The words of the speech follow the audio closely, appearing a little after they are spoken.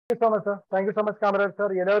so much, sir. Thank you so much, Comrade sir.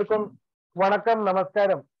 எல்லாருக்கும் வணக்கம்,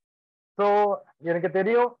 நமஸ்காரம். So, எனக்கு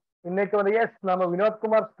தெரியும் இன்னைக்கு வந்து எஸ் நம்ம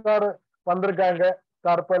வினோத்குமார் சார் வந்திருக்காங்க.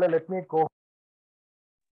 Sir let me go.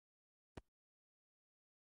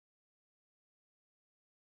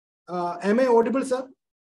 Am I audible, sir?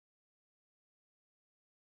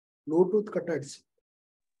 Bluetooth cut ஆயிடுச்சு.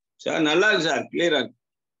 Sir, நல்லா இருக்கு சார், clear ஆ.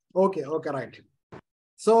 Okay, right.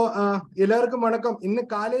 So, எல்லாருக்கும் வணக்கம். இன்ன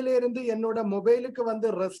காலையில இருந்து என்னோட மொபைலுக்கு வந்து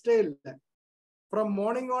ரெஸ்டே இல்லை. From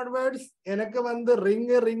morning onwards எனக்கு வந்து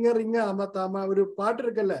ரிங்க ஆமா ஒரு பாட்டு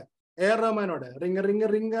இருக்குல்ல ஏஆர் ரஹ்மானோட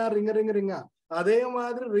ரிங்க அதே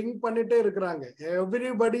மாதிரி ரிங் பண்ணிட்டே இருக்கிறாங்க.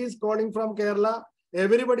 Everybody is calling from Kerala,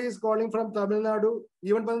 everybody is calling from Tamil Nadu.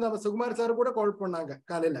 Even வந்து நம்ம சுகுமார் சார் கூட கால் பண்ணாங்க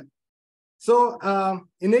காலையில. ஸோ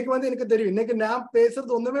இன்னைக்கு வந்து எனக்கு தெரியும், இன்னைக்கு நான்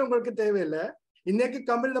பேசுறது ஒண்ணுமே உங்களுக்கு தேவையில்லை. இன்னைக்கு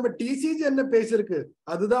கம்பெனி நம்ம டிசிஜி என்ன பேசிருக்கு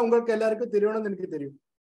அதுதான் உங்களுக்கு எல்லாருக்கும் தெரியணும்னு எனக்கு தெரியும்.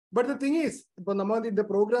 பட் த திங் இஸ், இப்போ நம்ம வந்து இந்த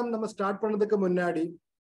ப்ரோக்ராம் நம்ம ஸ்டார்ட் பண்ணதுக்கு முன்னாடி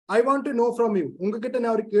I want to know from you, உங்ககிட்ட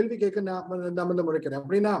நான் ஒரு கேள்வி கேட்க நான் வந்து முறைக்கிறேன்.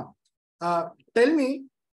 அப்படின்னா டெல் மீ,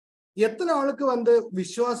 எத்தனை ஆளுக்கு வந்து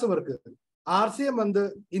விசுவாசம் இருக்கு RCM வந்து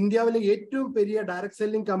இந்தியாவில ഏറ്റവും பெரிய டைரக்ட்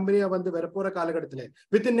செல்லிங் கம்பெனியா வந்து வரப்போற காலகட்டத்தில்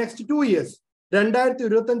வித்தின் நெக்ஸ்ட் 2 years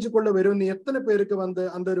 2025க்குள்ள வரும் எத்தனை பேருக்கு வந்து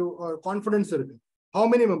அந்த ஒரு கான்ஃபிடன்ஸ் இருக்கு? How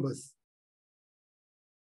many members?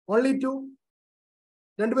 Only 2?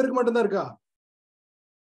 2 பேருக்கு மட்டும்தான் இருக்கா?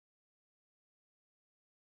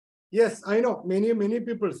 Yes, I know many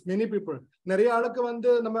people. நிறைய ஆளுக்கு வந்து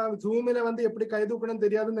நம்ம ஜூமில வந்து எப்படி கை தூக்கணும்னு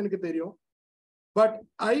தெரியாதுன்னு எனக்கு தெரியும். But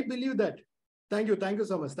I believe that. Thank you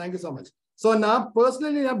so much. So நான்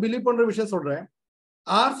பர்சனலி நான் பிலீவ் பண்ற விஷயம் சொல்றேன்.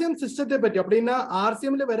 RCM சிஸ்டத்தை பற்றி, அப்படின்னா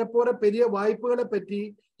RCMல வரப்போற பெரிய வாய்ப்புகளை பற்றி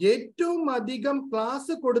ഏറ്റവും അധികം கிளாஸ்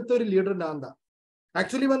கொடுத்த ஒரு லீடர் நான் தான்.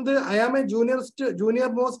 ஆக்சுவலி வந்து ஐ ஆம் ஏ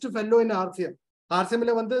ஜூனியர் மோஸ்ட் ஃபெல்லோ இன்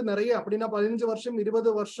RCMல வந்து நிறைய அப்படின்னா 15 வருஷம்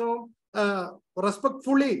 20 வருஷம்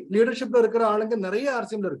ரெஸ்பெக்ட்ஃபுல்லி லீடர்ஷிப்ல இருக்கிற ஆளுங்க நிறைய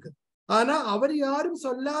RCMல இருக்கு. ஆனா அவர் யாரும்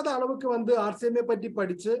சொல்லாத அளவுக்கு வந்து RCM பற்றி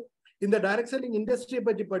படிச்சு, இந்த டைரக்ட் செல்லிங் இண்டஸ்ட்ரியை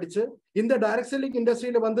பற்றி படிச்சு, இந்த டைரக்ட் செல்லிங்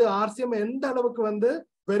இண்டஸ்ட்ரியில வந்து RCM எந்த அளவுக்கு வந்து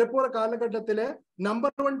வரப்போற காலகட்டத்தில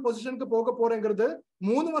நம்பர் 1 பொசிஷனுக்கு போக போறேங்கிறது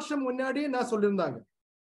 3 வருஷம் முன்னாடியே நான் சொல்லியிருந்தாங்க.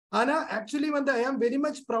 ஆனா ஆக்சுவலி வந்து ஐ am very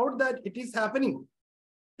much proud that it is happening.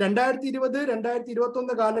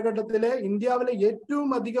 2020-2021 காலகட்டத்தில இந்தியாவில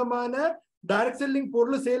ഏറ്റവും அதிகமான டைரக்ட் செல்லிங்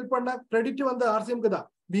பொருள் சேல் பண்ண கிரெடிட் வந்து RCMக்கு தான்.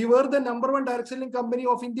 We were the number 1 direct selling company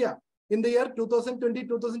of India in the year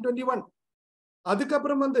 2020-2021.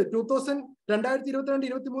 அதுக்கப்புறம் வந்து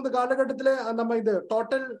 2022-23 காலகட்டத்தில நம்ம இது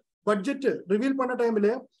டோட்டல் பட்ஜெட் ரிவீல் பண்ண டைம்ல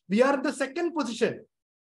we are in the second position.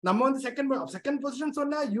 நம்ம வந்து செகண்ட் பொசிஷன்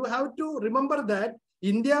சொன்னா you have to remember that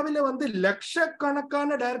இந்தியாவில வந்து லட்சக்கணக்கான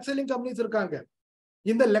டைரக்ட் செல்லிங் கம்பெனிஸ் இருக்காங்க.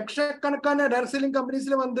 இந்த லட்சக்கணக்கான டைரக்ட் செல்லிங்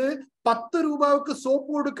கம்பெனிஸ்ல வந்து 10 ரூபாய்க்கு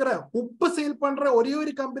சோப்பு கொடுக்கிற உப்பு சேல் பண்ற ஒரே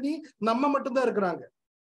ஒரு கம்பெனி நம்ம மட்டும்தான் இருக்கிறாங்க.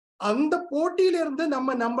 அந்த போட்டியில இருந்து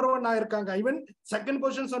நம்ம நம்பர் 1 ஆயிருக்காங்க. ஈவன் செகண்ட்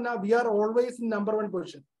பொசிஷன் சொன்னா we are always in number 1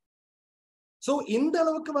 position. So இந்த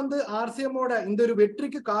அளவுக்கு வந்து RCM ஓட இந்த ஒரு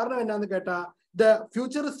வெற்றிக்கு காரணம் என்னன்னு கேட்டா the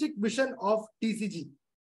futuristic vision of TCG.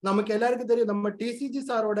 நமக்கு எல்லாருக்கும் தெரியும், நம்ம TCG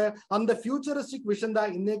சாரோட அந்த futuristic vision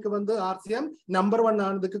தான் இன்னைக்கு வந்து RCM நம்பர் 1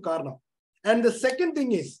 ஆனதுக்கு காரணம். And the second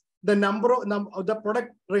thing is the number of the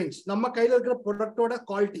product range. நம்ம கையில இருக்கிற ப்ராடக்டோட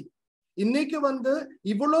குவாலிட்டி. இன்னைக்கு வந்து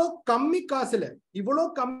இவ்வளோ கம்மி காசுல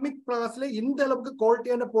இந்த அளவுக்கு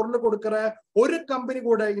குவாலிட்டியான பொருள் கொடுக்கிற ஒரு கம்பெனி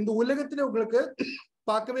கூட இந்த உலகத்துல உங்களுக்கு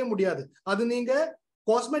பார்க்கவே முடியாது. அது நீங்க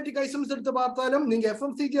காஸ்மெட்டிக் ஐட்டம்ஸ் எடுத்து பார்த்தாலும், நீங்க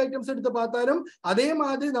FMCG ஐட்டம்ஸ் எடுத்து பார்த்தாலும், அதே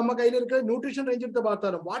மாதிரி நம்ம கையில இருக்கிற நியூட்ரிஷன் ரேஞ்ச் எடுத்து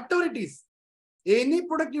பார்த்தாலும், what ever it is, any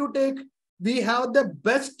product you take, we have the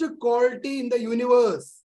best quality in the universe.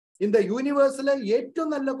 இந்த யூனிவர்ஸ்ல ഏറ്റവും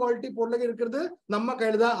நல்ல குவாலிட்டி பொருள் இருக்கிறது நம்ம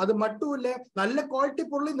கையில தான். அது மட்டும் இல்ல, நல்ல குவாலிட்டி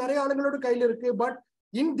பொருள் நிறைய ஆளுங்களோட கையில இருக்கு. பட்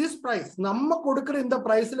இன் திஸ் பிரைஸ், நம்ம கொடுக்கிற இந்த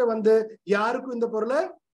பிரைஸ்ல வந்து யாருக்கும் இந்த பொருளை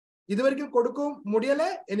இது வரைக்கும் கொடுக்கவும் முடியல,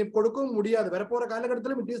 இனி கொடுக்கவும் முடியாது. வரப்போற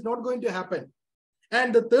காலகட்டத்தில் it is not going to happen.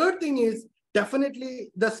 And the third thing is definitely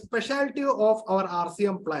the speciality of our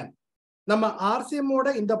RCM plan. நம்ம RCM ஓட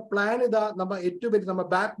இந்த பிளான் தான் நம்ம நம்ம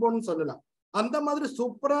பேக் போன் சொல்லலாம். அந்த மாதிரி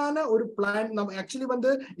சூப்பரான ஒரு பிளான். நம்ம ஆக்சுவலி வந்து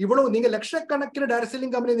இவ்வளவு நீங்க லட்சக்கணக்கில் டைரக்ட்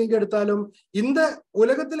செல்லிங் கம்பெனி நீங்க எடுத்தாலும், இந்த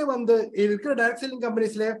உலகத்துல வந்து இருக்கிற டைரக்ட் செல்லிங்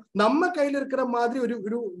கம்பெனிஸ்ல நம்ம கையில இருக்கிற மாதிரி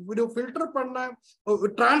ஒரு ஃபில்டர் பண்ண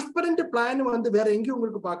டிரான்ஸ்பரண்ட் பிளான் வந்து வேற எங்கேயும்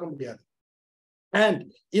உங்களுக்கு பார்க்க முடியாது. அண்ட்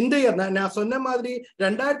இந்த இயர் நான் சொன்ன மாதிரி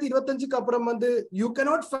 2025க்கு அப்புறம் வந்து you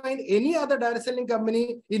cannot find any other direct selling company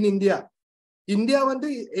in India. India வந்து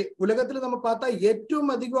உலகத்துல நம்ம பார்த்தா ഏറ്റവും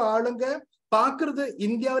அதிகம் ஆளுங்க பார்க்கறது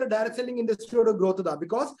இந்தியாவோட டைரக்ட் செல்லிங் இண்டஸ்ட்ரியோட growth தான்.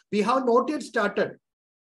 Because we have not yet started.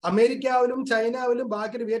 அமெரிக்காவிலும் சைனாவிலும்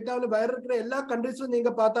பாக்கி வியட்நாமிலும் வேற இருக்கிற எல்லா கண்ட்ரீஸும்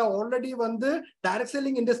நீங்க பார்த்தா ஆல்ரெடி வந்து டைரக்ட்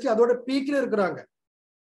செல்லிங் இண்டஸ்ட்ரி அதோட பீக்ல இருக்கிறாங்க.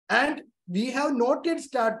 And we have not yet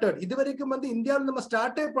started. இதுவரைக்கும் வந்து இந்தியாவில் நம்ம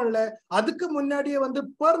ஸ்டார்ட்டே பண்ணல. அதுக்கு முன்னாடியே வந்து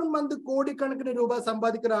பெர் மந்த் கோடிக்கணக்கிന് ரூபாய்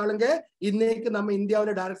சம்பாதிக்கிற ஆளுங்க இன்னைக்கு நம்ம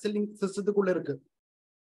இந்தியாவில் டைரக்ட் செல்லிங் சிஸ்டத்துக்குள்ள இருக்கு.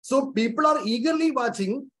 So people are eagerly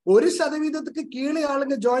watching. 1% கீழே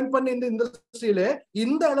ஆளுங்க ஜாயின் பண்ணி இந்த இண்டஸ்ட்ரியில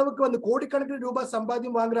இந்த அளவுக்கு வந்து கோடிக்கணக்கிന് ரூபாய்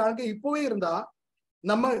சம்பாதியம் வாங்குற ஆளுங்க இப்பவே இருந்தா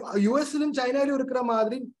நம்ம யுஎஸ்லும் சைனாலும் இருக்கிற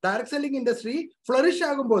மாதிரி டைரக்ட் செல்லிங் இண்டஸ்ட்ரி ஃபிளரிஷ்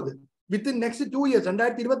ஆகும்போது within next 2 years,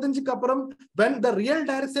 2025 அப்புறம் when the real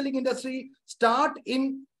direct selling industry start in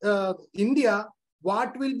India, what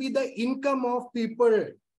will be the income of people?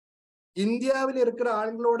 இந்தியாவில் இருக்கிற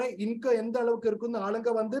ஆளுங்களோட இன்கம் எந்த அளவுக்கு இருக்குன்னு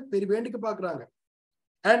ஆளுங்க வந்து வேண்டிக்கு பாக்குறாங்க.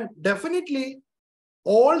 And definitely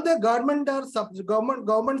all the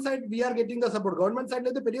government side we are getting the support. Government side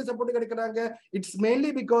la periya support kedikkranga. It's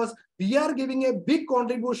mainly because we are giving a big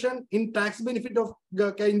contribution in tax benefit of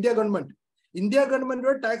India government. India government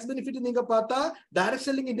tax benefit நீங்க பார்த்தா direct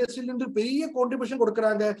selling industry ல பெரிய contribution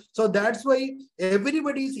கொடுக்கறாங்க. So that's why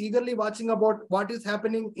everybody is eagerly watching about what is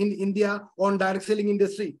happening in India on direct selling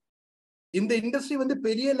industry. இந்த industry வந்து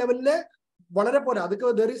பெரிய லெவல்ல வளர போற. அதுக்கு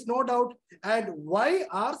there is no doubt. And why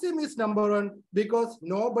RCM is number one? Because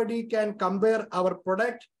nobody can compare our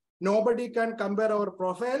product, nobody can compare our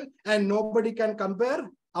profile, and nobody can compare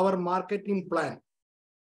our marketing plan.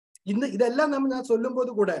 இதெல்லாம் நம்ம சொல்லும்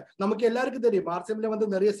போது கூட நமக்கு எல்லாருக்கும் தெரியும் RCMல வந்து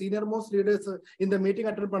நிறைய சீனியர் மோஸ்ட் லீடர்ஸ் இந்த மீட்டிங்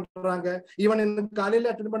அட்டெண்ட் பண்றாங்க. ஈவன் இந்த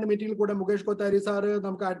காலையில அட்டெண்ட் பண்ண மீட்டிங்ல கூட முகேஷ் கோத்தாரி சாரு,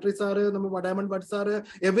 நமக்கு அட்ரி சாரு, நம்ம டைமண்ட் பட் சாரு,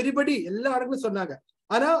 எவ்ரிபடி எல்லா ஆளுங்களும் சொன்னாங்க.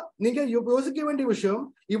 ஆனா நீங்க யோசிக்க வேண்டிய விஷயம்,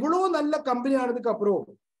 இவ்வளவு நல்ல கம்பெனி ஆனதுக்கு அப்புறம்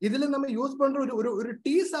இதுல நம்ம யூஸ் பண்ற ஒரு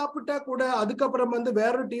டீ சாப்பிட்டா கூட அதுக்கப்புறம் வந்து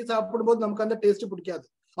வேற ஒரு டீ சாப்பிடும் போது நமக்கு அந்த டேஸ்ட் பிடிக்காது.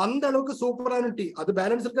 அந்த அளவுக்கு சூப்பரான டீ. அது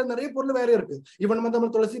பேலன்ஸ் இருக்கிற நிறைய பொருள் வேற இருக்கு. இவன் வந்து நம்ம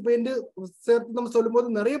துளசி பெயிண்ட் சேர்த்து நம்ம சொல்லும் போது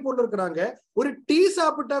நிறைய பொருள் இருக்கிறாங்க. ஒரு டீ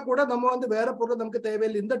சாப்பிட்டா கூட நம்ம வந்து வேற பொருள் நமக்கு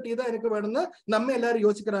தேவையில்லை, இந்த டீ தான் எனக்கு வேணும்னு நம்ம எல்லாரும்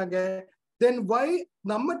யோசிக்கிறாங்க. தென் வை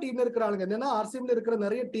நம்ம டீம்ல இருக்கிற ஆளுங்க என்னன்னா RCMல இருக்கிற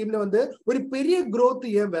நிறைய டீம்ல வந்து ஒரு பெரிய growth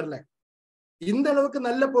ஏன் வரல? இந்த அளவுக்கு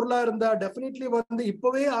நல்ல பொருளா இருந்தா டெஃபினெட்லி வந்து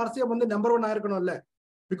இப்பவே RCM வந்து நம்பர் 1 ஆயிருக்கணும்ல.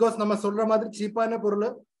 பிகாஸ் நம்ம சொல்ற மாதிரி சீப்பான பொருள்,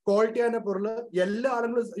 குவாலிட்டியான பொருள், எல்லா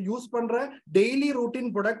ஆளுங்களும் யூஸ் பண்ற டெய்லி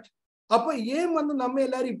ரூட்டீன் ப்ராடக்ட். அப்ப ஏன் வந்து நம்ம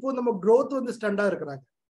எல்லாரும் இப்போ நம்ம growth வந்து ஸ்டண்டா இருக்கிறாங்க?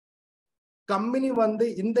 கம்பெனி வந்து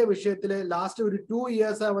இந்த விஷயத்துல லாஸ்ட் ஒரு 2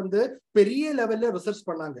 இயர்ஸா வந்து பெரிய லெவல்ல ரிசர்ச்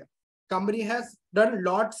பண்ணாங்க. Company has done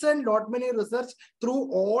lots and lot many research through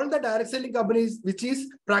all the direct selling companies which is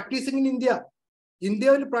practicing in India.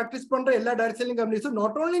 இந்தியாவில் பிராக்டிஸ் பண்ற எல்லா direct selling கம்பெனிஸும்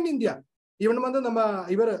not only in India. இவன் வந்து நம்ம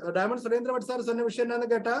இவர் டைமண்ட் சுரேந்திர பட் சார் சொன்ன விஷயம்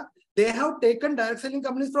என்னன்னு கேட்டா, they have taken direct selling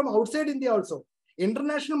companies from outside India also.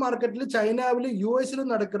 International மார்க்கெட்ல சைனாவில யூஎஸ்ல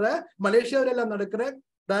நடக்கிற, மலேசியாவில எல்லாம் நடக்கிற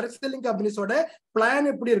டைரக்ட் செல்லிங் கம்பெனிஸோட பிளான்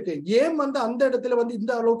எப்படி இருக்கு, ஏன் வந்து அந்த இடத்துல வந்து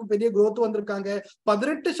இந்த அளவுக்கு பெரிய growth வந்திருக்காங்க.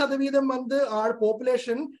 18% வந்து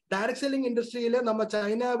பாப்புலேஷன் டைரக்ட் செல்லிங் இண்டஸ்ட்ரியில நம்ம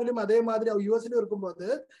சைனாவிலும் அதே மாதிரி யூஎஸ்லயும் இருக்கும்போது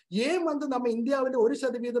ஏன் வந்து நம்ம இந்தியாவில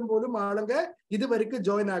 1% போலும் ஆளுங்க இது வரைக்கும்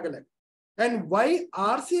ஜாயின் ஆகல? And why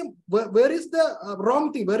RCM, where is the wrong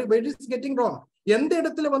thing, where is getting wrong? எந்த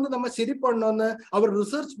இடத்துல வந்து நம்ம சரி பண்ணோம்னு அவர்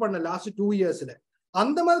ரிசர்ச் பண்ண லாஸ்ட் 2 இயர்ஸ்ல.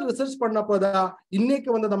 அந்த மாதிரி ரிசர்ச் பண்ணப்போதான் இன்னைக்கு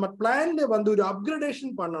வந்து நம்ம பிளான்ல வந்து ஒரு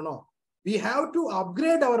அப்கிரேடேஷன் பண்ணணும். We have to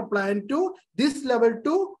upgrade our plan to this level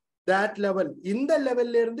to that level. இந்த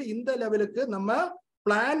லெவல்ல இருந்து இந்த லெவலுக்கு நம்ம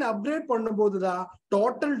plan upgrade பண்ணும்போதுதான்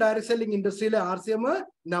total direct selling இண்டஸ்ட்ரியில RCM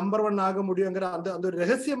நம்பர் 1 ஆக முடியுங்கிற அந்த ஒரு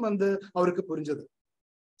ரகசியம் வந்து அவருக்கு புரிஞ்சது.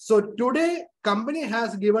 So today company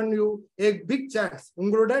has given you a big chance.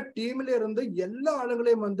 உங்களோட டீம்ல இருந்து எல்லா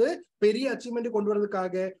ஆளுங்களையும் வந்து பெரிய அச்சீவ்மெண்ட் கொண்டு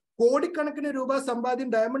வரதுக்காக கோடிக்கணக்கிന് ரூபாய்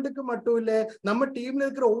சம்பாதியும் டைமண்டுக்கு மட்டும் இல்ல, நம்ம டீம்ல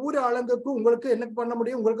இருக்கிற ஒவ்வொரு ஆளுங்களுக்கும் உங்களுக்கு என்ன பண்ண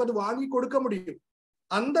முடியும், உங்களுக்கு அது வாங்கி கொடுக்க முடியும்.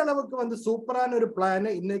 அந்த அளவுக்கு வந்து சூப்பரான ஒரு பிளான்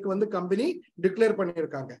இன்னைக்கு வந்து கம்பெனி டிக்ளேர்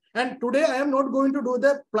பண்ணியிருக்காங்க. And today I am not going to two the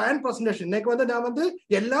plan presentation. இன்னைக்கு வந்து நான் வந்து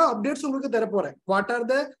எல்லா அப்டேட்ஸ் உங்களுக்கு தர போறேன். வாட் ஆர்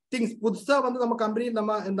த திங்ஸ் புதுசா வந்து நம்ம கம்பெனி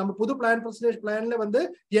நம்ம புது பிளான் பிரசன்டேஷன் பிளான்ல வந்து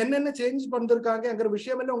என்னென்ன சேஞ்ச் பண்ணிருக்காங்கிற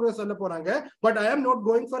விஷயம் எல்லாம் உங்களுக்கு சொல்ல போறாங்க. But I am not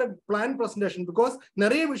going for a plan presentation because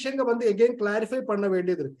நிறைய விஷயங்கள் வந்து எகைன் கிளாரிஃபை பண்ண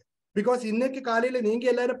வேண்டியது இருக்கு. பிகாஸ் இன்னைக்கு காலையில நீங்க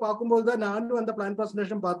எல்லாரும் பார்க்கும்போது தான் நானும் அந்த பிளான்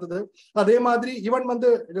பிரசன்டேஷன் பார்த்தது. அதே மாதிரி ஈவன் வந்து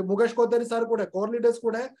முகேஷ் கோத்தாரி சார் கூட கோர் லீடர்ஸ்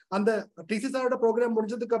கூட அந்த டிசி சாரோட ப்ரோக்ராம்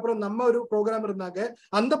முடிஞ்சதுக்கு அப்புறம் நம்ம ஒரு ப்ரோக்ராம் இருந்தாங்க.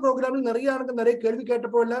 அந்த ப்ரோக்ராம்ல நிறைய கேள்வி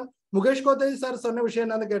கேட்டப்போ எல்லாம் முகேஷ் கோத்தாரி சார் சொன்ன விஷயம்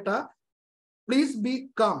என்னன்னு கேட்டா, பிளீஸ் பி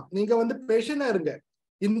காம், நீங்க வந்து பேஷனா இருங்க.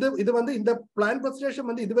 இது வந்து இந்த பிளான் பிரசன்டேஷன்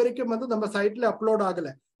வந்து இது வரைக்கும் வந்து நம்ம சைட்ல அப்லோட் ஆகல.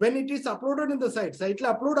 when it is uploaded in the சைட்ல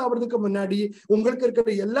அப்லோட் ஆகிறதுக்கு முன்னாடி உங்களுக்கு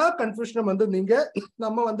இருக்கிற எல்லா கன்ஃபியூஷனும் வந்து நீங்க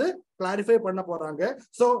நம்ம வந்து கிளாரிஃபை பண்ண போறாங்க.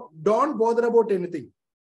 So don't bother about anything.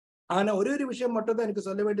 ஆனா ஒரு விஷயம் மட்டும் தான் எனக்கு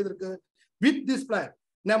சொல்ல வேண்டியது இருக்கு. வித் திஸ் பிளான்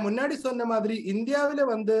நான் முன்னாடி சொன்ன மாதிரி இந்தியாவில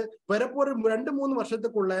வந்து வரப்போற 2-3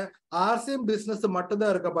 வருஷத்துக்குள்ள RCM பிசினஸ் மட்டும்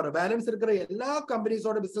தான் இருக்க போற. பேலன்ஸ் இருக்கிற எல்லா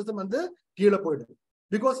கம்பெனிஸோட பிசினஸும் வந்து கீழே போயிடுது.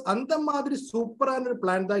 பிகாஸ் அந்த மாதிரி சூப்பரான ஒரு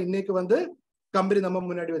பிளான் தான் இன்னைக்கு வந்து கம்பெனி நம்ம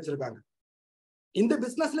முன்னாடி வச்சிருக்காங்க. இந்த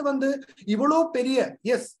பிசினஸ்ல வந்து இவ்வளோ பெரிய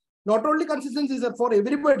S not only consistency sir for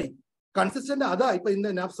everybody consistent. அதான் இப்ப இந்த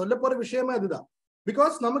நான் சொல்ல போற விஷயமே அதுதான்.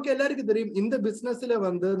 பிகாஸ் நமக்கு எல்லாருக்கும் தெரியும் இந்த பிசினஸ்ல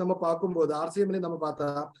வந்து நம்ம பார்க்கும்போது RCMல நம்ம பார்த்தா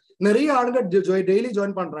நிறைய ஆளுங்க டெய்லி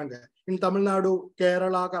ஜாயின் பண்றாங்க. இன் தமிழ்நாடு,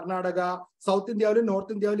 கேரளா, கர்நாடகா, சவுத் இந்தியாவிலும்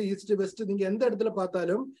நார்த் இந்தியாவிலும் ஈஸ்ட் வெஸ்ட் நீங்க எந்த இடத்துல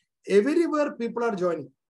பார்த்தாலும் எவ்ரிவேர் பீப்புள் ஆர்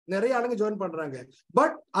ஜாயினிங். நிறைய ஆளுங்க ஜாயின் பண்றாங்க.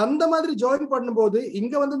 பட் அந்த மாதிரி ஜாயின் பண்ணும்போது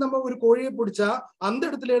இங்க வந்து நம்ம ஒரு கோழியை பிடிச்சா அந்த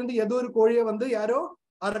இடத்துல இருந்து ஏதோ ஒரு கோழியை வந்து யாரோ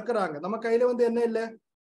அறுக்குறாங்க. நம்ம கையில வந்து என்ன இல்லை,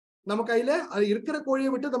 நம்ம கையில அது இருக்கிற கோழியை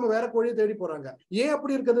விட்டு நம்ம வேற கோழியை தேடி போறாங்க. ஏன்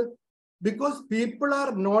அப்படி இருக்குது? Because people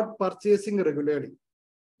are not purchasing regularly.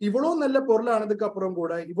 இவ்வளவு நல்ல பொருள் ஆனதுக்கு அப்புறம்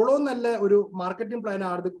கூட, இவ்வளவு நல்ல ஒரு மார்க்கெட்டிங் பிளான்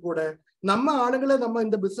ஆனதுக்கு கூட நம்ம ஆளுங்களை நம்ம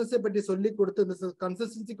இந்த பிசினஸை பற்றி சொல்லி கொடுத்து இந்த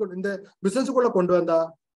கன்சிஸ்டன்சி இந்த பிசினஸுக்குள்ள கொண்டு வந்தா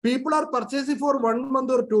people are purchasing for 1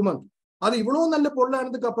 month or 2 months. அது இவ்வளவு நல்ல பொருள்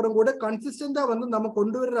ஆனதுக்கு அப்புறம் கூட கன்சிஸ்டன்டா வந்து நம்ம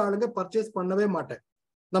கொண்டு வர்ற ஆளுங்க பர்ச்சேஸ் பண்ணவே மாட்டேன்.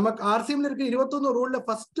 நமக்கு RCMல இருக்க 21 ரூல்ல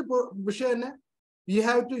ஃபர்ஸ்ட் விஷயம் என்ன? we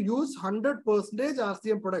have to use 100%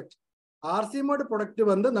 RCM product. RCMோட product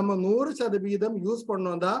வந்து நம்ம 100% யூஸ்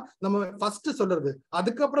பண்ணோம் தான் நம்ம ஃபர்ஸ்ட் சொல்றது.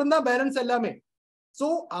 அதுக்கப்புறம் தான் பேலன்ஸ் எல்லாமே. ஸோ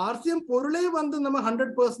RCM பொருளே வந்து நம்ம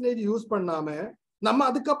 100% யூஸ் பண்ணாம நம்ம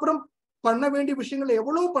அதுக்கப்புறம் பண்ண வேண்டிய விஷயங்கள்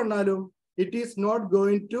எவ்வளவு பண்ணாலும் it is not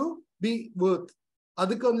going to be worth.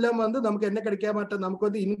 அதுக்கு வந்து நமக்கு என்ன கிடைக்க மாட்டேன், நமக்கு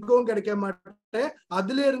வந்து இன்கம் கிடைக்க மாட்டேன்,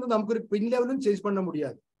 அதுல இருந்து நமக்கு ஒரு பின் லெவலும் சேஞ்ச் பண்ண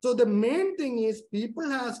முடியாது. So the main thing is people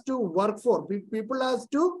has to work for, people has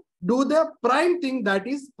to do the prime thing, that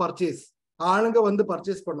is purchase. ஆளுங்க வந்து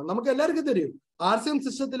பர்ச்சேஸ் பண்ணணும். நமக்கு எல்லாருக்கும் தெரியும் RCM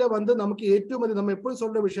சிஸ்டத்துல வந்து நமக்கு ஏற்றும் நம்ம எப்பவும்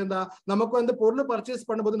சொல்ற விஷயம் தான், நமக்கு வந்து பொருள் பர்ச்சேஸ்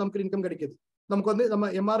பண்ணும்போது நமக்கு இன்கம் கிடைக்குது. நமக்கு வந்து நம்ம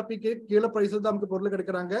MRPக்கு கீழே பிரைஸ் தான் நமக்கு பொருள்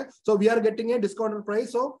கிடைக்கிறாங்க. So we are getting a discounted price,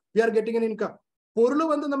 so we are getting an income. பொருள்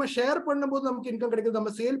வந்து நம்ம ஷேர் பண்ணும்போது நமக்கு இன்கம் கிடைக்குது,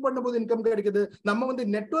 நம்ம சேல் பண்ணும்போது இன்கம் கிடைக்குது, நம்ம வந்து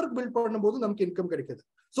நெட்வொர்க் பில்ட் பண்ணும்போது நமக்கு இன்கம் கிடைக்குது.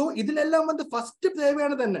 ஸோ இதுல எல்லாம் வந்து ஃபர்ஸ்ட்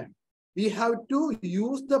தேவையானது என்ன? we have to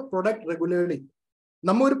use the product regularly.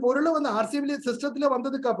 நம்ம ஒரு பொருளை வந்து RCM சிஸ்டத்துல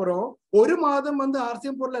வந்ததுக்கு அப்புறம் ஒரு மாதம் வந்து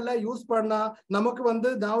RCM பொருள் எல்லாம் யூஸ் பண்ணா நமக்கு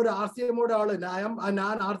வந்து நான் ஒரு RCMோட ஆளு,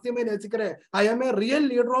 நான் RCM நேசிக்கிறேன், ஐ ஆம் ஏ ரியல்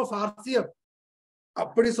லீடர் ஆஃப் RCM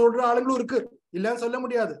அப்படி சொல்ற ஆளுங்களும் இருக்கு, இல்லன்னு சொல்ல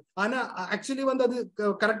முடியாது. ஆனா ஆக்சுவலி வந்து அது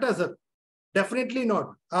கரெக்டா சார்? Definitely not.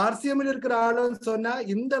 RCMல இருக்கிற ஆளுன்னு சொன்னா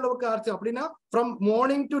இந்த அளவுக்கு RCM அப்படின்னா ஃப்ரம்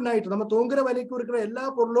மார்னிங் டு நைட் நம்ம தூங்குற வரைக்கும் இருக்கிற எல்லா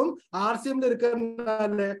பொருளும் RCMல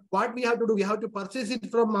இருக்கிறதுனால what we have to do, we have to purchase it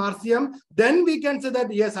from RCM, then we can say that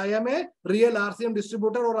yes, I am a real RCM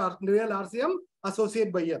distributor or real RCM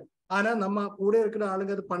associate buyer. ஆனா நம்ம கூட இருக்கிற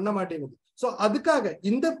ஆளுங்க அது பண்ண மாட்டேங்குது. சோ அதுக்காக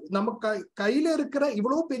இந்த நம்ம கையில இருக்கிற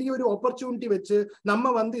இவ்வளவு பெரிய ஒரு ஆப்பர்ச்சுனிட்டி வச்சு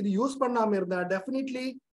நம்ம வந்து இது யூஸ் பண்ணாம இருந்தா டெஃபினெட்லி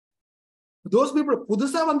those people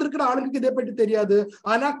புதுசா வந்திருக்கிற ஆளுங்களுக்கு இதை பற்றி தெரியாது.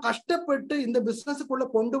 ஆனா கஷ்டப்பட்டு இந்த பிசினஸுக்குள்ள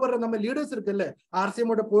கொண்டு வர்ற நம்ம லீடர்ஸ் இருக்குல்ல,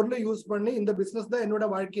 RCMோட பொருளை யூஸ் பண்ணி இந்த பிசினஸ் தான் என்னோட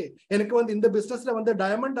வாழ்க்கை, எனக்கு வந்து இந்த பிசினஸ்ல வந்து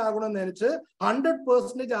டைமண்ட் ஆகணும்னு நினைச்சு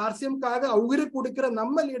 100% RCMக்காக அவரு கொடுக்கிற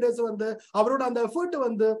நம்ம லீடர்ஸ் வந்து அவரோட அந்த எஃபர்ட்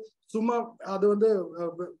வந்து சும்மா அது வந்து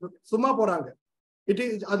சும்மா போறாங்க. இட்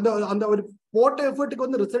இஸ் அந்த ஒரு போட்ட எஃபர்ட்டுக்கு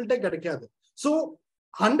வந்து ரிசல்ட்டே கிடைக்காது. ஸோ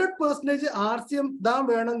 100% RCM தான்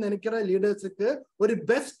வேணும்னு நினைக்கிற லீடர்ஸுக்கு ஒரு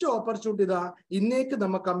பெஸ்ட் ஆப்பர்ச்சுனிட்டி தான் இன்னைக்கு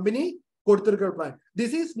நம்ம கம்பெனி கொடுத்திருக்கிற plan.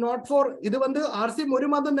 This is not for இது வந்து RCM ஒரு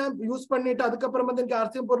மாதம் நான் யூஸ் பண்ணிட்டு அதுக்கப்புறம் வந்து எனக்கு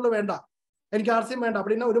RCM பொருள் வேண்டாம், எனக்கு RCM வேண்டாம்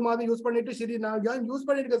அப்படின்னா ஒரு மாதம் யூஸ் பண்ணிட்டு சரி நான் யூஸ்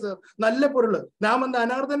பண்ணிருக்கேன் சார் நல்ல பொருள், நான் வந்து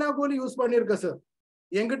அனார்தனா போல யூஸ் பண்ணிருக்கேன் சார்,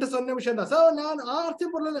 என்கிட்ட சொன்ன விஷயம் தான் சார், நான்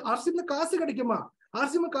RCM பொருள் RCMல காசு கிடைக்குமா?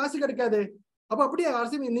 RCM காசு கிடைக்காது. அப்ப அப்படியே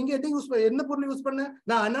RCM நீங்க என்ன பொருள் யூஸ் பண்ண?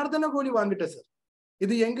 நான் அனார்தனா கோழி வாங்கிட்டேன் சார்.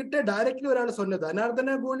 இது என்கிட்ட டைரக்ட்லி ஒரு ஆள் சொன்னது.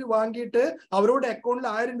 அனார்தனா கோழி வாங்கிட்டு அவரோட அக்கௌண்ட்ல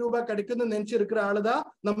 1000 ரூபாய் கிடைக்குதுன்னு நினைச்சு இருக்கிற ஆளுதான்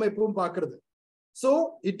நம்ம எப்பவும் பாக்குறது. So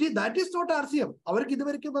that is not RCM. அவருக்கு இது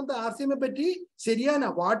வரைக்கும் வந்து RCM பற்றி சரியான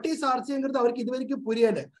வாட் இஸ் RCMங்கிறது அவருக்கு இது வரைக்கும்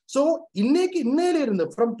புரியல. சோ இன்னையில இருந்து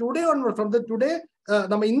from today onward, from the today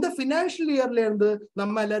நம்ம இந்த ஃபினான்ஷியல் இயர்ல இருந்து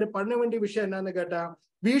நம்ம எல்லாரும் பண்ண வேண்டிய விஷயம் என்னன்னு கேட்டா,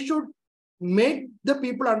 we should make the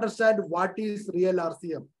people understand what is real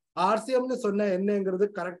RCM. RCMனு சொன்ன என்னங்கிறது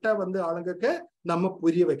கரெக்டா வந்து ஆளுங்களுக்கு நம்ம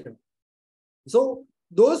புரிய வைக்கணும். So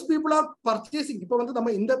those people are purchasing. இப்போ வந்து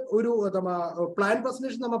நம்ம இந்த ஒரு நம்ம பிளான்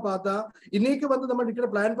பிரசன்டேஷன் நம்ம பார்த்தா இன்னைக்கு வந்து நம்ம இருக்கிற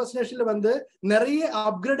பிளான் பிரசன்டேஷன்ல வந்து நிறைய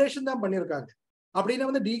அப்கிரேடேஷன் தான் பண்ணியிருக்காங்க. அப்படின்னா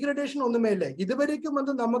வந்து டீக்ரேடேஷன் ஒண்ணுமே இல்லை. இது வரைக்கும்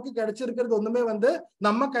வந்து நமக்கு கிடைச்சிருக்கிறது ஒண்ணுமே வந்து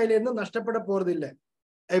நம்ம கையில இருந்து நஷ்டப்பட போறது இல்லை.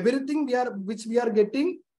 Everything which we are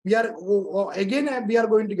getting we are again we are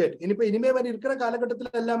going to get. இனிமே வந்து இருக்கிற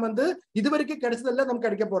காலகட்டத்துல எல்லாம் வந்து இது வரைக்கும் கிடைச்சதெல்லாம் நமக்கு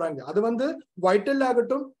கிடைக்க போறாங்க. அது வந்து வைட்டல்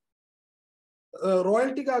ஆகட்டும்,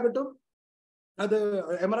 ராயல்டிக்கு ஆகட்டும், அது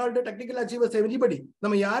எமரால்டு டெக்னிக்கல் அச்சீவர்ஸ் எவ்ரிபடி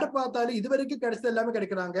நம்ம யாரை பார்த்தாலும் இது வரைக்கும் கிடைச்சது எல்லாமே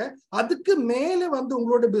கிடைக்கிறாங்க. அதுக்கு மேல வந்து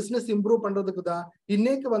உங்களோட பிசினஸ் இம்ப்ரூவ் பண்றதுக்கு தான்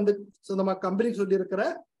இன்னைக்கு வந்து நம்ம கம்பெனி சொல்லி இருக்கிற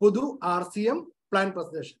புது RCM plan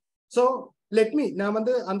presentation. So let me நான்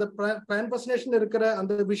வந்து அந்த பிளான் பிரசன்டேஷன் இருக்கிற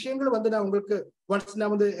அந்த விஷயங்கள் வந்து நான் உங்களுக்கு ஒன்ஸ்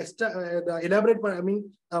நான் வந்து எக்ஸ்ட்ரா எலாபரேட் ஐ மீன்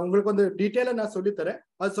உங்களுக்கு வந்து டீட்டெயிலா நான் சொல்லித்தரேன்.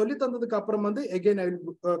 அது சொல்லி தந்ததுக்கு அப்புறம் வந்து again I will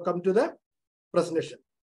come to the presentation.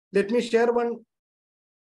 Let me share one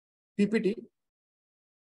PPT.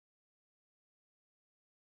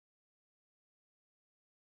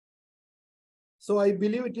 So I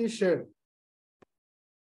believe it is shared.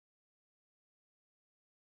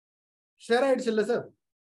 Share it, sir.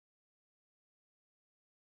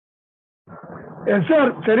 Yes, sir.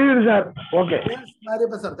 Very good, sir. Okay.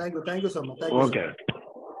 Yes, sir. Thank you. Thank you so much. Thank you, Okay. sir.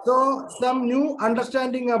 So some new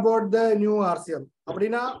understanding about the new RCM.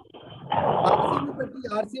 அப்படினா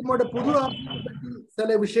RCM ஓட புது RCM பத்தி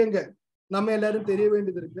சில விஷயங்கள் நம்ம எல்லாரும் தெரிய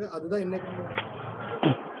வேண்டியது இருக்கு. அதுதான் இன்னைக்கு.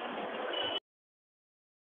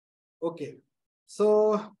 ஓகே. So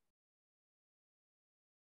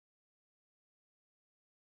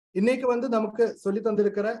இன்னைக்கு வந்து நமக்கு சொல்லி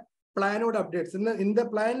தந்திருக்கிற பிளானோட அப்டேட்ஸ் இந்த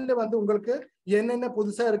பிளான்ல வந்து உங்களுக்கு என்னென்ன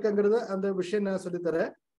புதுசா இருக்குங்கிறத அந்த விஷயம் நான் சொல்லி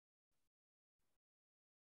தரேன்.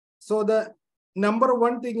 So the number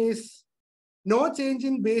one thing is no change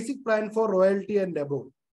in basic plan for royalty and above.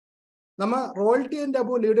 நம்ம royalty and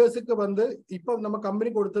above லீடர்ஸுக்கு வந்து இப்போ நம்ம கம்பெனி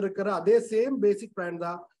கொடுத்திருக்கிற அதே சேம் பேசிக் பிளான்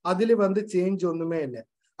தான். அதுல வந்து சேஞ்ச் ஒண்ணுமே இல்லை.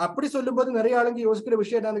 அப்படி சொல்லும்போது நிறைய ஆளுங்க யோசிக்கிற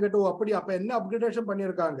விஷயம் என்னன்னு கேட்டோம், அப்படி அப்ப என்ன அப்கிரேடேஷன்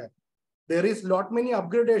பண்ணியிருக்காங்க? There is lot many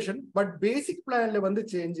upgradation, but basic planல வந்து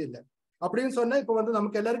சேஞ்ச் இல்லை அப்படின்னு சொன்னா இப்போ வந்து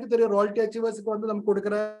நமக்கு எல்லாருக்கும் தெரியும் ராயல்டி அச்சீவர்ஸ்க்கு வந்து நமக்கு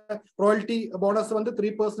கொடுக்குற ராயல்டி போனஸ் வந்து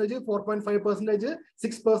 3%, 4.5%,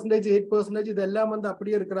 6%, 8% இதெல்லாம் வந்து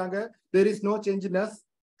அப்படியே இருக்கிறாங்க. There is no change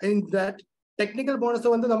in that. Technical bonus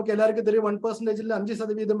வந்து நமக்கு எல்லாருக்கும் தெரியும் 1%ல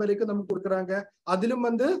 5% வரைக்கும் நமக்கு கொடுக்குறாங்க. அதிலும்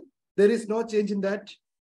வந்து there is no change in that.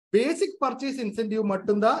 Basic purchase incentive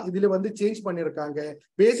மட்டும்தான் இதுல வந்து சேஞ்ச் பண்ணிருக்காங்க.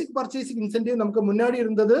 பேசிக் பர்ச்சேசிங் இன்சென்டிவ் நமக்கு முன்னாடி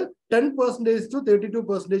இருந்தது 10% to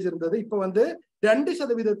 32% இருந்தது. இப்ப வந்து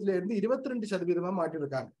 2% இருந்து 22%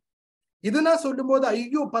 மாட்டிருக்காங்க. இது நான் சொல்லும் போது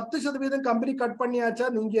ஐயோ 10% கம்பெனி கட் பண்ணியாச்சா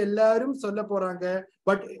நீங்க எல்லாரும் சொல்ல போறாங்க.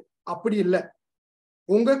 பட் அப்படி இல்லை.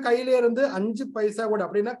 உங்க கையில இருந்து 5 பைசா கூட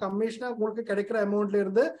அப்படின்னா கமிஷனா உங்களுக்கு கிடைக்கிற அமௌண்ட்ல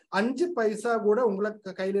இருந்து 5 பைசா கூட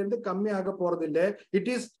உங்களுக்கு கையில இருந்து கம்மி ஆக போறது இல்லை.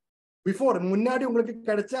 இட் இஸ் பிஃபோர் முன்னாடி உங்களுக்கு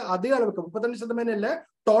கிடைச்ச அதே அளவுக்கு 35% இல்ல,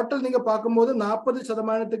 டோட்டல் நீங்க பார்க்கும்போது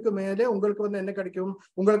 40% மேலே உங்களுக்கு வந்து என்ன கிடைக்கும்,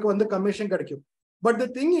 உங்களுக்கு வந்து கமிஷன் கிடைக்கும். பட் தி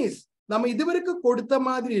திங் இஸ் நம்ம இதுவரைக்கும் கொடுத்த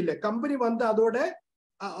மாதிரி இல்லை. கம்பெனி வந்து அதோட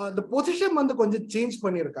அந்த பொசிஷன் வந்து கொஞ்சம் சேஞ்ச்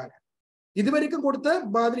பண்ணியிருக்காங்க. இது வரைக்கும் கொடுத்த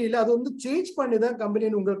மாதிரி இல்லை, அது வந்து சேஞ்ச் பண்ணி தான்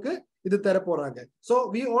கம்பெனி உங்களுக்கு இது தர போறாங்க. So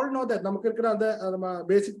we all know that நமக்கு இருக்கிற அந்த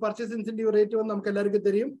பேசிக் பர்ச்சேஸ் இன்சென்டிவ் ரேட் வந்து நமக்கு எல்லாருக்கும்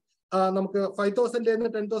தெரியும். நமக்கு 5,000 இருந்து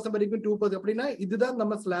 10,000 வரைக்கும் 2%. அப்படின்னா இதுதான்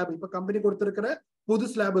நம்ம ஸ்லாப். இப்ப கம்பெனி கொடுத்திருக்கிற புது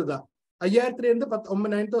ஸ்லாப் தான். 5,000 இருந்து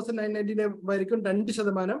 9,999 வரைக்கும்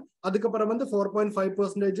 2%. அதுக்கப்புறம் வந்து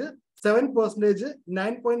 4.5%, 7%,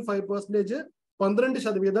 9.5%, 12%,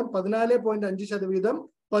 14.5%,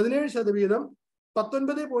 17%,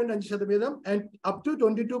 19.5% and up to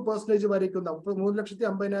 22% வரைக்கும் தான்.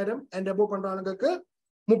 3,50,000 and above பண்ற ஆளுங்களுக்கு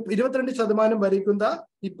 22% வரைக்கும் தான்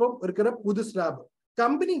இப்போ இருக்கிற புது ஸ்லாப்.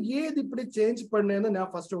 கம்பெனி ஏது இப்படி சேஞ்ச் பண்ணேன்னு நான்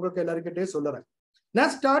ஃபர்ஸ்ட் உங்களுக்கு எல்லாருக்கிட்டே சொல்லுறேன்.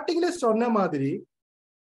 நான் ஸ்டார்டிங்ல சொன்ன மாதிரி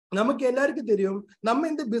நமக்கு எல்லாருக்கும் தெரியும், நம்ம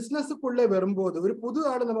இந்த பிசினஸுக்குள்ள வரும்போது ஒரு புது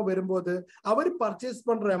ஆடு நம்ம வரும்போது அவர் பர்ச்சேஸ்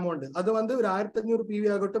பண்ற அமௌண்ட் அது வந்து ஒரு 1,500 PV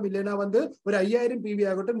ஆகட்டும், இல்லைன்னா வந்து ஒரு 5,000 PV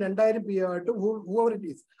ஆகட்டும், 2,000 PV ஆகட்டும், whoever it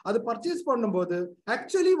is, அது பர்ச்சேஸ் பண்ணும்போது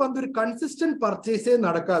ஆக்சுவலி வந்து ஒரு கன்சிஸ்டன்ட் பர்ச்சேஸே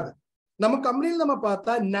நடக்காது. நம்ம கம்பெனியில் நம்ம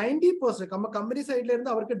பார்த்தா 90% நம்ம கம்பெனி சைட்ல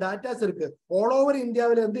இருந்து அவருக்கு டேட்டாஸ் இருக்கு. ஆல் ஓவர்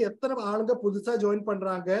இந்தியாவில இருந்து எத்தனை ஆளுங்க புதுசா ஜாயின்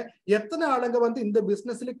பண்றாங்க, எத்தனை ஆளுங்க வந்து இந்த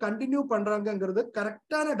பிசினஸ்ல கண்டினியூ பண்றாங்கிறது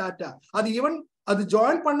கரெக்டான டேட்டா. அது ஈவன் அது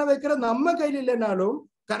ஜாயின் பண்ண வைக்கிற நம்ம கையில இல்லைனாலும்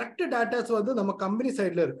கரெக்ட் டேட்டாஸ் வந்து நம்ம கம்பெனி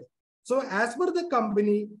சைட்ல இருக்கு. So as per the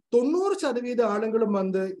company 90% ஆளுங்களும்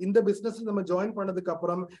வந்து இந்த பிசினஸ் நம்ம ஜாயின் பண்ணதுக்கு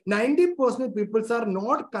அப்புறம் 90% peoples are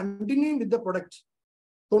not continuing with the product.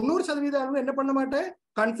 90% ஆளுங்க என்ன பண்ண மாட்டேன்,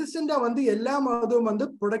 கன்சிஸ்டன்டா வந்து எல்லா மாதமும் வந்து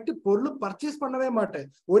ப்ராடக்ட் பொருள் பர்ச்சேஸ் பண்ணவே மாட்டேன்.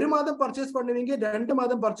 ஒரு மாதம் பர்ச்சேஸ் பண்ணுவீங்க, 2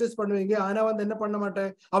 மாதம் பர்ச்சேஸ் பண்ணுவீங்க, ஆனா வந்து என்ன பண்ண மாட்டேன்,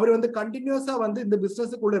 அவர் வந்து கண்டினியூஸா வந்து இந்த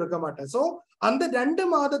பிசினஸுக்குள்ள இருக்க மாட்டேன். ஸோ அந்த 2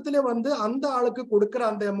 மாதத்துல வந்து அந்த ஆளுக்கு கொடுக்குற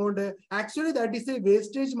அந்த amount actually that is a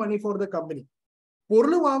wastage money for the company.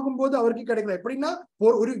 பொருள் வாங்கும் போது அவருக்கு கிடைக்கல. எப்படின்னா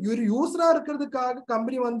ஒரு யூசரா இருக்கிறதுக்காக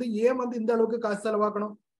கம்பெனி வந்து ஏன் வந்து இந்த அளவுக்கு காசு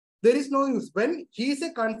செலவாக்கணும்? There is no use when he is a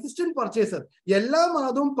consistent purchaser. எல்லா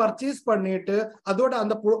மாதமும் பர்ச்சேஸ் பண்ணிட்டு அதோட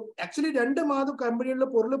அந்த ஆக்சுவலி 2 மாதம் கம்பெனியில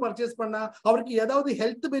பொருள் பர்ச்சேஸ் பண்ணா அவருக்கு ஏதாவது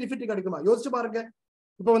ஹெல்த் பெனிஃபிட் கிடைக்குமா? யோசிச்சு பாருங்க.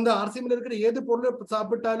 இப்போ வந்து ஆர்சிஎம்ல இருக்கிற ஏது பொருள்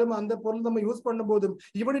சாப்பிட்டாலும் அந்த பொருள் நம்ம யூஸ் பண்ணும்போதும்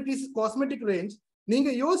even it is cosmetic range, நீங்க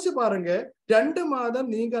யோசிச்சு பாருங்க 2 மாதம்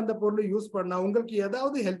நீங்க அந்த பொருளை யூஸ் பண்ணா உங்களுக்கு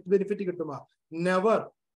ஏதாவது health benefit கிட்டுமா? Never.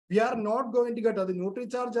 we are not going to get. அது நியூட்ரி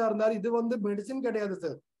சார்ஜா இருந்தாலும் இது வந்து மெடிசின் கிடையாது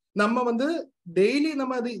சார். நம்ம வந்து டெய்லி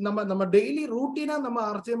நம்ம டெய்லி ரூட்டீனா நம்ம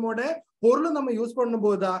ஆர்சிஎம்மோட பொருள் நம்ம யூஸ்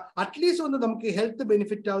பண்ணும்போதா அட்லீஸ்ட் வந்து நமக்கு ஹெல்த்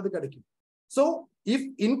பெனிஃபிட் ஆவது கிடைக்கும். ஸோ இஃப்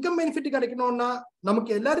இன்கம் பெனிஃபிட் கிடைக்கணும்னா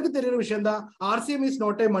நமக்கு எல்லாருக்கும் தெரியுற விஷயம் தான் RCM is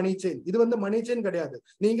not a money chain. இது வந்து மணி செயின் கிடையாது.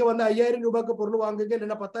 நீங்க வந்து 5000 ரூபாய்க்கு பொருள் வாங்குங்க,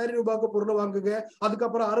 இல்லைன்னா 10,000 ரூபாய்க்கு பொருள் வாங்குங்க,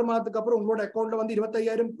 அதுக்கப்புறம் 6 மாதத்துக்கு அப்புறம் உங்களோட அக்கௌண்ட்ல வந்து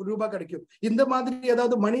 25,000 ரூபாய் கிடைக்கும். இந்த மாதிரி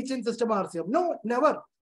ஏதாவது மணி chain system RCM? No, never.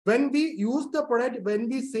 When we use the product, when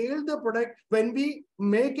we sell the product, when we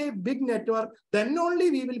make a big network, then only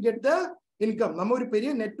we will get the income. நம்ம ஒரு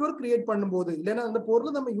பெரிய நெட்வொர்க் கிரியேட் பண்ணும்போது, இல்லைன்னா அந்த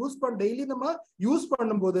பொருளை நம்ம யூஸ் டெய்லி நம்ம use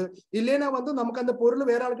பண்ணும்போது, இல்லைன்னா வந்து நமக்கு அந்த பொருள்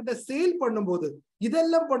வேற ஆளுக்கிட்ட சேல் பண்ணும்போது,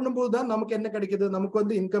 இதெல்லாம் பண்ணும்போது தான் நமக்கு என்ன கிடைக்குது? நமக்கு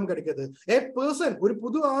வந்து இன்கம் கிடைக்குது. ஏ பர்சன், ஒரு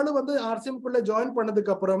புது ஆளு வந்து ஆர்சிஎம்குள்ள ஜாயின்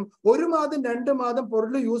பண்ணதுக்கு அப்புறம் 1 மாதம் 2 மாதம்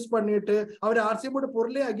பொருள் யூஸ் பண்ணிட்டு அவர் ஆர்சிஎம்மோட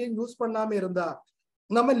பொருளே அகைன் யூஸ் பண்ணாம இருந்தா,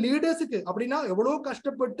 நம்ம லீடர்ஸுக்கு அப்படின்னா எவ்வளவு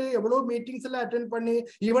கஷ்டப்பட்டு எவ்வளவு மீட்டிங்ஸ் எல்லாம் அட்டென்ட் பண்ணி,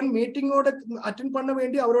 ஈவன் மீட்டிங்கோட அட்டென்ட் பண்ண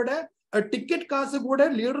வேண்டி அவரோட டிக்கெட் காசு கூட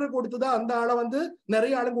லீடர் கொடுத்துதான் அந்த ஆளை வந்து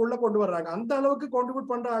நிறைய ஆளுங்க உள்ள கொண்டு வர்றாங்க. அந்த அளவுக்கு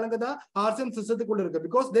கான்ட்ரிபியூட் பண்ற ஆளுங்க தான் ஆர்சிஎம் சிஸ்டத்துக்குள்ள இருக்கு.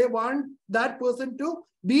 Because they want that person to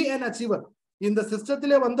be an achiever. இந்த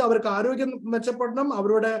சிஸ்டத்திலே வந்து அவருக்கு ஆரோக்கியம் மெச்சப்படணும்,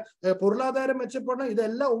 அவரோட பொருளாதாரம் மெச்சப்படணும்.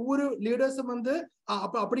 இதெல்லாம் ஒவ்வொரு லீடர்ஸும் வந்து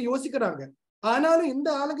அப்படி யோசிக்கிறாங்க. ஆனாலும் இந்த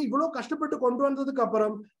ஆளுங்க இவ்வளவு கஷ்டப்பட்டு கொண்டு வந்ததுக்கு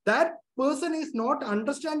அப்புறம் that person is not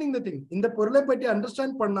understanding the thing. இந்த பொருளை பற்றி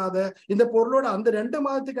அண்டர்ஸ்டாண்ட் பண்ணாத, இந்த பொருளோட அந்த 2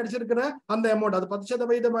 மாதத்துக்கு கிடைச்சிருக்கிற அந்த அமௌண்ட், அது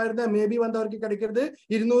 10% இருந்தா மேபி வந்து அவருக்கு கிடைக்கிறது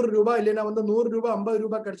 200 ரூபாய், இல்லைன்னா வந்து 100 ரூபாய் 50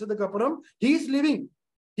 ரூபாய் கிடைச்சதுக்கு அப்புறம் he is living,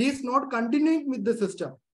 he is not continuing with the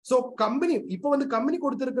system. So company இப்போ வந்து கம்பெனி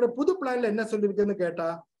கொடுத்திருக்கிற புது பிளான்ல என்ன சொல்லிருக்குன்னு கேட்டா,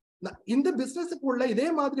 இந்த பிசினஸுக்குள்ள இதே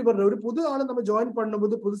மாதிரி வர்ற ஒரு புது ஆளை நம்ம ஜாயின்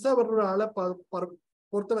பண்ணும்போது, புதுசா வர்ற ஆளை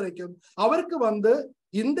பொறுத்த வரைக்கும் அவருக்கு வந்து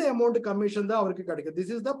இந்த அமௌண்ட் கமிஷன் தான் அவருக்கு கிடைக்கும். This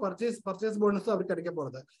is the purchase bonus அவருக்கு கிடைக்க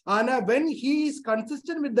போறது. ஆனா when he is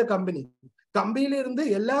consistent with the company, கம்பெனில இருந்து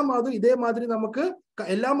எல்லா மாதம் இதே மாதிரி நமக்கு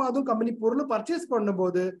எல்லா மாதம் கம்பெனி பொருள் பர்ச்சேஸ்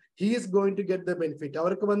பண்ணும்போது he is going to get the benefit.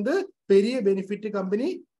 அவருக்கு வந்து பெரிய பெனிஃபிட் கம்பெனி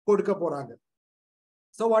கொடுக்க போறாங்க.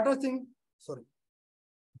 So what are thing? Sorry.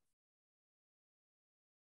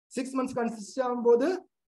 6 months consist ஆகும்போது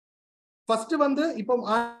ஃபர்ஸ்ட் வந்து இப்போ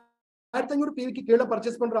 1500 PVக்கு கீழே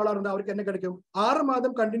பர்ச்சேஸ் பண்ற ஆளா இருந்தா அவருக்கு என்ன கிடைக்கும்? 6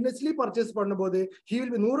 மாதம் கண்டினியூஸ்லி பர்ச்சேஸ் பண்ணும்போது he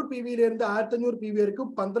will be 100 PVல இருந்து 1500 PV வரைக்கும்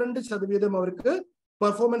 12% அவருக்கு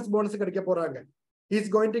பெர்ஃபார்மன்ஸ் போனஸ் கிடைக்க போறாங்க. He is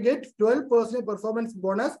going to get 12% performance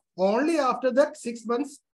bonus only after that 6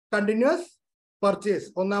 months continuous purchase.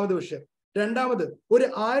 ஒன்னாவது விஷயம். ரெண்டாவது, ஒரு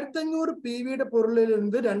 1500 PVയുടെ பொருளில்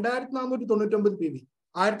இருந்து 2499 PV,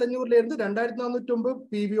 1500ல இருந்து 2409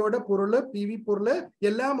 PVயோட PV பொருள்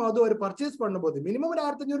எல்லா மாதம் ஒரு பர்ச்சேஸ் பண்ணும்போது மினிமம் ஒரு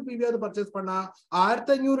 1500 PVயாவது பர்ச்சேஸ் பண்ணா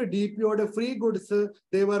 1500 DPயோட free goods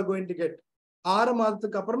they were going to get. 6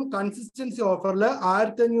 மாதத்துக்கு அப்புறம் கன்சிஸ்டன்சி ஆஃபர்ல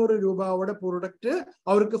 1500 ரூபாயோட ப்ராடக்ட்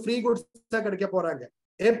அவருக்கு ஃப்ரீ குட்ஸா கிடைக்க போறாங்க.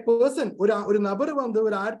 ஏ பர்சன், ஒரு நபர் வந்து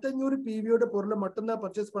ஒரு 1500 PVயோட பொருளை மட்டும்தான்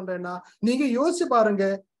பர்ச்சேஸ் பண்றேன்னா நீங்க யோசிச்சு பாருங்க,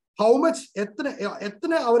 ஹவு மச்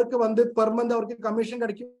எத்தனை அவருக்கு வந்து பெர் மந்த் அவருக்கு கமிஷன்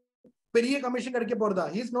கிடைக்கும்? பெரிய கமிஷன் கிடைக்க போறதா?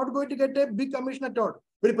 he is not going to get a big commission at all.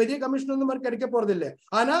 ஒரு பெரிய கமிஷன் வந்து மாதிரி கிடைக்க போறது இல்லை.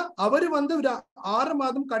 ஆனா அவரு வந்து ஒரு 6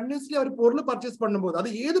 மாதம் கண்டினியூஸ்லி அவர் பொருள் பர்ச்சேஸ் பண்ணும்போது, அது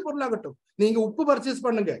ஏது பொருளாகட்டும், நீங்க உப்பு பர்ச்சேஸ்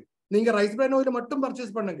பண்ணுங்க, நீங்க ரைஸ் பிரான் ஆயில் மட்டும்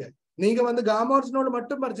பர்ச்சேஸ் பண்ணுங்க, நீங்க வந்து காமார்ஜினோட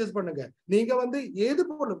மட்டும் பர்ச்சேஸ் பண்ணுங்க, நீங்க வந்து ஏது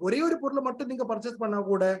பொருள் ஒரே ஒரு பொருளை மட்டும் நீங்க பர்ச்சேஸ் பண்ணா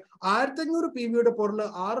கூட 1500 PVயோட பொருள்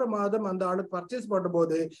 6 மாதம் அந்த ஆளு பர்ச்சேஸ்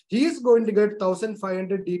பண்ணும்போது he is going to get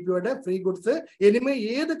 1500 DPயோட free goods இனிமே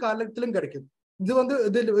ஏது காலத்திலும் கிடைக்கும். இது வந்து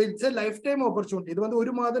it's a life time opportunity. இது வந்து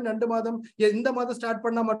 1 மாதம் 2 மாதம் எந்த மாதம் ஸ்டார்ட்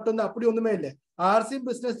பண்ணா மட்டும்தான் அப்படி ஒண்ணுமே இல்லை. ஆர்சிஎம்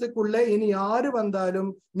பிசினஸுக்குள்ள இனி யாரு வந்தாலும்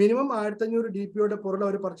மினிமம் 1500 DPயோட பொருள்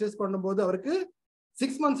அவர் பர்ச்சேஸ் பண்ணும்போது அவருக்கு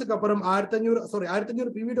 6 மந்த்ஸ்க்கு அப்புறம் 1500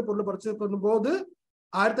 PVயோட பொருள் பர்ச்சேஸ் பண்ணும்போது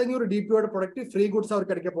 1500 DPயோட ப்ராடக்ட் ஃப்ரீ குட்ஸ் அவர்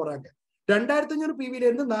கிடைக்க போறாங்க. 2500 PVல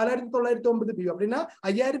இருந்து 4909 PV அப்படின்னா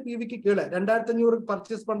 5000 PVக்கு கீழே 2500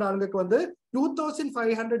 பர்ச்சேஸ் பண்ற ஆளுங்களுக்கு வந்து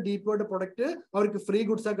 2500 DPயோட ப்ராடக்ட் அவருக்கு ஃப்ரீ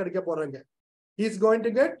குட்ஸா கிடைக்க போறாங்க. He is going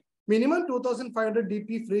to get minimum 2500 DP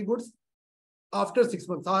free goods after 6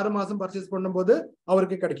 months. 6 மாசம் பர்ச்சேஸ் பண்ணும்போது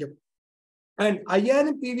அவருக்கு கிடைக்கும். And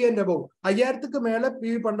 5000 PV and above, 5000க்கு மேல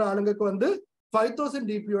PV பண்ற ஆளுங்களுக்கு வந்து 5000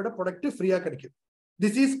 DPயோட ப்ராடக்ட் ஃப்ரீயா கிடைக்கும்.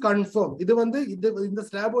 This is confirmed. இது வந்து இந்த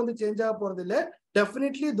ஸ்லாப் வந்து சேஞ்ச் ஆக போறது இல்ல.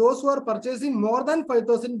 Definitely those who are purchasing more than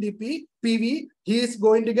 5000 DP PV, he is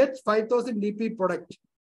going to get 5000 DP product.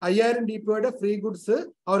 5000 DPயோட free goods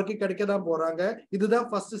அவருக்கு கிடைக்கதான் போறாங்க. இதுதான்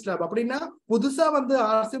ஃபர்ஸ்ட் ஸ்லாப். அப்படின்னா புதுசா வந்து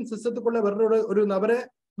ஆர்சிஎம் சிஸ்டத்துக்குள்ள வர்ற ஒரு நபரை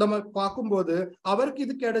நம்ம பார்க்கும்போது அவருக்கு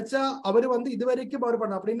இது கிடைச்சா அவரு வந்து இது வரைக்கும் அவர்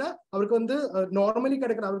பண்ண அப்படின்னா அவருக்கு வந்து நார்மலி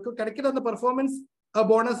கிடைக்கிற அவருக்கு கிடைக்கிற அந்த பெர்ஃபார்மன்ஸ்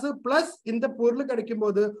போனஸ் பிளஸ் இந்த பொருள் கிடைக்கும்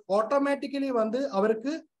போது ஆட்டோமேட்டிக்கலி வந்து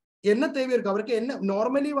அவருக்கு என்ன தேவை இருக்கு, அவருக்கு என்ன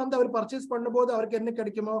நார்மலி வந்து அவர் பர்ச்சேஸ் பண்ணும்போது அவருக்கு என்ன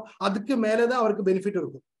கிடைக்குமோ அதுக்கு மேலதான் அவருக்கு பெனிஃபிட்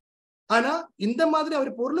இருக்கும். ஆனா இந்த மாதிரி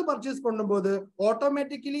அவர் பொருள் பர்ச்சேஸ் பண்ணும்போது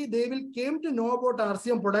automatically they will came to know about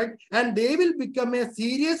RCM product and they will become a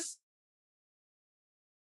serious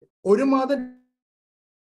ஒரு மாதம்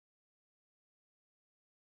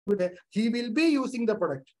he will be using the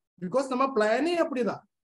product because நம்ம பிளானே அப்படிதான்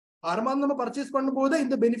 6 மாதம் நம்ம பர்ச்சேஸ் பண்ணும்போது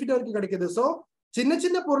இந்த பெனிஃபிட் அவருக்கு கிடைக்குது. சோ சின்ன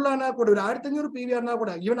சின்ன பொருளானா கூட ஒரு 1500 PV ஆனா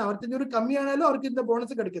கூட ஈவன் 1500 கம்மியானாலும் அவருக்கு இந்த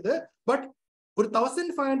போனஸ் கிடைக்குது. பட் ஒரு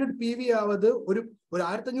 1500 PV ஆவது ஒரு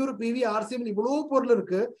 1500 PV RCM இவ்வளவு பொருள்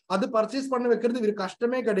இருக்கு, அது பர்ச்சேஸ் பண்ண வைக்கிறது ஒரு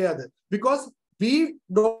கஷ்டமே கிடையாது. Because we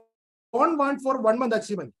don't want for 1 month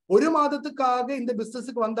achievement. ஒரு மாதத்துக்காக இந்த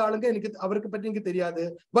பிசினஸ்க்கு வந்த ஆளுங்க எனக்கு அவருக்கு பற்றி எனக்கு தெரியாது.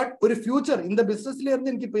 பட் ஒரு ஃபியூச்சர் இந்த பிசினஸ்ல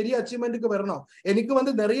இருந்து எனக்கு பெரிய அச்சீவ்மெண்ட்டுக்கு வரணும், எனக்கு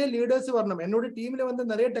வந்து நிறைய லீடர்ஸ் வரணும், என்னோட டீம்ல வந்து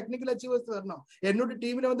நிறைய டெக்னிக்கல் அச்சீவர்ஸ் வரணும், என்னோட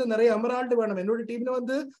டீம்ல வந்து நிறைய எமரால்டு வேணும், என்னோட டீம்ல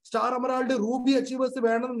வந்து ஸ்டார் எமரால்டு ரூபி அச்சீவர்ஸ்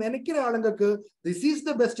வேணும்னு நினைக்கிற ஆளுங்களுக்கு this is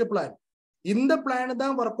the best plan. இந்த பிளான்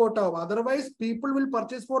தான் ஒர்க் அவுட் ஆகும். Otherwise people will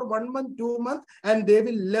purchase for 1 month 2 months and they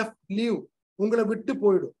will leave உங்களை விட்டு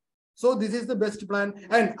போயிடும். So this is the best plan.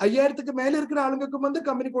 And 5000க்கு மேல இருக்கிற ஆளுங்களுக்கு வந்து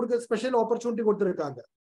கம்பெனி கொடுக்க ஸ்பெஷல் ஆப்பர்ச்சுனிட்டி கொடுத்திருக்காங்க.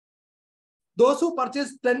 Those who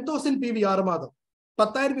purchase 10,000 PV 6 மாதம்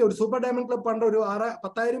 10,000 ஒரு சூப்பர் டைமண்ட் கிளப் பண்ற ஒரு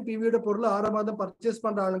 10,000 PV யோட பொருள் 6 மாதம் பர்ச்சேஸ்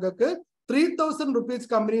பண்ற ஆளுங்களுக்கு 3,000 rupees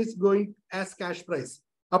company is going as cash price.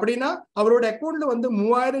 அப்படின்னா அவரோட அக்கௌண்ட்ல வந்து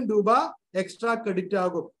 3000 ரூபாய் எக்ஸ்ட்ரா கிரெடிட்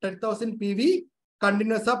ஆகும் 10,000 PV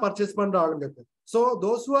கண்டினியூஸா பர்ச்சேஸ் பண்ற ஆளுங்களுக்கு. So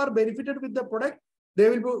those who are benefited with the product they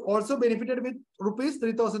will be also benefited with rupees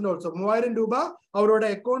 3,000 also. 3000 ரூபாய் அவரோட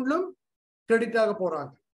அக்கௌண்ட்லும் கிரெடிட் ஆக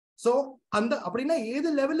போறாங்க. சோ அந்த அப்படின்னா ஏது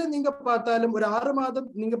லெவல்ல நீங்க பார்த்தாலும் ஒரு 6 மாதம்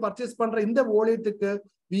நீங்க பர்ச்சேஸ் பண்ற இந்த வால்யூத்துக்கு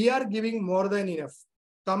we are giving more than enough.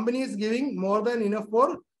 Company is giving more than enough for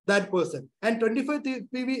that person. And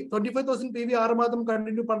 25,000 PV 6 மாதம்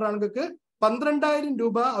கண்டினியூ பண்றாங்களுக்கு 12,000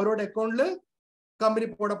 ரூபாய் அவரோட அக்கௌண்ட்ல கம்பெனி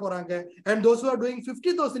போட போறாங்க. And those who are doing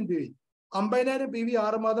 50,000 PV 50,000 PV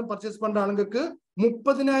 6 மாதம் பர்ச்சேஸ் பண்ற ஆளுங்களுக்கு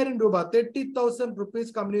 30,000 ரூபாய் 30,000 rupees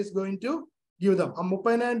company is going to give them.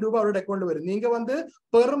 30,000 ரூபாய் அவரோட அக்கௌண்ட் வரும். நீங்க வந்து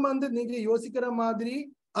பெர் மந்த் நீங்க யோசிக்கிற மாதிரி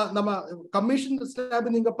நம்ம கமிஷன் ஸ்லாப்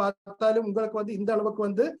நீங்க பார்த்தாலும் உங்களுக்கு வந்து இந்த அளவுக்கு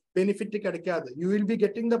வந்து பெனிஃபிட் கிடைக்காது. You will be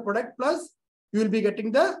getting the product plus you will be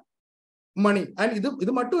getting the money. And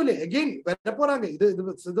இது மட்டும் இல்லை, அகைன் வர போறாங்க.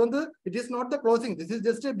 இது வந்து it is not the closing, this is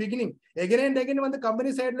just a beginning. Again and again வந்து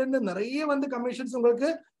கம்பெனி சைடுல இருந்து நிறைய வந்து கமிஷன்ஸ் உங்களுக்கு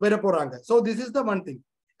வர போறாங்க. So this is the one thing.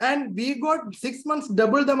 And we got 6 months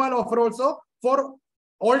double the amount offer also for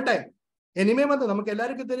all time. இனிமே வந்து நமக்கு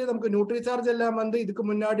எல்லாருக்கும் தெரியும், நமக்கு நியூட்ரி சார்ஜ் எல்லாம் வந்து இதுக்கு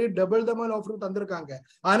முன்னாடி டபுள் த அமௌண்ட் ஆஃபர் தந்திருக்காங்க.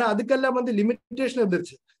 ஆனா அதுக்கெல்லாம் வந்து லிமிடேஷன்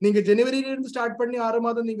இருந்துச்சு. நீங்க ஜனவரியில இருந்து ஸ்டார்ட் பண்ணி 6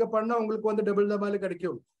 மாதம் நீங்க பண்ணா உங்களுக்கு வந்து டபுள் த அமௌண்ட்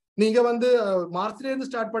கிடைக்கும். நீங்க வந்து மார்ச்ல இருந்து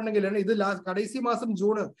ஸ்டார்ட் பண்ணுங்க, இல்லைன்னா இது கடைசி மாசம்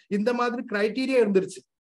ஜூன் இந்த மாதிரி கிரைட்டீரியா இருந்துருச்சு.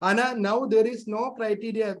 ஆனா now there is no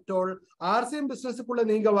criteria at all. RCM பிசினஸ்க்குள்ள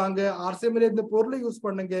நீங்க வாங்க, RCM இருந்து பொருளை யூஸ்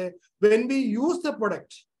பண்ணுங்க. when we use the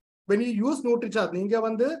product, when you use NutriCharge, நீங்க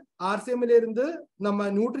வந்து RCM இருந்து நம்ம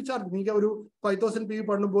NutriCharge நீங்க ஒரு 5,000 PV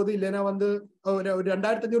பண்ணும்போது இல்லைன்னா வந்து ஒரு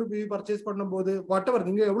 2,500 PV பர்ச்சேஸ் பண்ணும்போது whatever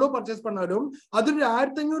நீங்க எவ்வளவு பர்ச்சேஸ் பண்ணாலும் அது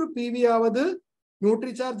 1,500 PV ஆவது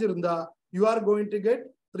NutriCharge இருந்தா you are going to get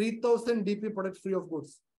 3,000 DP product free of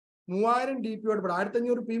goods. 3000 DP யோட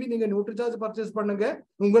 1,500 PV நீங்க NutriCharge பர்ச்சேஸ் பண்ணுங்க,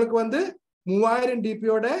 உங்களுக்கு வந்து 3000 DP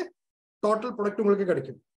யோட டோட்டல் ப்ராடக்ட் உங்களுக்கு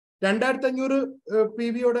கிடைக்கும். 2,500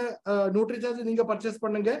 PV யோட NutriCharge நீங்க பர்ச்சேஸ்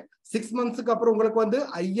பண்ணுங்க, 6 மந்த்ஸ்க்கு அப்புறம் உங்களுக்கு வந்து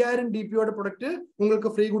 5,000 DP யோட ப்ராடக்ட்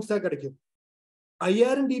உங்களுக்கு ஃப்ரீ குட்ஸா கிடைக்கும்.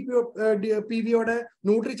 5,000 PV யோட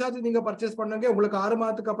NutriCharge நீங்க பர்ச்சேஸ் பண்ணுங்க, உங்களுக்கு 6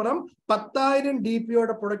 மாதத்துக்கு அப்புறம் 10,000 DP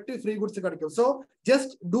யோட ப்ராடக்ட் ஃப்ரீ குட்ஸ் கிடைக்கும். சோ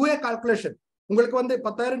ஜஸ்ட் டூ ஏ கால்குலேஷன். உங்களுக்கு வந்து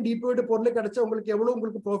 10,000 DP யோட பொருள் கிடைச்சா உங்களுக்கு எவ்வளவு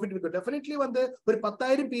உங்களுக்கு ப்ராஃபிட் இருக்கு. டெஃபினெட்லி வந்து ஒரு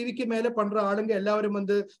 10,000 PVக்கு மேல பண்ற ஆளுங்க எல்லாரும்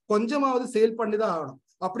வந்து கொஞ்சமாவது சேல் பண்ணி தான் ஆகணும்.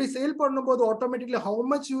 அப்படி சேல் பண்ணும்போது automatically how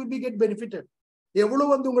much you will be get benefited, எவ்வளவு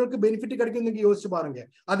வந்து உங்களுக்கு பெனிஃபிட் கிடைக்கும் நீங்க யோசிச்சு பாருங்க.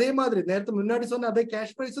 அதே மாதிரி நேரத்து முன்னாடி சொன்ன அதே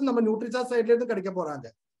கேஷ் பிரைஸும் நம்ம NutriCharge சைட்ல இருந்து கிடைக்க போறாங்க.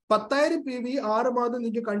 10,000 PV 6 மாதம்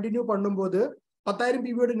நீங்க கண்டினியூ பண்ணும்போது 10,000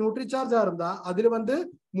 PV யோட NutriCharge இருந்தா அதுல வந்து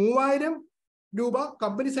 3,000 ரூபாய்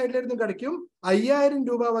கம்பெனி சைட்ல இருந்து கிடைக்கும், 5,000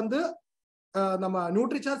 ரூபாய் வந்து நம்ம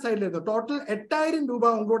NutriCharge சைட்ல இருந்து டோட்டல் 8,000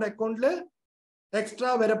 ரூபாய் உங்களோட அக்கௌண்ட்ல எக்ஸ்ட்ரா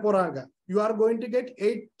வர போறாங்க. You are going to get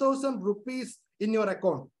 8,000 rupees in your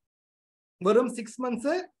account. வெறும் 6 months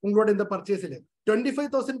உங்களோட இந்த பர்ச்சேஸ்ல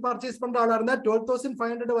 25,000 பர்ச்சேஸ் பண்ற ஆளா இருந்தா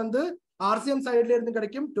 12,500 வந்து RCM சைட்ல இருந்து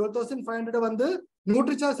கிடைக்கும், 12,500 வந்து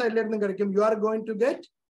NutriCharge சைட்ல இருந்து கிடைக்கும். You are going to get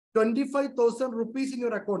 25,000 rupees in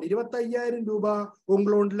your account. 25,000 ரூபாய்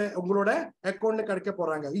உங்களோட அக்கௌண்ட்ல கிடைக்க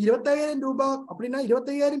போறாங்க. 25,000 ரூபாய் அப்படின்னா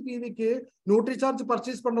 25,000 PVக்கு நியூட்ரி சார்ஜ்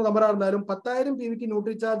பர்ச்சேஸ் பண்ற நபரா இருந்தாலும், 10,000 PVக்கு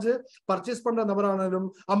நியூட்ரி சார்ஜ் பர்ச்சேஸ் பண்ற நபரா இருந்தாலும்,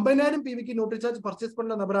 50,000 PVக்கு நியூட்ரி சார்ஜ் பர்ச்சேஸ்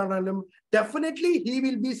பண்ற நபரா இருந்தாலும், definitely he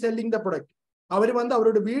will be selling the product. அவர்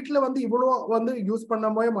அவரோட வீட்டுல இவ்வளவு யூஸ்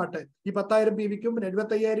பண்ணவே மாட்டேன். 10,000 PVக்கும்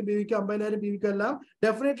 75,000 PVக்கும் 50,000 PVக்கும் எல்லாம்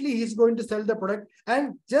definitely he is going to sell the product. And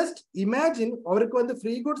just imagine அவருக்கு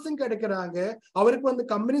ஃப்ரீ குட்ஸும் கிடைக்கிறாங்க. அவருக்கு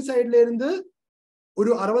கம்பெனி சைட்ல இருந்து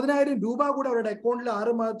ஒரு 60,000 ரூபாய் கூட அவரோட அக்கௌண்ட்ல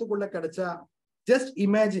 6 மாதத்துக்குள்ள கிடைச்சா just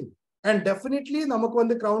imagine. And definitely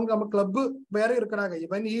நமக்கு கிரவுன் கிளப் வேற இருக்கிறாங்க.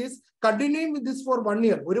 When he is continuing with this for 1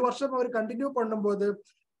 year, ஒரு வருஷம் அவர் கண்டினியூ பண்ணும்போது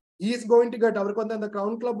he is going to get அவருக்கு அந்த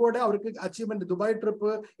கிரவுன் கிளப்போட அவருக்கு அச்சீவ்மெண்ட் துபாய் ட்ரிப்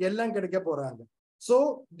எல்லாம் கிடைக்க போறாங்க. So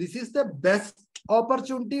this is the best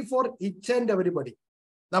opportunity for each and everybody.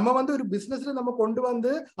 நம்ம ஒரு பிசினஸ்ல நம்ம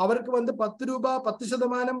கொண்டு அவருக்கு 10 ரூபாய்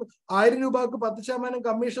 10%, 1000 ரூபாய்க்கு 10%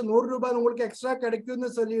 கமிஷன், 100 ரூபாய் உங்களுக்கு எக்ஸ்ட்ரா கிடைக்கும்னு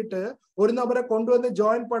சொல்லிட்டு ஒரு நபரை கொண்டு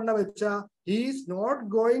ஜாயின் பண்ண வச்சா he is not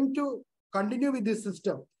going to continue with this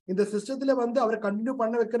system. இந்த சிஸ்டத்துல அவரை கண்டினியூ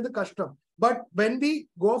பண்ண வைக்கிறது கஷ்டம். But when we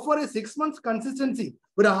go for a 6 months consistency,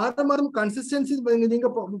 ஒரு 6 மாதம் கன்சிஸ்டன்சி நீங்க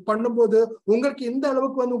பண்ணும்போது உங்களுக்கு இந்த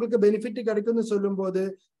அளவுக்கு உங்களுக்கு பெனிஃபிட் கிடைக்கும்னு சொல்லும்போது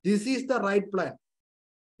this is the right plan.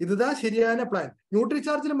 இதுதான் சரியான பிளான். நியூட்ரி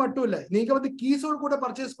சார்ஜ்ல மட்டும் இல்ல, நீங்க கீசோல் கூட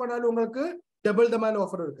பர்ச்சேஸ் பண்ணாலும் உங்களுக்கு டபுள் தமால்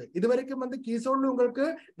ஆஃபர் இருக்கு. இது வரைக்கும் கீசோல் உங்களுக்கு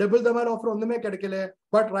டபுள் தமால் ஆஃபர் ஒண்ணுமே கிடைக்கல.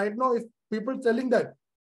 But right know if people selling that,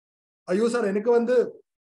 ஐயோ சார் எனக்கு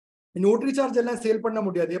நியூட்ரி சார்ஜ் எல்லாம் சேல் பண்ண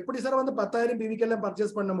முடியாது, எப்படி சார் 10,000 PVக்கு எல்லாம்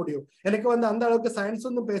பர்ச்சேஸ் பண்ண முடியும், எனக்கு அந்த அளவுக்கு சயின்ஸ்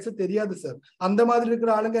ஒன்றும் பேச தெரியாது சார். அந்த மாதிரி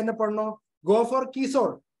இருக்கிற ஆளுங்க என்ன பண்ணணும்? Go for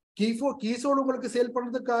கீசோல். கீசோல் உங்களுக்கு சேல்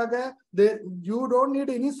பண்றதுக்காக you don't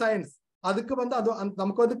need any science. அதுக்கு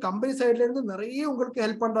நமக்கு கம்பெனி சைட்ல இருந்து நிறைய உங்களுக்கு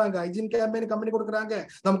ஹெல்ப் பண்றாங்க. ஹைஜீன் கேம்பெயின் கம்பெனி கொடுக்குறாங்க,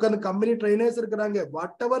 நமக்கு கம்பெனி ட்ரைனர்ஸ் இருக்கிறாங்க.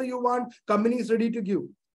 What ever you want, company is ready to give.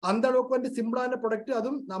 அந்த அளவுக்கு சிம்பிளான ப்ராடக்ட்,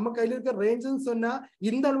 அதுவும் நம்ம கையில இருக்க ரேஞ்சுன்னு சொன்னா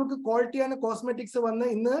இந்த அளவுக்கு குவாலிட்டியான காஸ்மெட்டிக்ஸ்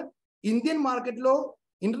இன்னும் இந்தியன் மார்க்கெட்லோ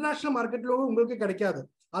இன்டர்நேஷனல் மார்க்கெட்லோ உங்களுக்கு கிடைக்காது.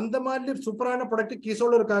 அந்த மாதிரி சூப்பரான ப்ராடக்ட்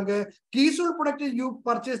கீசோல் இருக்காங்க. கீசோல் product you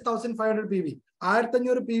purchase 1500 PV,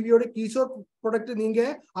 1500 PVயோட கீசோல் product நீங்க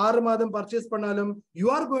 6 மாதம் பர்ச்சேஸ் பண்ணாலும் you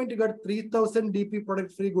are going to get 3000 DP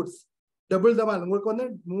product free goods. Double dhamaal உங்களுக்கு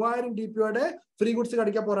 3000 DPயோட ஃப்ரீ குட்ஸ்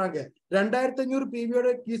கிடைக்க போறாங்க. 2500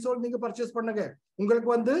 PVயோட கீசோல் நீங்க பர்ச்சேஸ் பண்ணுங்க,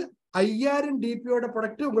 உங்களுக்கு 5000 DPயோட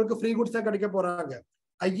ப்ராடக்ட் உங்களுக்கு ஃப்ரீ குட்ஸா கிடைக்க போறாங்க.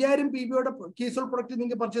 5000 PVயோட கீசோல் ப்ராடக்ட்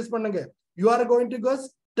நீங்க பர்ச்சேஸ் பண்ணுங்க, you are going to get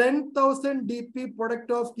 10,000 DP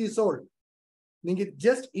product of கீசோல். நீங்க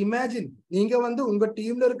ஜஸ்ட் இமேஜின், நீங்க உங்க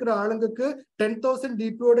டீம்ல இருக்கிற ஆளுங்களுக்கு 10,000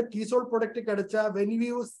 DPயோட கீசோல் ப்ராடக்ட் கிடைச்சா when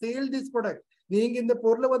you sell this product, நீங்க இந்த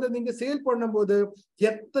பொருளை நீங்க சேல் பண்ணும்போது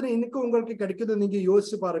எத்தனை இன்கம் உங்களுக்கு கிடைக்குது நீங்க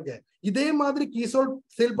யோசிச்சு பாருங்க. இதே மாதிரி கீசோல்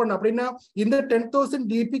சேல் பண்ண அப்படின்னா இந்த 10,000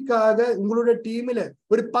 DPக்காக உங்களோட டீம்ல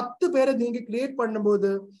ஒரு 10 பேரை நீங்க கிரியேட்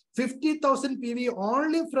பண்ணும்போது 50,000 PV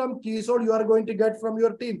only from கீசோல் you are going to get from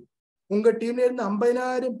your team. உங்க டீம்ல இருந்து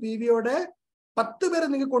 50,000 PVயோட 10 பேரை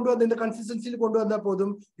நீங்க கொண்டு இந்த கன்சிஸ்டன்சில கொண்டு வந்தா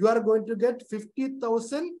போதும், you are going to get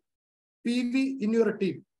 50,000 PV in your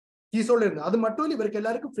team. கீசோல் இருந்து அது மட்டும் இல்ல, இவருக்கு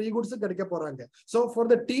எல்லாருக்கும் ஃப்ரீ குட்ஸ் கிடைக்க போறாங்க. So for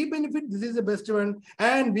the team benefit, this is the best one.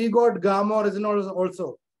 And we got Gamma Original also.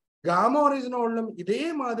 Gamma Original இதே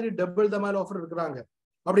மாதிரி டபுள் தமால் ஆஃபர் இருக்கிறாங்க.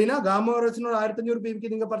 அப்படின்னா Gamma Original 1500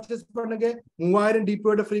 PVக்கு நீங்க பர்ச்சேஸ் பண்ணுங்க, 3000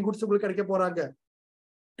 DPயோட ஃப்ரீ குட்ஸ் உங்களுக்கு கிடைக்க போறாங்க.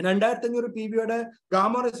 2500 PVயோட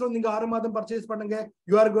Gamma Original நீங்க 6 மாதம் பர்ச்சேஸ் பண்ணுங்க,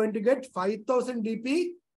 you are going to get 5000 DP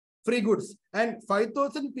free goods. And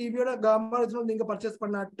 5000 PVயோட Gamma Original நீங்க பர்ச்சேஸ்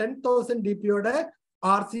பண்ணா 10,000 DPயோட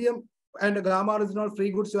RCM and Gamma Original free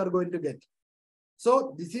goods you are going to get. So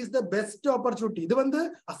this is the best opportunity. இது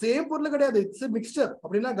same பொருள் கிடையாது, it's mixer.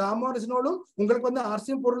 அப்படின்னா Gamma Originalum உங்களுக்கு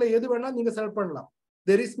RCM பொருளை எது வேணா நீங்க செலக்ட் பண்ணலாம்.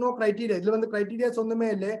 there is no criteria. இதுல criteria ஒண்ணுமே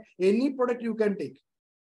இல்ல, any product you can take.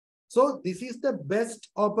 So this is the best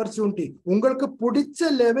opportunity. உங்களுக்கு பிடிச்ச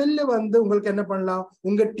லெவல்ல உங்களுக்கு என்ன பண்ணலாம்,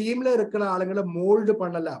 உங்க டீம்ல இருக்கிற ஆளுங்களை மோல்டு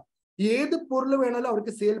பண்ணலாம். ஏது பொருள் வேணாலும்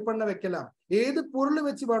அவருக்கு சேல் பண்ண வைக்கலாம், ஏது பொருள்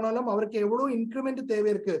வச்சு வேணாலும் அவருக்கு எவ்வளவு இன்க்ரிமெண்ட் தேவை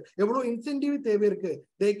இருக்கு, எவ்வளவு இன்சென்டிவ் தேவை இருக்கு,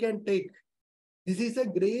 they can take. This is a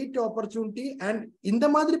great opportunity. And இந்த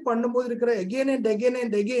மாதிரி பண்ணும்போது இருக்கிற again and again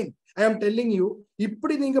and again I am telling you,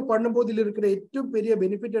 இப்படி நீங்க பண்ணும்போது இருக்கிற ഏറ്റവും பெரிய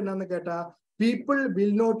பெனிஃபிட் என்னன்னு கேட்டா, people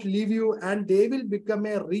will not leave you and they will become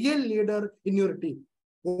a real leader in your team.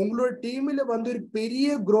 உங்களோட டீம்ல ஒரு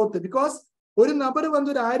பெரிய growth, because ஒரு நபர்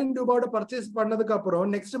ஒரு 1000 ரூபாயோட பர்ச்சேஸ் பண்ணதுக்கு அப்புறம்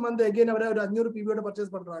நெக்ஸ்ட் மந்த் அகைன் அவரை ஒரு 500 PVயோட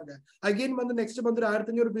பர்ச்சேஸ் பண்றாங்க, again next month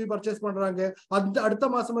 1500 PV purchase பண்றாங்க, அடுத்த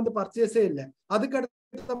மாசம் பர்ச்சேஸே இல்ல, அதுக்கு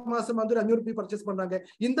அடுத்த மாசம் 500 PV பர்ச்சேஸ் பண்றாங்க.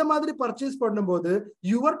 இந்த மாதிரி பர்ச்சேஸ் பண்ணும்போது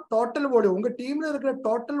யுவர் டோட்டல் வால்யூம், உங்க டீம்ல இருக்கிற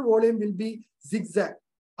total volume will be zigzag.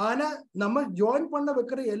 ஆனா நம்ம ஜாயின் பண்ண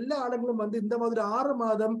வைக்கிற எல்லா ஆளுங்களும் வந்து இந்த மாதிரி 6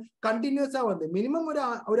 மாதம் கண்டினியூஸா வந்து மினிமம்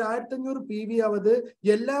ஒரு 1500 PV ஆவது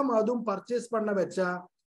எல்லா மாதம் பர்ச்சேஸ் பண்ண வச்சா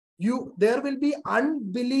there will be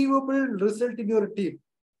unbelievable result in your team.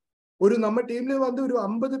 ஒரு நம்ம டீம்ல வந்து ஒரு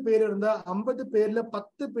 50 பேர் இருந்தா 50 பேர்ல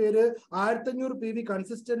 10 பேரு 1500 PV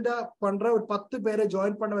கன்சிஸ்டன்டா பண்ற ஒரு 10 பேரை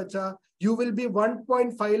ஜாயின் பண்ண வச்சா you will be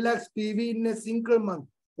 1.5 lakhs PV in a single month.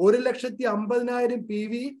 1,50,000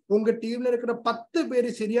 PV உங்க டீம்ல இருக்கிற 10 பேர்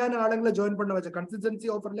சரியான ஆளுங்களை ஜாயின் பண்ண வச்சா கன்சிஸ்டன்சி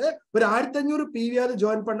ஆஃபர்ல ஒரு 1500 PV ஆவது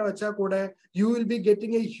ஜாயின் பண்ண வச்சா கூட you will be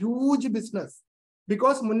getting a huge business.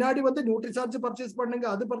 Because முன்னாடி வந்து நியூட்ரி சார்ஜ் பர்ச்சேஸ் பண்ணுங்க,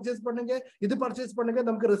 அது பர்ச்சேஸ் பண்ணுங்க, இது பர்ச்சேஸ் பண்ணுங்க,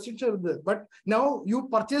 நமக்கு ரெஸ்ட்ரிக்ஷன் இருந்து. But now you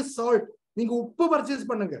purchase salt, நீங்க உப்பு பர்ச்சேஸ்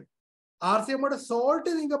பண்ணுங்க, RCM ஓட சால்ட்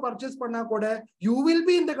நீங்க பர்ச்சேஸ் பண்ணா கூட யூ வில்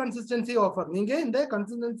பி இந்த கன்சிஸ்டன்சி ஆஃபர், நீங்க இந்த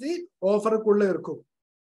கன்சிஸ்டன்சி ஆஃபருக்குள்ள இருக்கும்.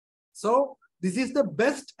 So this is the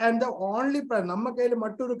best and the only plan. நம்ம கையில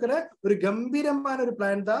மட்டும் இருக்கிற ஒரு கம்பீரமான ஒரு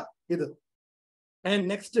பிளான் தான் இது. And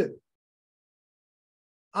next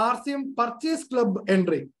RCM purchase club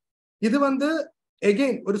entry. இது வந்து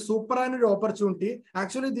again ஒரு சூப்பரான ஒரு opportunity.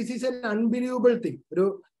 Actually this is an unbelievable thing.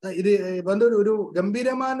 இது வந்து ஒரு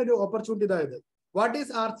கம்பீரமான ஒரு ஆப்பர்ச்சுனிட்டி தான் இது. What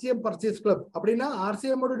is RCM purchase club அப்படின்னா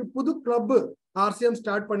RCM ஒரு புது கிளப் RCM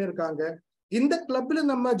ஸ்டார்ட் பண்ணிருக்காங்க. இந்த கிளப்ல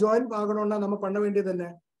நம்ம ஜாயின் ஆகணும்னா நம்ம பண்ண வேண்டியது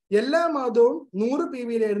என்ன, எல்லா மாதம் 100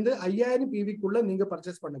 PVல இருந்து 5000 PVக்குள்ள நீங்க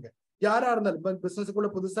பர்ச்சேஸ் பண்ணுங்க. யாரா இருந்தாலும் பிசினஸ்க்குள்ள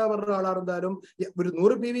புதுசா வர்ற ஆளா இருந்தாலும் ஒரு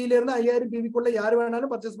 100 PVல இருந்து 5000 PVக்குள்ள யாரு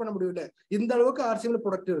வேணாலும் பர்ச்சேஸ் பண்ண முடியல. இந்த அளவுக்கு RCMல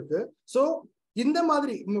ப்ராடக்ட் இருக்கு. சோ இந்த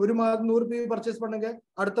மாதிரி ஒரு மாதம் 100 PV பர்ச்சேஸ் பண்ணுங்க,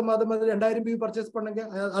 அடுத்த மாதம் வந்து 2000 PV பர்ச்சேஸ் பண்ணுங்க,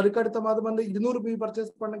 அதுக்கு அடுத்த மாதம் வந்து 200 PV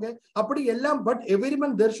பர்ச்சேஸ் பண்ணுங்க. அப்படி எல்லாம் but every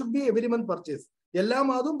month there should be every month purchase, எல்லா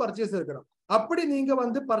மாதமும் பர்ச்சேஸ் இருக்கணும். அப்படி நீங்க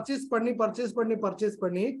வந்து பர்ச்சேஸ்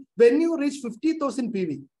பண்ணி when you reach 50,000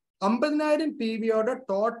 PV 50,000 PVயோட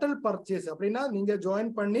total purchase அப்படின்னா நீங்க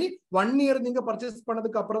ஜாயின் பண்ணி 1 year நீங்க பர்ச்சேஸ்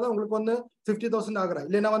பண்ணதுக்கு அப்புறம் தான் உங்களுக்கு வந்து 50,000 ஆகுறா,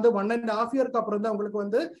 இல்லைன்னா வந்து 1.5 year அப்புறம் தான் உங்களுக்கு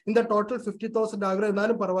வந்து இந்த டோட்டல் 50,000 ஆகுற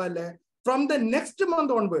இருந்தாலும் பரவாயில்ல. From the next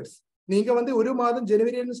month onwards நீங்க வந்து ஒரு மாதம்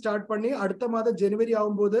ஜனவரியில ஸ்டார்ட் பண்ணி அடுத்த மாதம் ஜனவரி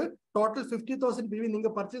ஆகும்போது டோட்டல் 50,000 PV நீங்க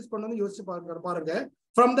பர்ச்சேஸ் பண்ணணும்னு யோசிச்சு பாருங்க.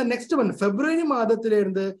 From the next month பிப்ரவரி மாதத்தில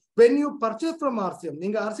இருந்து when you purchase from RCM,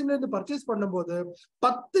 நீங்க RCM ல இருந்து பர்ச்சேஸ் பண்ணும்போது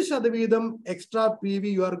 10% extra PV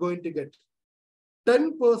you are going to get.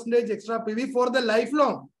 10% extra PV for the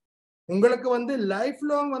lifelong. உங்களுக்கு வந்து லைஃப்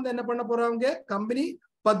லாங் வந்து என்ன பண்ண போறாங்க கம்பெனி,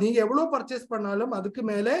 நீங்க எவ்வளவு பர்ச்சேஸ் பண்ணாலும் அதுக்கு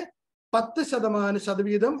மேலே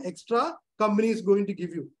 10% extra company is going to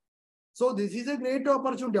give you. So this is a great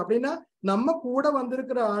opportunity. அப்படின்னா நம்ம கூட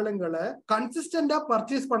வந்திருக்கிற ஆளுங்களை கன்சிஸ்டன்டா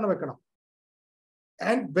பர்ச்சேஸ் பண்ண வைக்கணும்.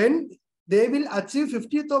 And when they will achieve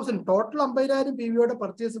 50,000 total 50,000 PVயோட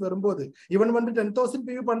purchase வரும்போது இவன் வந்து 10,000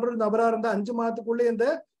 PV பண்ற ஒரு நபரா இருந்தா 5 மாதத்துக்குள்ளே இந்த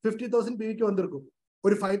 50,000 PVக்கு வந்திருக்கும்.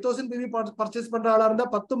 ஒரு 5,000 PV பர்ச்சேஸ் பண்ற ஆளா இருந்தா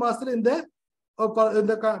 10 மாசத்துல இந்த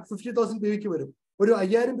 50,000 PVக்கு வரும். ஒரு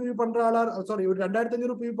 5000 PV பண்ற ஆளா சாரி ஒரு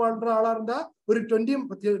 2500 PV பண்ற ஆளா இருந்தா ஒரு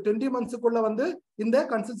 20 monthsக்குள்ள வந்து இந்த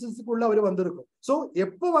கன்சிஸ்டன்சிக்குள்ள அவர் வந்திருக்கும். சோ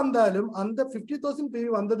எப்போ வந்தாலும் அந்த 50,000 PV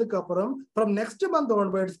வந்ததுக்கு அப்புறம் from next month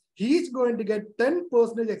onwards he is going to get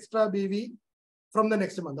 10% extra PV from the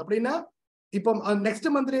next month. அப்படின்னா இப்போ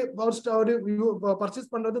நெக்ஸ்ட் மந்த்லி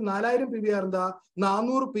பர்ச்சேஸ் பண்றது 4000 PV இருந்தா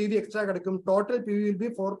 400 PV எக்ஸ்ட்ரா கிடைக்கும். Total PV will be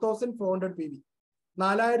 4400 PV.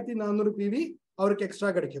 4400 PV அவருக்கு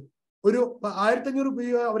எக்ஸ்ட்ரா கிடைக்கும். ஒரு 1500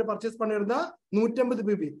 PV அவர் பர்ச்சேஸ் பண்ணிருந்தா 150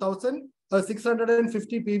 PV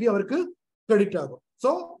 1650 PV அவருக்கு கிரெடிட் ஆகும்.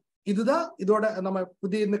 சோ இதுதான் இதோட நம்ம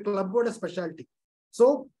புதிய இந்த கிளப்போட speciality. So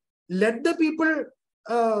let the people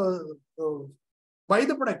by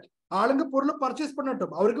the product. ஆளுங்க பொருளை பர்ச்சேஸ்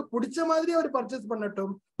பண்ணட்டும், அவருக்கு பிடிச்ச மாதிரி அவர் பர்ச்சேஸ்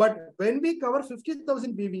பண்ணட்டும். But when we cover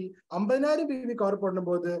 50,000 PV 50,000 PV cover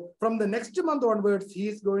பண்ணும்போது from the next month onwards he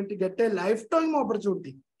is going to get a lifetime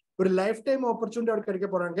opportunity. ஒரு லைஃப் டைம் ஆப்பர்ச்சுனிட்டி அவருக்கு கிடைக்க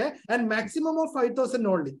போறாங்க. And maximum of 5,000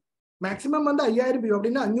 only. Maximum வந்து 5000 PV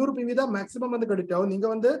அப்படின்னா 500 PV தான் maximum வந்து credit ஆகும். நீங்க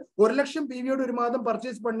வந்து 1 லட்சம் PVயோட ஒரு மாதம்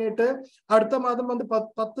பர்ச்சேஸ் பண்ணிட்டு அடுத்த மாதம் வந்து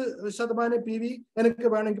 10% PV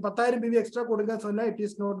எனக்கு வேணும், எனக்கு 10,000 PV எக்ஸ்ட்ரா கொடுங்க சொன்னா it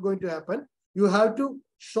is not going to happen. You have to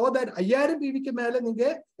show that 5000 PVக்கு மேல நீங்க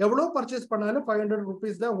எவ்வளவு பர்ச்சேஸ் பண்ணாலும் 500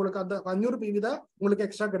 rupees தான் உங்களுக்கு, அந்த 500 PV தான் உங்களுக்கு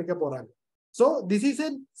எக்ஸ்ட்ரா கிடைக்க போறாங்க. So this is a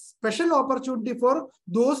special opportunity for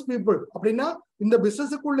those people. அப்படின்னா இந்த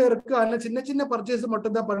பிசினஸுக்குள்ள இருக்கு ஆனா சின்ன சின்ன பர்ச்சேஸ்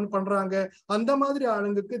மட்டும் தான் பண்றாங்க அந்த மாதிரி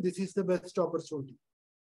ஆளுங்களுக்கு this is the best opportunity.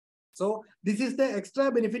 So this is the extra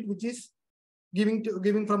benefit which is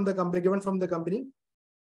given from the company.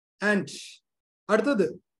 And அடுத்தது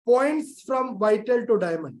points from vital to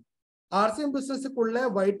diamond. RCM பிசினஸுக்குள்ள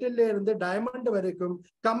வைட்டல்ல இருந்து டைமண்ட் வரைக்கும்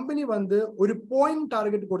கம்பெனி வந்து ஒரு பாயிண்ட்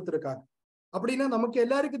டார்கெட் கொடுத்திருக்காங்க. அப்படின்னா நமக்கு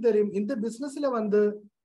எல்லாருக்கும் தெரியும் இந்த பிசினஸ்ல வந்து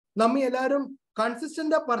நம்ம எல்லாரும்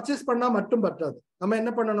கன்சிஸ்டன்டா பர்ச்சேஸ் பண்ணா மட்டும் பற்றாது. நம்ம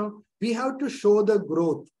என்ன பண்ணணும், we have to show the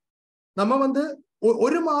growth. நம்ம வந்து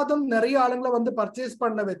ஒரு மாதம் நிறைய ஆளுங்களை வந்து பர்ச்சேஸ்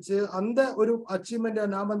பண்ண வச்சு அந்த ஒரு அச்சீவ்மெண்ட்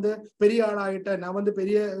நான் வந்து பெரிய ஆள் ஆயிட்டேன், நான் வந்து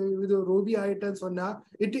பெரிய இது ரூபி ஆயிட்டேன்னு சொன்னா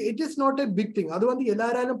it is not a big thing. அது வந்து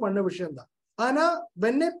எல்லாராலும் பண்ண விஷயம் தான். ஆனா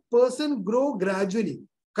when a person grow gradually,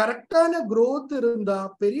 கரெக்டான growth இருந்தா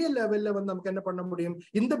பெரிய லெவல்ல வந்து நமக்கு என்ன பண்ண முடியும்,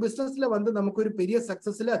 இந்த பிசினஸ்ல வந்து நமக்கு ஒரு பெரிய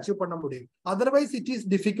சக்சஸ்ல அச்சீவ் பண்ண முடியும். Otherwise it is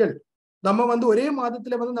difficult. நம்ம வந்து ஒரே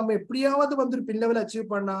மாதத்துல வந்து நம்ம எப்படியாவது வந்து ஒரு பின் லெவல்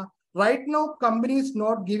அச்சீவ் பண்ணா, right now company is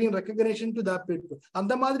not giving recognition to that people.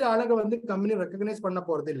 அந்த மாதிரி ஆளுங்க வந்து கம்பெனி ரெகக்னைஸ் பண்ண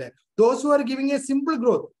போறது இல்ல. those who are giving a simple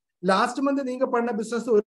growth, last month நீங்க பண்ண பிசினஸ்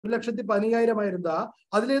 1,15,000 இருந்தா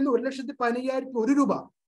அதுல இருந்து 1,15,000 ரூபாய்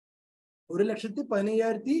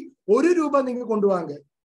 1,15,000 ரூபாய் நீங்க கொண்டு வாங்க,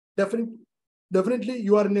 definitely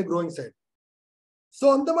you are in a growing side. so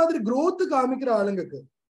அந்த மாதிரி growth காமிக்கிற ஆளுங்களுக்கு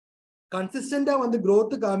கன்சிஸ்டன்டா வந்து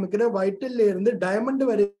growth காமிக்கிற வைட்டல்ல இருந்து டைமண்ட்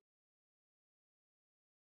வரை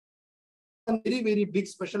very very big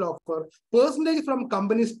special offer, percentage from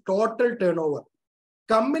company's total turnover.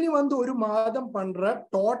 Company வந்து ஒரு மாதம் பண்ற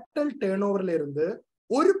டோட்டல் டர்ன்ஓவர்ல இருந்து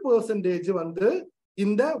 1% வந்து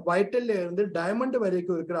இந்த வைட்டல்ல இருந்து டைமண்ட்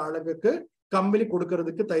வரைக்கும் இருக்கிற ஆளுங்களுக்கு கம்பெனி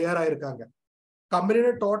கொடுக்கறதுக்கு தயாரா இருக்காங்க.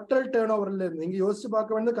 கம்பெனியோட டோட்டல் டர்ன் ஓவர்ல இருந்து நீங்க யோசிச்சு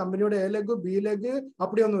பார்க்க வேண்டிய கம்பெனியோட ஏ லெக் பி லெக்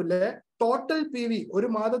அப்படி ஒன்றும் இல்லை, டோட்டல் பிவி ஒரு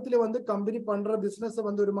மாதத்துல வந்து கம்பெனி பண்ற பிசினஸ்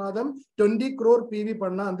வந்து ஒரு மாதம் 20 crore பிவி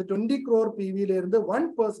பண்ணா அந்த 20 crore பிவில இருந்து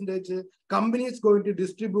 1% company is going to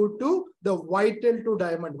distribute to the vital to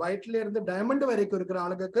diamond. வைட்டல்ல இருந்து டைமண்ட் வரைக்கும் இருக்கிற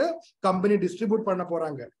ஆளுங்களுக்கு கம்பெனி டிஸ்ட்ரிபியூட் பண்ண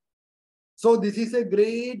போறாங்க. So this is a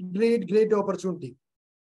great opportunity.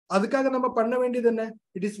 அதுக்காக நம்ம பண்ண வேண்டியது என்ன?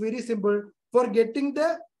 It is very simple. For getting the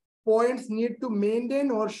points need to maintain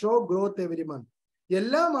or show growth every month.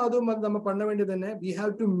 எல்லா மாதமும் வந்து நம்ம பண்ண வேண்டியது என்ன? we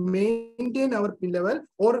have to maintain our pin level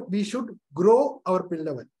or we should grow our pin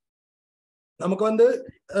level. நமக்கு வந்து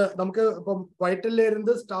நமக்கு இப்போ வைட்டல்ல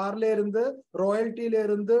இருந்து ஸ்டார்ல இருந்து ராயல்ட்டில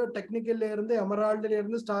இருந்து டெக்னிக்கல்ல இருந்து எமரால்ட்ல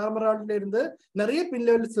இருந்து ஸ்டார் எமரால்ட்ல இருந்து நிறைய பின்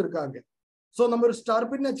லெவல்ஸ் இருக்காங்க. ஸோ நம்ம ஒரு ஸ்டார்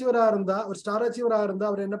பின் அச்சீவரா இருந்தா ஒரு ஸ்டார் அச்சீவரா இருந்தா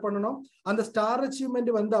அவர் என்ன பண்ணணும், அந்த ஸ்டார் அச்சீவ்மெண்ட்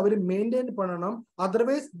வந்து அவர் மெயின்டைன் பண்ணணும்.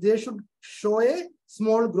 Otherwise they should show A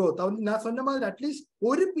small growth. வந்து நான் சொன்ன மாதிரி அட்லீஸ்ட்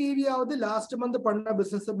ஒரு பிவியாவது லாஸ்ட் மந்த் பண்ண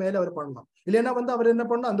பிசினஸ் மேல அவர் பண்ணணும். இல்லைன்னா வந்து அவர் என்ன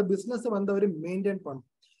பண்ணணும், அந்த பிசினஸ் வந்து அவர் மெயின்டைன் பண்ணணும்.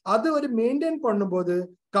 அது ஒரு மெயின்டைன் பண்ணும்போது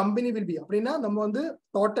கம்பெனி வில் பி அப்படின்னா நம்ம வந்து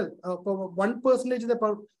total 1%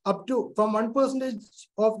 up to from 1%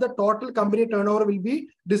 of the total company turn over will be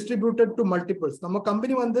distributed to multiples. நம்ம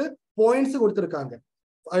கம்பெனி வந்து பாயிண்ட்ஸ் கொடுத்துருக்காங்க.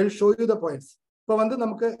 I will show you the points. இப்போ வந்து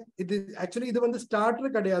நமக்கு இது ஆக்சுவலி இது வந்து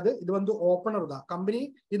ஸ்டார்டர் கிடையாது, இது வந்து ஓப்பனர் தான். கம்பெனி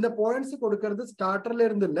இந்த பாயிண்ட்ஸ் கொடுக்கறது ஸ்டார்டர்ல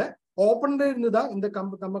இருந்து இல்ல, ஓப்பனர்ல இருந்து தான் இந்த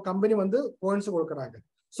நம்ம கம்பெனி வந்து பாயிண்ட்ஸ் கொடுக்குறாங்க.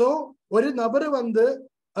 ஸோ ஒரு நபர் வந்து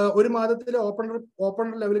ஒரு மாதத்துல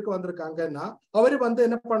ஓப்பனர் லெவலுக்கு வந்திருக்காங்கன்னா அவரு வந்து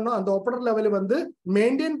என்ன பண்ணணும், அந்த ஓப்பனர் லெவல் வந்து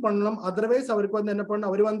மெயின்டைன் பண்ணணும். அதர்வைஸ் அவருக்கு வந்து என்ன பண்ணணும்,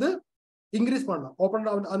 அவர் வந்து இன்க்ரீஸ் பண்ணலாம்.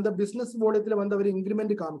 ஓப்பனர் அந்த பிசினஸ் மூலத்துல வந்து அவர்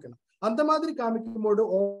இன்க்ரிமெண்ட் காமிக்கணும். அந்த மாதிரி காமிக்கும் போது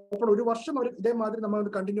ஓப்பன் ஒரு வருஷம் அவருக்கு இதே மாதிரி நம்ம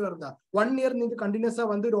வந்து கண்டினியூ இருந்தா 1 year நீங்க கண்டினியூஸா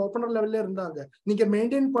வந்து ஒரு ஓப்பனர் லெவல்ல இருந்தாங்க நீங்க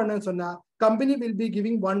மெயின்டைன் பண்ணன்னு சொன்னா company will be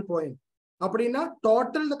giving 1 point. அப்படின்னா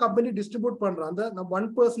டோட்டல் கம்பெனி டிஸ்ட்ரிபியூட் பண்ற அந்த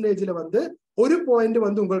 1%ல வந்து 1 point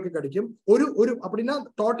வந்து உங்களுக்கு கிடைக்கும். ஒரு அப்படின்னா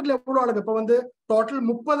டோட்டல் எவ்வளவு ஆளுங்க இப்ப வந்து டோட்டல்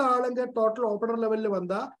 30 ஆளுங்க டோட்டல் ஓப்பனர் லெவல்ல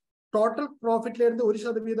வந்தா டோட்டல் ப்ராஃபிட்ல இருந்து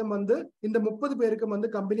 1% வந்து இந்த 30 பேருக்கு வந்து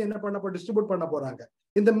கம்பெனி என்ன பண்ண டிஸ்ட்ரிபியூட் பண்ண போறாங்க.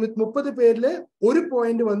 இந்த 30 பேர்ல 1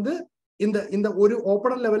 point வந்து இந்த ஒரு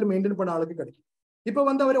ஓப்பனர் லெவல் மெயின்டைன் பண்ண ஆளுக்கு கிடைக்கும். இப்ப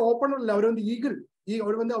வந்து அவர் ஓப்பனர் அவர் வந்து ஈகிள்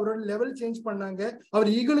அவர் வந்து அவரோட லெவல் சேஞ்ச் பண்ணாங்க, அவர்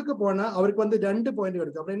ஈகிளுக்கு போனா அவருக்கு வந்து 2 point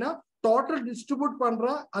கிடைக்கும். அப்படின்னா டோட்டல் டிஸ்ட்ரிபியூட் பண்ற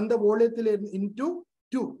அந்த வோலியத்துல இன்டூ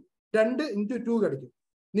 2 2 into 2 கிடைக்கும்.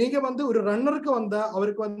 நீங்க வந்து ஒரு ரன்னருக்கு வந்தா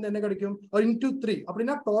அவருக்கு வந்து என்ன கிடைக்கும், இன்டூ 3.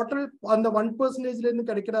 அப்படின்னா டோட்டல் அந்த 1%ல இருந்து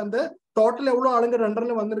கிடைக்கிற அந்த டோட்டல் எவ்வளவு ஆளுங்க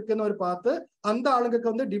ரன்னர்ல வந்திருக்குன்னு அவர் பார்த்து அந்த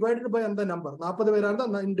ஆளுங்களுக்கு வந்து டிவைடட் பை அந்த நம்பர் 40 பேரா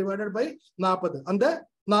இருந்தா டிவைடட் பை 40 அந்த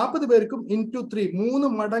 40 பேருக்கும் இன்டூ 3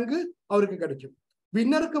 3 மடங்கு அவருக்கு கிடைக்கும்.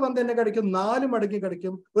 வின்னருக்கு வந்து என்ன கிடைக்கும், 4 மடங்கு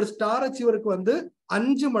கிடைக்கும். ஒரு ஸ்டார் அச்சீவருக்கு வந்து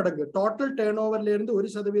 5 மடங்கு. டோட்டல் டர்ன் ஓவர்ல இருந்து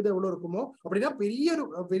 1% எவ்வளவு இருக்குமோ அப்படின்னா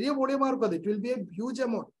பெரிய மூலியமா இருக்கும். அது it will be a huge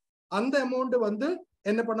amount. அந்த அமௌண்ட் வந்து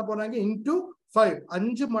என்ன பண்ண போறாங்க இன்டூ 5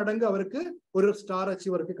 5 மடங்கு அவருக்கு ஒரு ஸ்டார்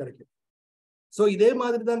அச்சீவருக்கு கிடைக்கும். சோ இதே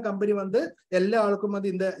மாதிரி தான் கம்பெனி வந்து எல்லா ஆளுக்கும்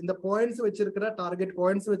வந்து இந்த பாயிண்ட்ஸ் வச்சிருக்கிற டார்கெட்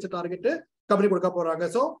பாயிண்ட்ஸ் வச்ச டார்கெட் கம்பெனி கொடுக்க போறாங்க.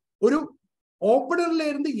 சோ ஒரு ஓப்பனர்ல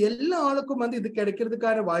இருந்து எல்லா ஆளுக்கும் வந்து இது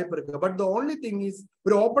கிடைக்கிறதுக்கான வாய்ப்பு இருக்கு. But the only thing is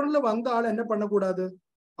ஒரு ஓப்பனர்ல வந்த ஆள் என்ன பண்ணக்கூடாது,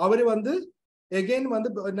 அவரு வந்து எகெயின் வந்து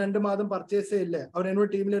 2 மாதம் பர்ச்சேஸே இல்லை, அவர் என்னோட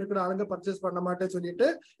டீம்ல இருக்கிற ஆளுங்க பர்ச்சேஸ் பண்ண மாட்டேன்னு சொல்லிட்டு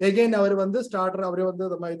எகெயின் அவர் வந்து ஸ்டார்டர் அவரு வந்து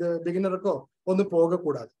இது பிகினருக்கோ ஒன்றும்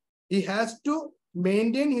போகக்கூடாது. He has to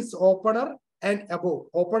maintain his opener and above.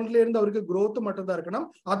 ஓப்பனர்ல இருந்து அவருக்கு growth மட்டும் தான் இருக்கணும்.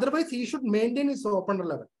 Otherwise he should maintain his opener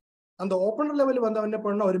level. அந்த ஓப்பனர் லெவல் வந்து அவன் என்ன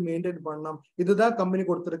பண்ணணும், அவர் மெயின்டைன் பண்ணணும். இதுதான் கம்பெனி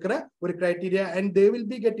கொடுத்திருக்கிற ஒரு criteria. And they will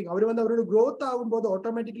be getting, அவர் வந்து அவரோட growth ஆகும்போது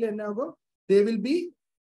ஆட்டோமேட்டிக்கலி என்ன ஆகும், they will be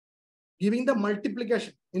giving the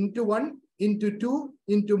multiplication into 1 into 2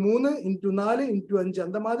 into 3 into 4 into 5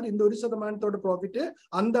 அந்த மாதிரி இந்த 1% ப்ராஃபிட்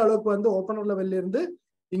அந்த அளவுக்கு வந்து ஓப்பனர் லெவல்ல இருந்து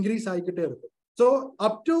இன்க்ரீஸ் ஆகிக்கிட்டே இருக்கும். So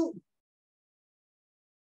up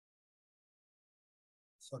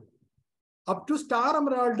to star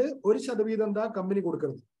Emerald 1% தான் கம்பெனி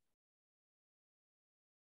கொடுக்கிறது.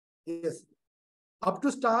 S, up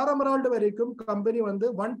to star Emerald வரைக்கும் கம்பெனி வந்து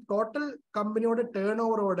டோட்டல் கம்பெனியோட டேர்ன்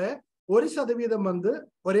ஓவரோட 1% வந்து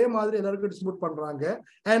ஒரே மாதிரி எல்லாருக்கும் டிஸ்ட்ரிபியூட் பண்றாங்க.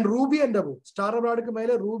 And Ruby and above, star எமரால்டுக்கு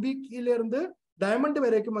மேல ரூபி கீழ இருந்து டைமண்ட்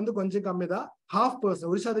வரைக்கும் வந்து கொஞ்சம் கம்மி தான், 0.5%,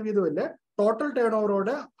 1% இல்ல, டோட்டல் டேர்ன் ஓவரோட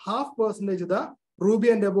 0.5% தான் ரூபி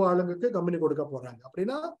அண்ட் அபோ ஆளுங்களுக்கு கம்பெனி கொடுக்க போறாங்க.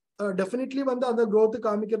 அப்படின்னா டெஃபினெட்லி வந்து அந்த growth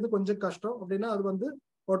காமிக்கிறது கொஞ்சம் கஷ்டம். அப்படின்னா அது வந்து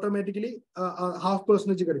ஆட்டோமேட்டிக்கலி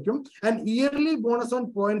 0.5% கிடைக்கும். And yearly bonus on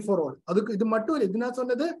 0.4. அதுக்கு இது மட்டும் இல்லை, இது நான்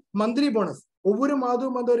சொன்னது மந்த்லி போனஸ். ஒவ்வொரு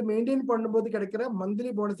மாதமும் வந்து ஒரு மெயின்டைன் பண்ணும்போது கிடைக்கிற மந்த்லி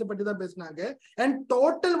போனஸை பற்றி தான் பேசினாங்க. And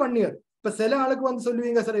total 1 year. இப்ப சில ஆளுக்கு வந்து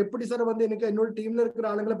சொல்லுவீங்க, சார் எப்படி சார் வந்து எனக்கு என்னோட டீம்ல இருக்கிற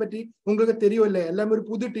ஆளுங்களை பற்றி உங்களுக்கு தெரியும் இல்லை, எல்லாமே ஒரு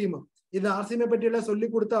புது டீம், இது RCM பற்றி எல்லாம் சொல்லி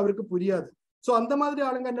கொடுத்து அவருக்கு புரியாது. சோ அந்த மாதிரி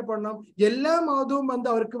ஆளுங்க என்ன பண்ணணும், எல்லா மாதமும்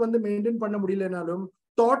வந்து அவருக்கு வந்து மெயின்டைன் பண்ண முடியலனாலும்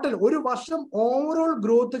டோட்டல் ஒரு வருஷம் ஓவரால்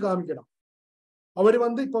growth காமிக்கணும். அவர்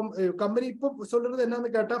வந்து இப்போ கம்பெனி இப்போ சொல்றது என்னன்னு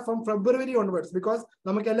கேட்டா ஃப்ரம் February onwards, பிகாஸ்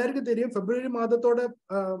நமக்கு எல்லாருக்கும் தெரியும் February மாதத்தோட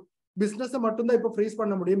பிசினஸ் மட்டும்தான் இப்போ ஃப்ரீஸ்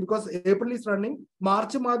பண்ண முடியும். Because April is running,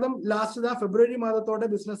 March மாதம் லாஸ்ட் தான் February மாதத்தோட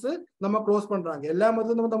பிசினஸ் நம்ம க்ளோஸ் பண்றாங்க. எல்லா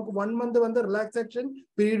மாதம் நமக்கு 1 month வந்து ரிலாக்ஸேஷன்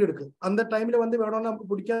பீரியட் இருக்கு. அந்த டைம்ல வந்து வேணும்னா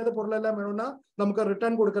நமக்கு பிடிக்காத பொருள் எல்லாம் வேணும்னா நமக்கு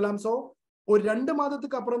ரிட்டர்ன் கொடுக்கலாம். ஸோ ஒரு 2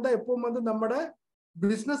 மாதத்துக்கு அப்புறம் தான் எப்பவும் வந்து நம்மட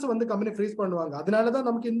பிசினஸ் வந்து கம்பெனி ஃப்ரீஸ் பண்ணுவாங்க. அதனாலதான்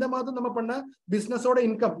நமக்கு இந்த மாதம் நம்ம பண்ண பிசினஸோட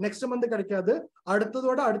இன்கம் நெக்ஸ்ட் மந்த் கிடைக்காது,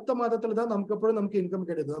 அடுத்த மாதத்துல தான் நமக்கு இன்கம்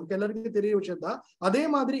கிடையாது. நமக்கு எல்லாருக்கும் தெரிய விஷயம் தான். அதே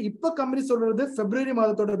மாதிரி இப்ப கம்பெனி சொல்றது February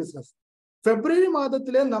மாதத்தோட பிசினஸ். February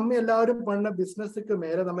மாதத்துல நம்ம எல்லாரும் பண்ண பிசினஸுக்கு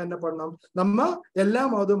மேல நம்ம என்ன பண்ணோம், நம்ம எல்லா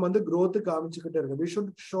மாதமும் வந்து growth காமிச்சுக்கிட்டே இருக்கு. We should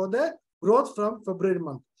show the growth from February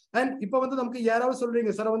month. And இப்ப வந்து நமக்கு யாராவது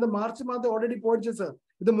சொல்றீங்க, சார் வந்து மார்ச் மாதம் ஆல்ரெடி போயிடுச்சு சார்,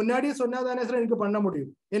 இது முன்னாடியே சொன்னாதானே சார் எனக்கு பண்ண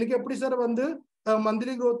முடியும், எனக்கு எப்படி சார் வந்து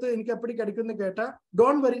மந்த்லி growth எனக்கு எப்படி கிடைக்கும்னு கேட்டா,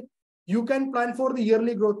 don't worry, you can plan for the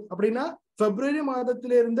yearly growth. அப்படின்னா February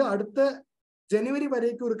மாதத்துல இருந்து அடுத்த ஜனவரி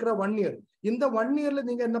வரைக்கும் இருக்கிற 1 year, இந்த 1 yearல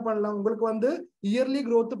நீங்க என்ன பண்ணலாம், உங்களுக்கு வந்து இயர்லி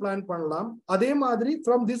growth பிளான் பண்ணலாம். அதே மாதிரி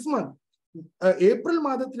ஃப்ரம் திஸ் மந்த் ஏப்ரல்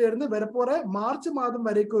மாதத்துல இருந்து வரப்போற மார்ச் மாதம்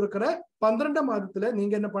வரைக்கும் இருக்கிற 12 மாதத்துல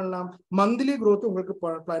நீங்க என்ன பண்ணலாம், மந்த்லி growth உங்களுக்கு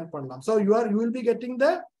பிளான் பண்ணலாம். So you will be getting the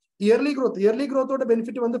yearly growth. Yearly growthோட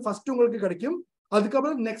benefit வந்து ஃபர்ஸ்ட் உங்களுக்கு கிடைக்கும்.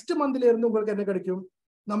 அதுக்கப்புறம் நெக்ஸ்ட் மந்த்ல இருந்து உங்களுக்கு என்ன கிடைக்கும்,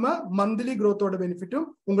 நம்ம மந்த்லி growthோட பெனிஃபிட்டும்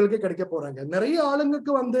உங்களுக்கு கிடைக்க போறாங்க. நிறைய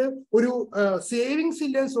ஆளுங்களுக்கு வந்து ஒரு சேவிங்ஸ்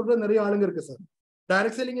இல்லைன்னு சொல்ற நிறைய ஆளுங்க இருக்கு சார்.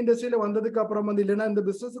 டைரக்ட் செல்லிங் இண்டஸ்ட்ரியில வந்ததுக்கு அப்புறம் வந்து இல்லைன்னா இந்த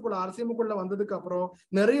பிசினஸுக்குள்ள RCMக்குள்ள வந்ததுக்கு அப்புறம்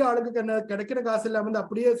நிறைய ஆளுங்களுக்கு என்ன கிடைக்கிற காசு எல்லாம் வந்து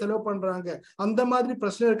அப்படியே செலவு பண்றாங்க. அந்த மாதிரி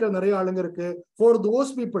பிரச்சனை இருக்கிற நிறைய ஆளுங்க இருக்கு. ஃபார்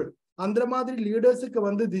தோஸ் பீப்புள், அந்த மாதிரி லீடர்ஸுக்கு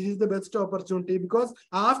வந்து this is the best opportunity. Because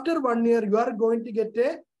after 1 year you are going to get a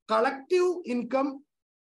collective income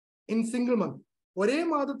in single month. ஒரே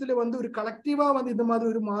மாதத்துல வந்து ஒரு கலெக்டிவா வந்து இந்த மாதிரி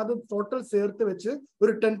ஒரு மாதம் டோட்டல் சேர்த்து வச்சு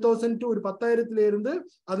ஒரு 10,000 to ஒரு 10,000 இருந்து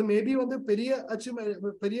அது மேபி வந்து பெரிய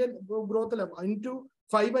growth into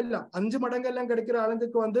 5 எல்லாம் 5 மடங்கு எல்லாம் கிடைக்கிற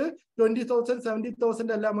ஆளுங்களுக்கு வந்து 20,000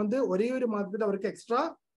 70,000 எல்லாம் வந்து ஒரே ஒரு மாதத்துல அவருக்கு எக்ஸ்ட்ரா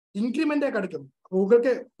இன்க்ரிமெண்டே கிடைக்கும்.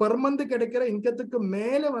 உங்களுக்கு பெர் மந்த் கிடைக்கிற இன்கத்துக்கு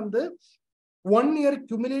மேல வந்து 1 year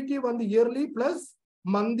cumulative வந்து இயர்லி பிளஸ்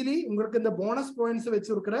மந்த்லி உங்களுக்கு இந்த போனஸ் பாயிண்ட்ஸ்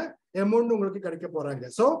வச்சு இருக்கிற அமௌண்ட் உங்களுக்கு கிடைக்க போறாங்க.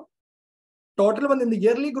 ஸோ டோட்டல் வந்து இந்த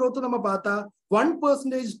இயர்லி growth நம்ம பார்த்தா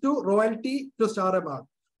 1% to royalty to star Emerald.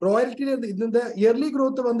 ராயல்டில இந்த இயர்லி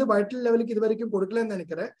growth வந்து வைட்டல் லெவலுக்கு இது வரைக்கும் கொடுக்கலன்னு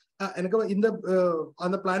நினைக்கிறேன். எனக்கு இந்த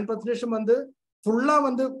அந்த பிளான் பிரசன்டேஷன் வந்து ஃபுல்லா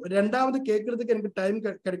வந்து ரெண்டாவது கேட்கறதுக்கு எனக்கு டைம்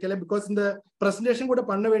கிடைக்கல. பிகாஸ் இந்த பிரசன்டேஷன் கூட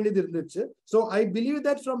பண்ண வேண்டியது இருந்துச்சு. So I believe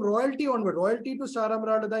that from royalty onward, royalty to star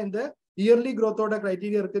Emerald தான் இந்த இயர்லி growthோட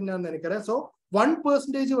கிரைட்டீரியா இருக்குன்னு நான் நினைக்கிறேன். ஸோ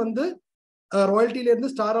 1% வந்து ராயல்டில இருந்து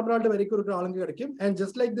ஸ்டார் எமரால்டு வரைக்கும் இருக்கிற ஆளுங்க கிடைக்கும். And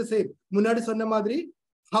just like the same முன்னாடி சொன்ன மாதிரி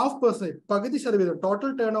 0.5% பகுதி சதவீதம்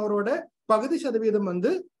டோட்டல் டேர்ன் ஓவரோட பகுதி சதவீதம்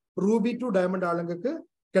வந்து ரூபி டு டைமண்ட் ஆளுங்களுக்கு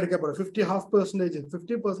கிடைக்கப்படும்.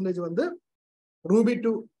 50% வந்து Ruby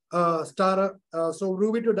to star, so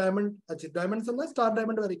Ruby to diamond சொன்னா ஸ்டார்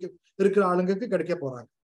டைமண்ட் வரைக்கும் இருக்கிற ஆளுங்களுக்கு கிடைக்க போறாங்க.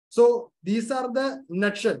 So these are the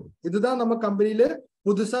nutshell. இதுதான் நம்ம கம்பெனியில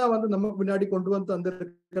புதுசா வந்து நம்ம முன்னாடி கொண்டு வந்து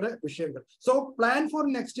தந்திருக்கிற விஷயங்கள். So plan for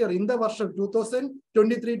next year, இந்த வருஷம்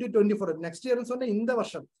 2023 to 24 நெக்ஸ்ட் இயர் சொன்ன இந்த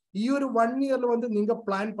வருஷம் ഈ ഒരു 1 yearல வந்து நீங்க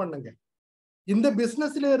பிளான் பண்ணுங்க. இந்த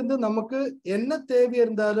பிசினஸ்ல இருந்து நமக்கு என்ன தேவை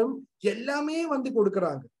இருந்தாலும் எல்லாமே வந்து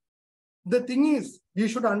கொடுக்கறாங்க. The thing is, we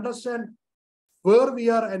should understand where we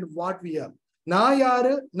are and what we are. நான்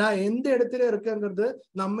யாரு, நான் எந்த இடத்துல இருக்கேங்கிறது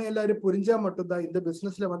நம்ம எல்லாரும் புரிஞ்சா மட்டும்தான் இந்த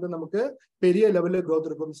பிசினஸ்ல வந்து நமக்கு பெரிய லெவல்ல growth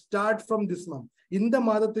இருக்கும். Start from this month. இந்த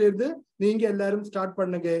மாதத்துல இருந்து நீங்க எல்லாரும் ஸ்டார்ட்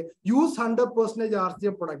பண்ணுங்க. Use 100%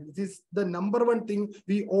 RCM product. This is the number 1 thing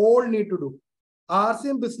we all need to do.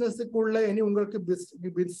 RCM பிசினஸுக்குள்ள இனி உங்களுக்கு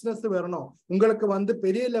பிசினஸ் வரணும், உங்களுக்கு வந்து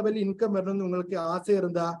பெரிய லெவல் இன்கம் வரணும்னு உங்களுக்கு ஆசை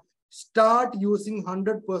இருந்தா ஸ்டார்ட் யூசிங்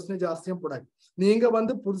 100% RCM ப்ராடக்ட். நீங்க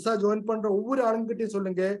வந்து புதுசா ஜாயின் பண்ற ஒவ்வொரு ஆளுங்கிட்டையும்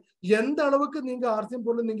சொல்லுங்க, எந்த அளவுக்கு நீங்க RCM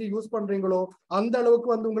பொருள் நீங்க யூஸ் பண்றீங்களோ அந்த அளவுக்கு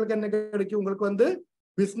வந்து உங்களுக்கு என்ன கிடைக்கும், உங்களுக்கு வந்து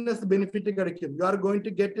பிசினஸ் பெனிஃபிட் கிடைக்கும். You are going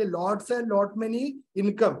to get lots and lot many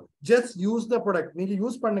income. Just use the product. நீங்க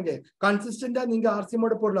யூஸ் பண்ணுங்க கன்சிஸ்டன்டா. நீங்க RCM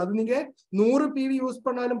பொருள் அது நீங்க 100 PV யூஸ்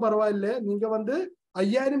பண்ணாலும் பரவாயில்ல, நீங்க வந்து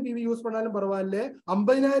 5000 PV யூஸ் பண்ணாலும் பரவாயில்ல,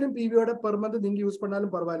 50000 PVயோட பெர் மந்த் நீங்க யூஸ்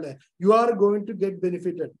பண்ணாலும் பரவாயில்ல. You are going to get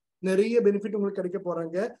benefited. நிறைய பெனிஃபிட் உங்களுக்கு கிடைக்க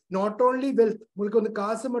போறாங்க. நாட் ஓன்லி வெல்த், உங்களுக்கு வந்து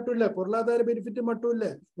காசு மட்டும் இல்ல, பொருளாதார பெனிஃபிட் மட்டும் இல்ல,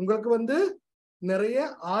 உங்களுக்கு வந்து நிறைய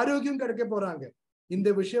ஆரோக்கியம் கிடைக்க போறாங்க. இந்த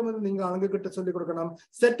விஷயம் வந்து நீங்க அவங்க கிட்ட சொல்லி கொடுக்கணும்.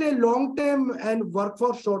 Set a long time and work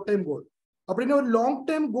for short time கோல் அப்படின்னு ஒரு லாங்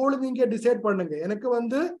டைம் கோல் நீங்க டிசைட் பண்ணுங்க. எனக்கு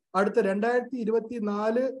வந்து அடுத்த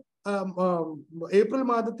 2024 ஏப்ரல்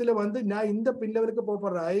மாதத்துல வந்து நான் இந்த பின் லெவலுக்கு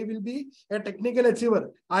போறேன். I will be a technical achiever,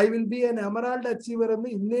 I will be an emerald achiever.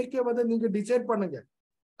 இன்னைக்கே வந்து நீங்க டிசைட் பண்ணுங்க.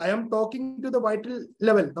 I am talking to the vital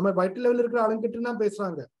level. நம்ம vital level இருக்கிற ஆளுங்க கிட்ட நான்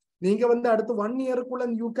பேசுறாங்க. நீங்க வந்து அடுத்த 1 இயருக்குள்ள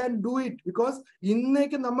you can do it because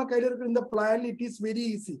இன்னைக்கு நம்ம கையில இருக்கிற இந்த plan it is very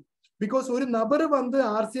easy. Because ஒரு நபர் வந்து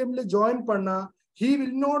RCM ல ஜாயின் பண்ணா he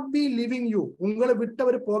will not be leaving you. உங்களை விட்டு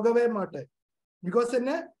அவர் போகவே மாட்டார். பிகாஸ்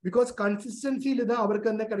என்ன, பிகாஸ் கன்சிஸ்டன்சியில தான்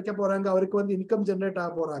அவருக்கு என்ன கிடைக்க போறாங்க, அவருக்கு வந்து இன்கம் ஜெனரேட்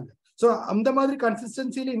ஆக போறாங்க. ஸோ அந்த மாதிரி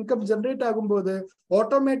கன்சிஸ்டன்சியில இன்கம் ஜெனரேட் ஆகும்போது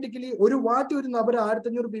ஆட்டோமேட்டிக்கலி ஒரு வாட்டி ஒரு நபர்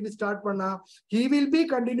 1500 PV ஸ்டார்ட் பண்ணா he will be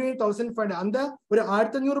continuing 1500. அந்த ஒரு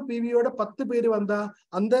 1500 PVயோட 10 பேர் வந்தா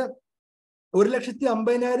அந்த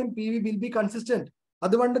 1,50,000 PV will be consistent.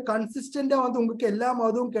 அது வந்து கன்சிஸ்டன்டா வந்து உங்களுக்கு எல்லா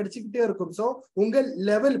மாதமும் கிடைச்சிக்கிட்டே இருக்கும். ஸோ உங்க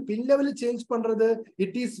லெவல் பின் லெவல் சேஞ்ச் பண்றது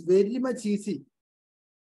it is very much easy.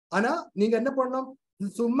 ஆனா நீங்க என்ன பண்ணணும்,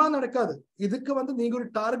 சும்மா நடக்காது. இதுக்கு வந்து நீங்க ஒரு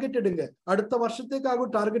டார்கெட் எடுங்க. அடுத்த வருஷத்துக்காக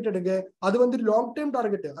ஒரு டார்கெட் எடுங்க. அது வந்து லாங் டைம்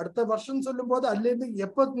டார்கெட். அடுத்த வருஷம் சொல்லும் போது அதுல இருந்து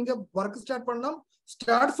எப்ப நீங்க ஒர்க் ஸ்டார்ட் பண்ணலாம்,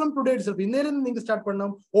 ஸ்டார்ட் ஃப்ரம் டுடே இட்செல்ஃப். இன்னையிலிருந்து நீங்க ஸ்டார்ட்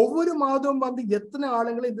பண்ணணும். ஒவ்வொரு மாதமும் வந்து எத்தனை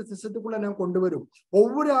ஆளுங்களை இந்த சிஸ்டத்துக்குள்ள நான் கொண்டு வரும்,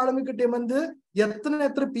 ஒவ்வொரு ஆளுங்க கிட்டே வந்து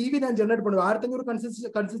எத்தனை PV நான் ஜெனரேட் பண்ணுவேன்,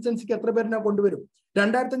 1500 கன்சிஸ்டன்சிக்கு எத்தனை பேர் நான் கொண்டு வரும்,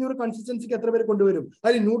 2500 கன்சிஸ்டன்சிக்கு எத்தனை பேர் கொண்டு வரும்,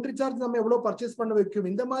 அது நியூட்ரி சார்ஜ் நம்ம எவ்வளவு பர்ச்சேஸ் பண்ண வைக்கும்.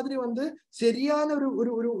 இந்த மாதிரி வந்து சரியான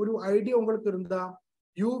ஒரு ஐடியா உங்களுக்கு இருந்தா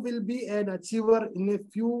you will be an achiever in a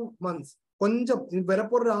few months. கொஞ்சம்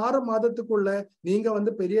வரப்போற 6 மாதத்துக்குள்ள நீங்க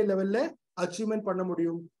வந்து பெரிய லெவல்ல அச்சீவ்மெண்ட் பண்ண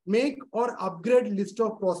முடியும். Make R upgrade list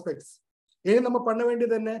of prospects. ஏன் நம்ம பண்ண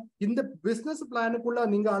வேண்டியது என்ன, இந்த பிசினஸ் பிளானுக்குள்ள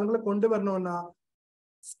நீங்க ஆளுங்களை கொண்டு வரணும்னா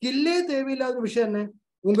ஸ்கில்லே தேவையில்லாத விஷயம் என்ன,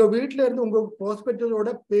 உங்க வீட்டுல இருந்து உங்க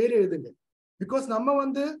ப்ராஸ்பெக்டோட பேர் எழுதுங்க. பிகாஸ் நம்ம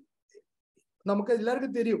வந்து நமக்கு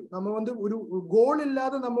எல்லாருக்கும் தெரியும், நம்ம வந்து ஒரு கோல்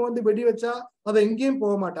இல்லாத நம்ம வந்து வெடி வச்சா அதை எங்கேயும்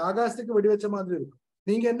போக மாட்டோம், ஆகாசத்துக்கு வெடி வச்ச மாதிரி இருக்கும்.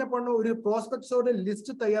 நீங்க என்ன பண்ணும், ஒரு ப்ராஸ்பெக்ட்ஸோட லிஸ்ட்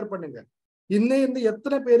தயார் பண்ணுங்க. இன்னும்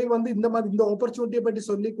எத்தனை பேருக்கு வந்து இந்த மாதிரி இந்த ஆப்பர்ச்சுனிட்டியை பற்றி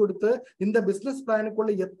சொல்லி கொடுத்து இந்த பிசினஸ்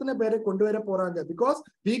பிளானுக்குள்ள எத்தனை பேரை கொண்டு வர போறாங்க. Because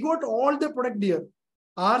we got all the product here.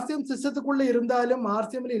 RCM சிஸ்டத்துக்குள்ள இருந்தாலும்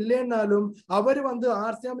RCMல இல்லைன்னாலும் அவர் வந்து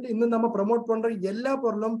RCMல இன்னும் நம்ம ப்ரமோட் பண்ற எல்லா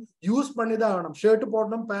பொருளும் யூஸ் பண்ணிதான் ஆகணும். ஷர்ட்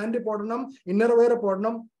போடணும், பேண்ட் போடணும், இன்னர் வேற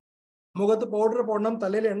போடணும், முகத்து பவுடர் போடணும்,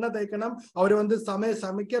 தலையில எண்ணெய் தேய்க்கணும், அவர் வந்து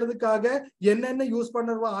சமைக்கிறதுக்காக என்னென்ன யூஸ்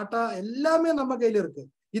பண்ணுறவோ ஆட்டா எல்லாமே நம்ம கையில இருக்கு.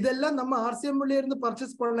 இதெல்லாம் நம்ம RCMல இருந்து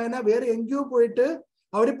பர்ச்சேஸ் பண்ணலைன்னா வேற எங்கேயோ போயிட்டு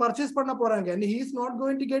அவரு பர்ச்சேஸ் பண்ண போறாங்க. and he is not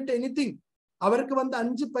going to get anything. அவருக்கு வந்து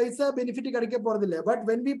 5 பைசா பெனிஃபிட் கிடைக்க போறது இல்லை. But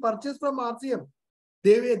when we purchase from RCM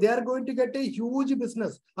they are going to get a huge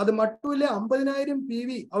business. அது மட்டும் இல்ல 50,000 PV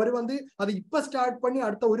அவர் வந்து அது இப்ப ஸ்டார்ட் பண்ணி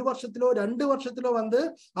அடுத்த 1 வருஷத்திலோ 2 வருஷத்திலோ வந்து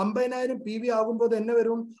 50,000 PV ஆகும்போது என்ன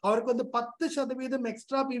வரும், அவருக்கு வந்து 10%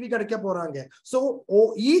 எக்ஸ்ட்ரா PV கிடைக்க போறாங்க. சோ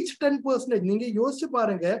ஈச் 10% நீங்க யோசிச்சு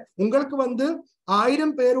பாருங்க, உங்களுக்கு வந்து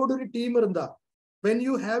 1000 பேரோட ஒரு டீம் இருந்தா, when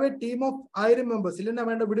you have a team of 1000 members, இல்லைன்னா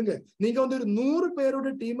வேண்டாம் விடுங்க, நீங்க வந்து ஒரு 100 பேரோட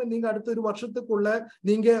டீம் நீங்க அடுத்த 1 வருஷத்துக்குள்ள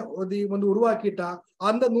நீங்க வந்து உருவாக்கிட்டா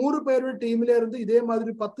அந்த 100 பேரோட டீம்ல இருந்து இதே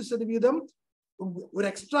மாதிரி 10% ஒரு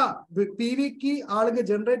எக்ஸ்ட்ரா PVக்கு ஆளுங்க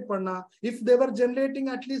ஜெனரேட் பண்ணா, if they were generating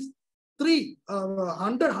at least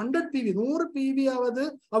 100 PV 100 PV ஆவது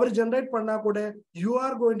அவர் ஜெனரேட் பண்ணா கூட you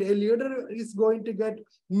are going to, a leader is going to get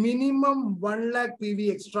minimum 1 lakh PV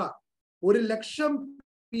extra. 1 லட்சம்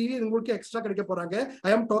PV உங்களுக்கு எக்ஸ்ட்ரா கிடைக்க போறாங்க.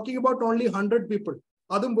 I am talking about only 100 people.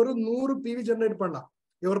 அதுவும் ஒரு 100 PV generate பண்ணா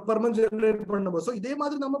ஒரு பெர் மந்த் ஜெனரேட் பண்ணும்போது. ஸோ இதே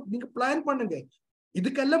மாதிரி நம்ம நீங்க பிளான் பண்ணுங்க.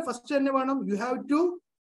 இதுக்கெல்லாம் ஃபர்ஸ்ட் என்ன வேணும், you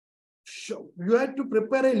have to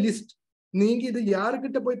prepare a list. நீங்க இது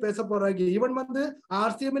யாருக்கிட்ட போய் பேச போறாங்க? ஈவன் வந்து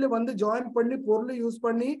RCMல வந்து ஜாயின் பண்ணி பொருளை யூஸ்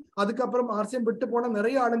பண்ணி அதுக்கப்புறம் RCM விட்டு போன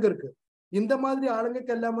நிறைய ஆளுங்க இருக்கு. இந்த மாதிரி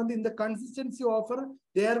ஆளுங்களுக்கு எல்லாம் வந்து இந்த consistency offer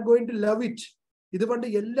they are going to love it. இது வந்து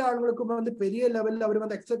எல்லா ஆளுங்களுக்கும் வந்து பெரிய லெவல்ல அவர்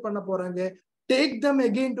வந்து அக்செப்ட் பண்ண போறாங்க. Take them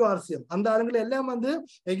again to RCM. அந்த ஆளுங்களை எல்லாம் வந்து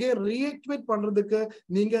அகெயின் ரீஆக்டிவேட் பண்றதுக்கு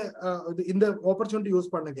நீங்க இந்த ஆப்பர்ச்சுனிட்டி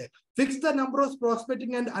யூஸ் பண்ணுங்க. Fix the number of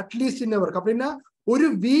prospecting and at least in அவர். அப்படின்னா ஒரு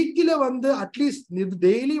வீக்ல வந்து அட்லீஸ்ட்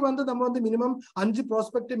டெய்லி வந்து நம்ம வந்து மினிமம் 5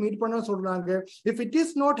 ப்ராஸ்பெக்ட் மீட் பண்ண சொல்றாங்க. If it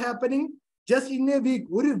is not happening just in A week,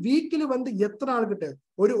 ஒரு வீக்ல வந்து எத்தனை ஆளுகிட்ட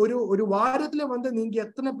ஒரு வாரத்துல வந்து நீங்க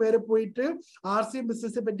எத்தனை பேரை போயிட்டு RCM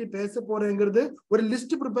பிசினஸ் பத்தி பேச போறேங்கிறது ஒரு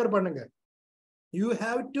லிஸ்ட் ப்ரிப்பேர் பண்ணுங்க. You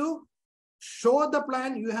have to show the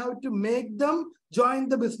plan, you have to make them join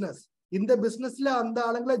the business. இந்த பிசினஸ்ல அந்த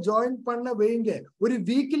ஆளுங்களை ஜாயின் பண்ண வைங்க. ஒரு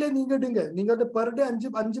வீக்ல நீங்க எடுங்க. நீங்க வந்து பர் டே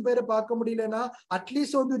 5 பேரை பார்க்க முடியலன்னா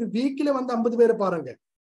அட்லீஸ்ட் வந்து ஒரு வீக்ல வந்து 50 பேரை பாருங்க.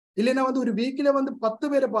 இல்லைன்னா வந்து ஒரு வீக்ல வந்து 10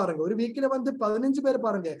 பேரை பாருங்க. ஒரு வீக்ல வந்து 15 பேரை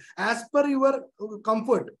பாருங்க. ஆஸ் பர் யுவர்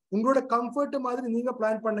கம்ஃபர்ட், உங்களோட கம்ஃபர்ட் மாதிரி நீங்க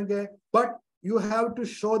பிளான் பண்ணுங்க. But you have to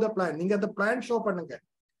show the plan. நீங்க அந்த பிளான் ஷோ பண்ணுங்க.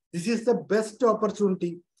 This is the best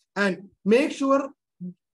opportunity and make sure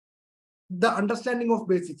the understanding of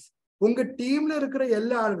basics. உங்க டீம்ல இருக்கிற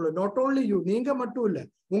எல்லா ஆளுங்களும், நாட் ஓன்லி யூ, நீங்க மட்டும் இல்ல,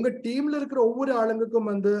 உங்க டீம்ல இருக்கிற ஒவ்வொரு ஆளுங்களுக்கும்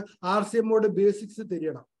வந்து RCMோட பேசிக்ஸ்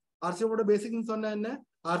தெரியணும். RCMோட பேசிக்ஸ் சொன்னா என்ன?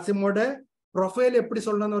 RCMோட ப்ரொஃபைல் எப்படி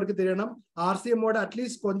சொல்லணும்னு அவருக்கு தெரியணும். RCMோட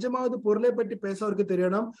அட்லீஸ்ட் கொஞ்சமாவது பொருளை பற்றி பேச அவருக்கு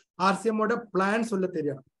தெரியணும். RCMோட பிளான் சொல்ல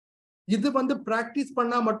தெரியணும். இது வந்து பிராக்டிஸ்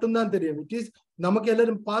பண்ணா மட்டும்தான் தெரியும். இட் இஸ் நமக்கு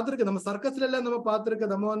எல்லாரும் பார்த்துருக்கு, நம்ம சர்க்கஸ்ல எல்லாம் நம்ம பார்த்துருக்கு.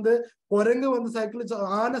 நம்ம வந்து குரங்கு வந்து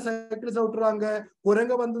சைக்கிள் சவுட்டுறாங்க,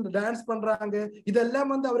 குரங்க வந்து டான்ஸ் பண்றாங்க. இதெல்லாம்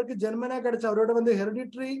வந்து அவருக்கு ஜெர்மனா கிடைச்ச அவரோட வந்து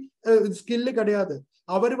ஹெரிடிட்டரி ஸ்கில் கிடையாது.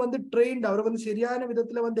 அவர் வந்து ட்ரெயின்ட், அவர் வந்து சரியான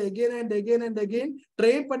விதத்துல வந்து again and again and again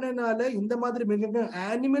train பண்ணனால இந்த மாதிரி மிக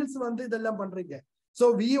அனிமல்ஸ் வந்து இதெல்லாம் பண்றீங்க. So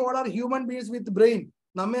we all are human beings with brain.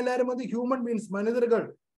 நம்ம எல்லாரும் வந்து ஹியூமன் பீயிங்ஸ், மனிதர்கள்.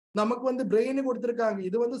 நமக்கு வந்து பிரெயின் கொடுத்திருக்காங்க.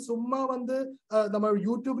 இது வந்து சும்மா வந்து நம்ம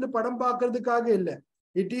யூடியூப்ல படம் பார்க்கறதுக்காக இல்லை.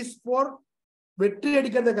 இட் இஸ் ஃபார் வெற்றி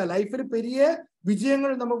அடிக்கிறதுக்காக, லைஃப்ல பெரிய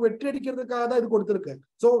விஜயங்கள் நமக்கு வெற்றி அடிக்கிறதுக்காக தான் இது கொடுத்திருக்கு.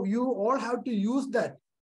 So you all have to use that.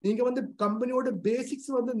 நீங்க வந்து கம்பெனியோட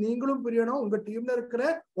பேசிக்ஸ் வந்து நீங்களும் புரியணும், உங்க டீம்ல இருக்கிற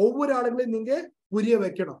ஒவ்வொரு ஆளுங்களையும் நீங்க புரிய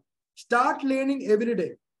வைக்கணும். Start learning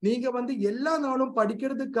everyday. நீங்க வந்து எல்லா நாளும்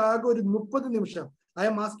படிக்கிறதுக்காக ஒரு 30 நிமிஷம். I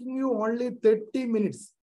am asking you only 30 minutes.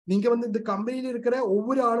 நீங்க வந்து இந்த கம்பெனியில இருக்கிற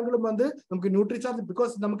ஒவ்வொரு ஆளுங்களும் வந்து நமக்கு நியூட்ரிசார்ஜ்,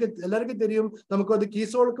 பிகாஸ் நமக்கு எல்லாருக்கும் தெரியும், நமக்கு வந்து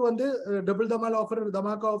கீசோலுக்கு வந்து டபுள் தமாக்கா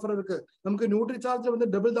ஆஃபர் இருக்கு. நமக்கு நியூட்ரிசார்ஜ்ல வந்து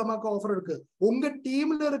டபுள் தமாக்கா ஆஃபர் இருக்கு. உங்க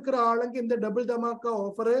டீம்ல இருக்கிற ஆளுங்க இந்த டபுள் தமாக்கா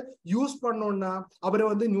ஆஃபரை யூஸ் பண்ணோம்னா அவரை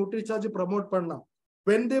வந்து நியூட்ரிசார்ஜ் ப்ரமோட் பண்ணலாம்.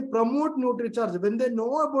 when they promote NutriCharge, when they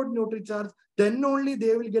know about NutriCharge, then only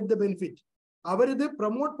they will get the benefit. அவர் இது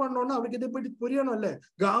ப்ரமோட் பண்ணோம்னா அவருக்கு இதை பற்றி புரியணும். இல்ல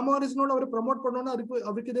காமாரிஸ்னோட அவர் ப்ரமோட் பண்ணோம்னா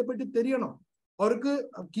அவருக்கு இதை பற்றி தெரியணும். அவருக்கு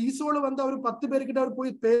கீசோல வந்து அவர் 10 பேர்கிட்ட அவர்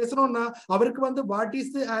போய் பேசணும்னா அவருக்கு வந்து வாட்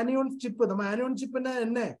இஸ் ஆனியோன் சிப், நம்ம ஆனியோன் சிப்னா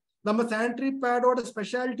என்ன, நம்ம சானிட்டரி பேடோட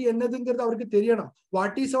ஸ்பெஷாலிட்டி என்னதுங்கிறது அவருக்கு தெரியணும்.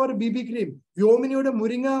 What is our BB cream, யோமினியோட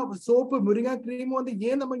முருங்கா soap, முருங்கா cream வந்து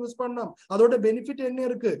ஏன் நம்ம யூஸ் பண்ணோம், அதோட பெனிஃபிட் என்ன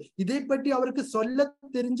இருக்கு, இதை பற்றி அவருக்கு சொல்ல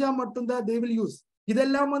தெரிஞ்சா மட்டும்தான் they will use.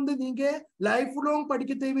 இதெல்லாம் வந்து நீங்க லைஃப் லாங்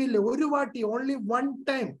படிக்க தேவையில்லை. ஒரு வாட்டி, only one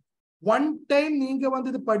time நீங்க வந்து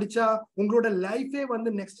இது படிச்சா உங்களோட லைஃபே வந்து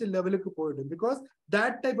நெக்ஸ்ட் லெவலுக்கு போயிடும். because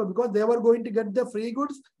they were going to get the free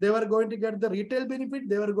goods, they were going to get the retail benefit,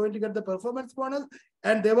 they were going to get the performance bonus,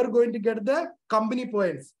 and they were going to get the company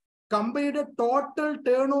points. கம்பெனியோட total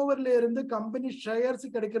turn ஓவர்ல இருந்து company shares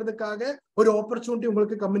கிடைக்கிறதுக்காக ஒரு opportunity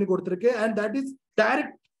உங்களுக்கு company கொடுத்திருக்கு. And that is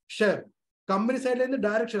direct share. Company சைட்ல இருந்து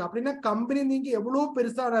direction. அப்படின்னா company நீங்க எவ்வளவு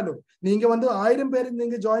பெருசானாலும், நீங்க வந்து 1000 பேர்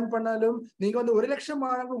நீங்க ஜாயின் பண்ணாலும், நீங்க வந்து 1,00,000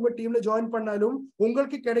 ஆளுங்க உங்க டீம்ல ஜாயின் பண்ணாலும்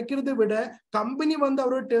உங்களுக்கு கிடைக்கிறத விட கம்பெனி வந்து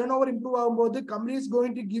அவரோட டேர்ன் ஓவர் இம்ப்ரூவ் ஆகும்போது company is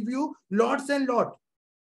going to give you lots and lot.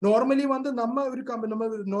 Normally வந்து நம்ம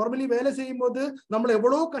நார்மலி வேலை செய்யும் போது நம்மள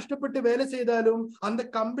எவ்வளவு கஷ்டப்பட்டு வேலை செய்தாலும் அந்த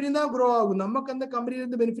கம்பெனி தான் க்ரோ ஆகும். நமக்கு அந்த கம்பெனில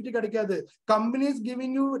இருந்து பெனிஃபிட் கிடைக்காது. Company is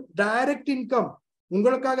giving you direct income.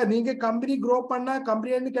 உங்களுக்காக நீங்க கம்பெனி க்ரோ பண்ணா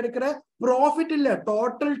கம்பெனில இருந்து கிடைக்கிற ப்ராஃபிட் இல்ல,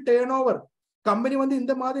 டோட்டல் டேர்ன் ஓவர். கம்பெனி வந்து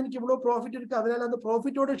இந்த மாதிரி எனக்கு இவ்வளவு ப்ராஃபிட் இருக்கு அதனால அந்த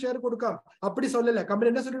ப்ராஃபிட்டோட ஷேர் கொடுക്കാം அப்படி சொல்லல.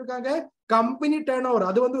 கம்பெனி என்ன சொல்லியிருக்காங்க, கம்பெனி டேர்ன் ஓவர்.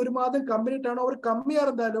 அது வந்து ஒரு மாதம் கம்பெனி டேர்ன் ஓவர் கம்மியா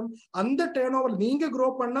இருந்தாலும் அந்த டேர்ன் ஓவர் நீங்க க்ரோ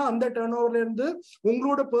பண்ணா அந்த டேர்ன் ஓவர்ல இருந்து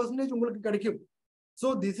உங்களோட பெர்சன்டேஜ் உங்களுக்கு கிடைக்கும். So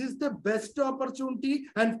this is the best opportunity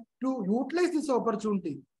and to utilize this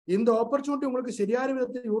opportunity. இந்த ஆப்பர்ச்சுனிட்டி உங்களுக்கு சரியான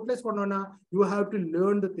விதத்தில் யூட்டிலைஸ் பண்ணோம்னா you have to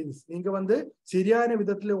learn the things. நீங்க வந்து சரியான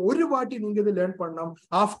விதத்துல ஒரு வாட்டி நீங்க இது லேர்ன் பண்ணணும்.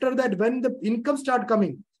 After that when the income start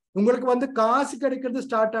coming, உங்களுக்கு வந்து காசு கிடைக்கிறது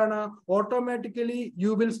ஸ்டார்ட் ஆனா automatically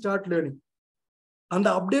you will start learning. அந்த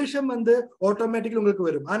அப்டேஷன் வந்து ஆட்டோமேட்டிக்கலி உங்களுக்கு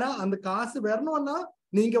வரும். ஆனா அந்த காசு வரணும்னா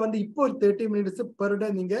நீங்க வந்து இப்போ ஒரு 30 minutes பெர் டே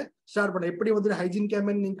நீங்க ஸ்டார்ட் பண்ணலாம். எப்படி வந்து ஹைஜீன்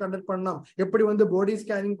கேம்பெயின் நீங்க கண்டக்ட் பண்ணலாம், எப்படி வந்து பாடி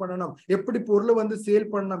ஸ்கேனிங் பண்ணணும், எப்படி பொருளை வந்து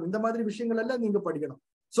சேல் பண்ணலாம், இந்த மாதிரி விஷயங்கள் எல்லாம் நீங்க படிக்கணும்.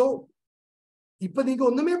 ஸோ இப்ப நீங்க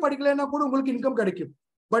ஒண்ணுமே படிக்கலைன்னா கூட உங்களுக்கு இன்கம் கிடைக்கும்.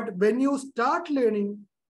 But when you start learning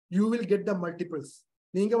you will get the multiples.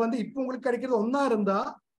 நீங்க வந்து இப்போ உங்களுக்கு கிடைக்கிறது ஒன்னா இருந்தா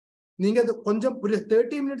நீங்க அது கொஞ்சம் ஒரு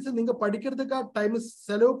 30 minutes நீங்க படிக்கிறதுக்காக டைம்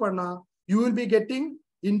செலவு பண்ணா you will be getting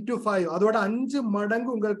into 5. அதோட 5 மடங்கு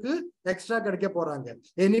உங்களுக்கு எக்ஸ்ட்ரா கிடைக்க போறாங்க.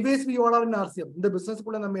 Anyways we all are in RCM. இந்த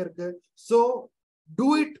பிசினஸ்க்குள்ள நம்ம இருக்கு. So do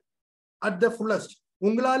it at the fullest.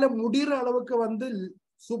 உங்களால முடிகிற அளவுக்கு வந்து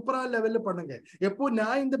சூப்பரா லெவல்ல பண்ணுங்க. எப்போ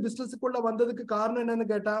நான் இந்த பிசினஸ்க்குள்ள வந்ததுக்கு காரணம் என்னன்னு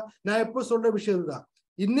கேட்டா நான் எப்போ சொல்ற விஷயம் தான்.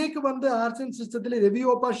 இன்னைக்கு வந்து RCM சிஸ்டத்துல ரவி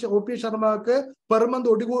ஓபி சர்மாவுக்கு பெர்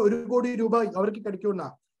மந்த் 1 கோடி ரூபாய் அவருக்கு கிடைக்கும்னா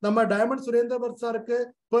நம்ம டைமண்ட் சுரேந்தர் சாருக்கு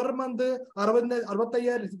per month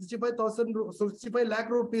 65 lakh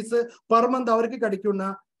rupees per month அவருக்கு கிடைக்கும்னா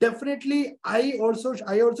definitely I also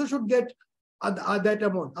should get that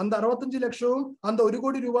amount. அந்த 65 லட்சம் அந்த 1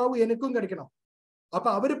 கோடி ரூபாவும் எனக்கும் கிடைக்கணும். அப்ப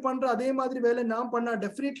அவரு பண்ற அதே மாதிரி வேலை நான் பண்ணா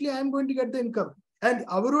definitely I am going to get the income. And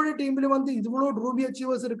அவரோட டீம்ல வந்து இவ்வளவு ரூபி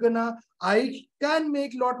அச்சீவர்ஸ் இருக்குன்னா I can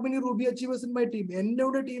make lot many Ruby achievers in my team.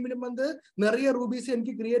 என்னோட டீம்ல வந்து நிறைய ரூபிஸ்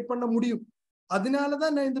எனக்கு கிரியேட் பண்ண முடியும்.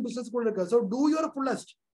 அதனாலதான் நான் இந்த பிசினஸ் குள்ள இருக்கேன். So two your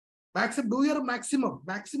fullest, two your maximum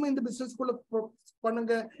இந்த பிசினஸ் குள்ள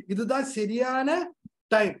பண்ணுங்க. இதுதான் சரியான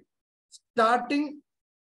டைம். ஸ்டார்டிங்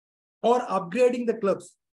ஆர் அப்கிரேடிங் த கிளப்ஸ்.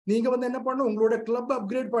 நீங்க வந்து என்ன பண்ணணும், உங்களோட கிளப்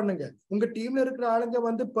அப்கிரேட் பண்ணுங்க. உங்க டீம்ல இருக்கிற ஆளுங்க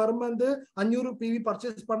வந்து பெர் மந்த் 500 PV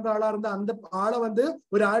பர்ச்சேஸ் பண்ற ஆளா இருந்தா அந்த ஆளை வந்து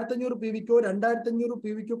ஒரு 1500 PVக்கோ 2500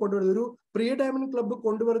 PVக்கோ கொண்டு வருது. ஒரு ப்ரீ டைமண்ட் கிளப்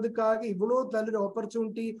கொண்டு வரதுக்காக இவ்வளவு நல்ல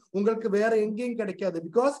ஆப்பர்ச்சுனிட்டி உங்களுக்கு வேற எங்கேயும் கிடைக்காது.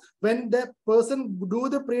 Because when the person two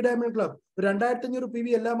the pre diamond club 2500 PV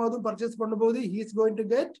எல்லா மாதம் பர்ச்சேஸ் பண்ணும்போது he is going to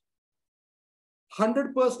get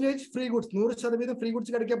 100% free goods, 100% free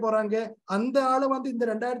goods கிடைக்க போறாங்க. அந்த ஆளை வந்து இந்த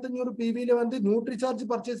 2500 PVல வந்து நியூட்ரி சார்ஜ்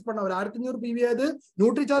பர்ச்சேஸ் பண்ண ஒரு 1500 PV ஆவது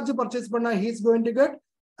நியூட்ரி சார்ஜ் பர்ச்சேஸ் பண்ணா he is going to get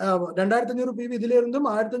 2500 PV இதுல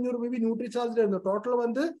இருந்தும் 1500 PV நியூட்ரி சார்ஜ்ல இருந்தும் டோட்டல்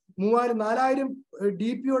வந்து 4000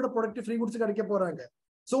 DPயோட ப்ராடக்ட் ஃப்ரீ குட்ஸ் கிடைக்க போறாங்க.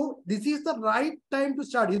 So this is the right time to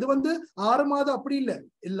start. இது வந்து 6 மாதம் அப்படி இல்ல,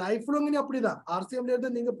 லைஃப் லாங் அப்படிதான். RCMல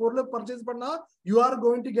இருந்து நீங்க பொருளை பர்ச்சேஸ் பண்ணா you are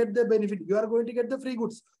going to get the benefit, you are going to get the free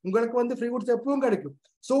goods. உங்களுக்கு வந்து ஃப்ரீ குட்ஸ் எப்பவும் கிடைக்கும்.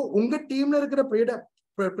 சோ உங்க டீம்ல இருக்கிற ப்ரீ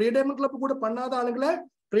டைமண்ட் கிளப் கூட பண்ணாத ஆளுங்களை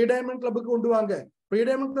ப்ரீ டைமண்ட் கிளப்புக்கு கொண்டு வாங்க. ப்ரீ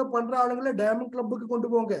டைமண்ட் கிளப் பண்ற ஆளுங்களை டைமண்ட் கிளப்புக்கு கொண்டு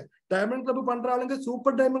போங்க. டைமண்ட் கிளப் பண்ற ஆளுங்க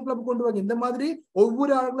சூப்பர் டைமண்ட் கிளப் கொண்டு வாங்க. இந்த மாதிரி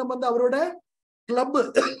ஒவ்வொரு ஆளுங்களும் வந்து அவரோட கிளப்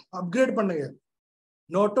அப்கிரேட் பண்ணுங்க.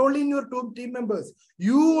 Not only in your team members,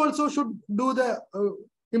 you also should do the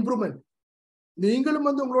improvement. நீங்களும்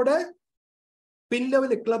வந்து உங்களோட பின்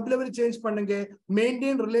லெவல் கிளப் லெவல் சேஞ்ச் பண்ணுங்க.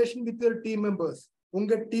 Maintain relation with your team members.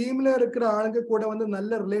 உங்க டீம்ல இருக்கிற ஆளுங்க கூட வந்து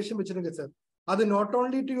நல்ல ரிலேஷன் வச்சிருங்க சார். அது not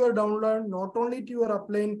only to your downline, not only to your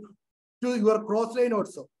upline, to your cross line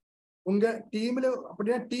also. உங்க டீம்ல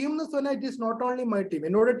அப்படின்னா டீம்னு சொன்னா it is not only my team.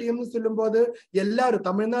 என்னோட டீம்னு சொல்லும் போது எல்லாரும்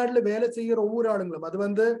தமிழ்நாட்டுல வேலை செய்யற ஒவ்வொரு ஆளுங்களும், அது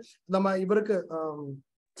வந்து நம்ம இவருக்கு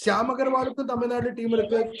ஷியாம் அகர்வாலுக்கும் தமிழ்நாடு டீம்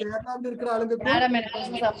இருக்கு, கேரளாவில் இருக்கிற ஆளுங்களுக்கும்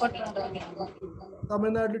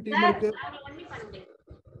தமிழ்நாடு டீம் இருக்கு,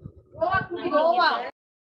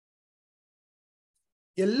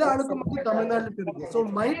 எல்லா ஆளுக்கும் வந்து தமிழ்நாட்டுல இருக்கு. ஸோ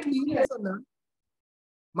மை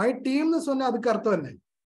டீம்னு சொன்னா அதுக்கு அர்த்தம் என்ன?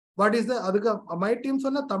 வாட் இஸ் அதுக்கு மை டீம்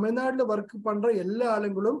சொன்னா தமிழ்நாட்டுல ஒர்க் பண்ற எல்லா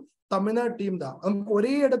ஆளுங்களும் தமிழ்நாடு டீம் தான். நமக்கு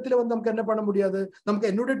ஒரே இடத்துல வந்து நமக்கு என்ன பண்ண முடியாது. நமக்கு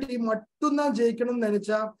என்னோட டீம் மட்டும் தான் ஜெயிக்கணும்னு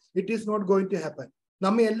நினைச்சா it is not going to happen.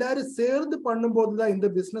 நம்ம எல்லாரும் சேர்ந்து பண்ணும்போதுதான் இந்த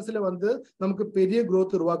பிசினஸ்ல வந்து நமக்கு பெரிய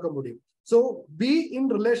growth உருவாக்க முடியும். So be in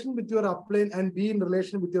relation with your upline and be in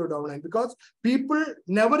relation with your downline, because people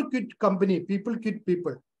never quit company, people quit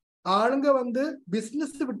people. ஆளுங்க வந்து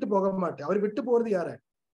பிசினஸ் விட்டு போக மாட்டேன். அவர் விட்டு போறது யாரு?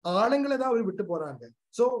 ஆளுங்களை தான் அவர் விட்டு போறாங்க.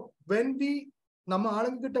 ஸோ வென் வி நம்ம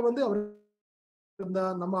ஆளுங்க கிட்ட வந்து அவர்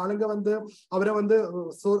நம்ம ஆளுங்க வந்து அவரை வந்து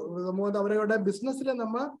அவரோட பிசினஸ்ல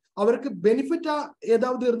நம்ம அவருக்கு பெனிஃபிட்டா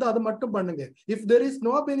ஏதாவது இருந்தா அது மட்டும் பண்ணுங்க. If there is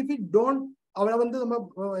no benefit don't, அவரை வந்து நம்ம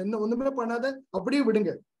என்ன ஒண்ணுமே பண்ணாத அப்படியே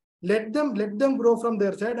விடுங்க. let them grow from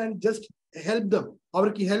their side and just help them.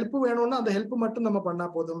 அவருக்கு ஹெல்ப் வேணும்னா அந்த ஹெல்ப் மட்டும் நம்ம பண்ணா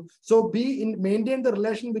போதும். So maintain the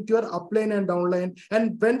relation with your upline and downline, and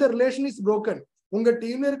when the relation is broken, உங்க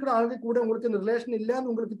டீம்ல இருக்கிற ஆளுங்க கூட உங்களுக்கு இந்த ரிலேஷன் இல்லன்னு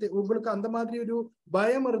உங்களுக்கு அந்த மாதிரி ஒரு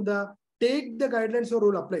பயம் இருந்தா டேக் த கைட்லைன்ஸ் ஒரு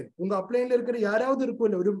அப்ளைன். உங்க அப்ளைன்ல இருக்கிற யாராவது இருக்கும்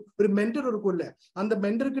இல்ல, ஒரு மென்டர் இருக்கும் இல்ல, அந்த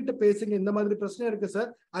மென்டர் கிட்ட பேசுங்க. இந்த மாதிரி பிரச்சனை இருக்கு sir,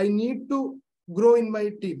 I need to grow in my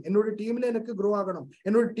team. என்னோட டீம்ல எனக்கு grow ஆகணும்,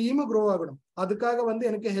 என்னோட டீம் grow ஆகணும், அதுக்காக வந்து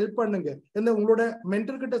எனக்கு ஹெல்ப் பண்ணுங்க என்ன உங்களோட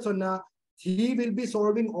மென்டர் கிட்ட சொன்னா he will be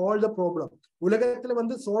solving all the problem. உலகத்துல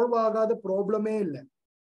வந்து சால்வ் ஆகாத ப்ராப்ளமே இல்ல.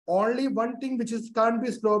 Only one thing which is can't be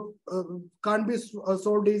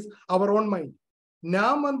solved is our own mind.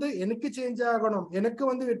 நான் வந்து எனக்கு சேஞ்ச் ஆகணும், எனக்கு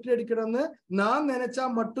வந்து வெற்றி அடிக்கணும்னு நான் நினைச்சா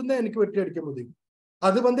மட்டும்தான் எனக்கு வெற்றி அடிக்க முடியும்.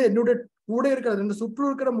 அது வந்து என்னோட கூட இருக்கிறது, இந்த சுற்று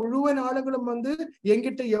இருக்கிற முழுவன் ஆளுங்களும் வந்து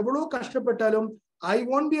என்கிட்ட எவ்வளவு கஷ்டப்பட்டாலும் I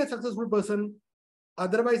want be a successful person.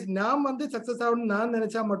 Otherwise நான் வந்து சக்சஸ் ஆகணும்னு நான்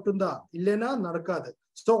நினைச்சா மட்டும்தான், இல்லைன்னா நடக்காது.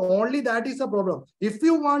 So only that is a problem. If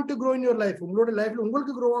you want to grow in your life, உங்களோட லைஃப்ல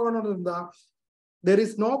உங்களுக்கு grow ஆகணும்னு இருந்தா there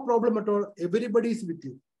is no problem at all. Everybody is with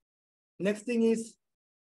you. Next thing is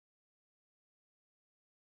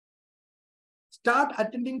start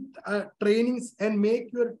attending trainings and make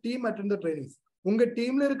your team attend the trainings. உங்க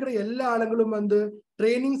டீம்ல இருக்கிற எல்லா ஆளுங்களும் வந்து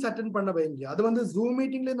ட்ரைனிங்ஸ் அட்டென்ட் பண்ண வைங்க. அது வந்து ஜூம்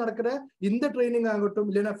மீட்டிங்ல நடக்கிற இந்த ட்ரைனிங் ஆகட்டும்,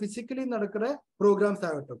 இல்லைன்னா பிசிக்கலி நடக்கிற ப்ரோக்ராம்ஸ்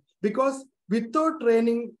ஆகட்டும். Because without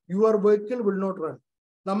training your vehicle will not run.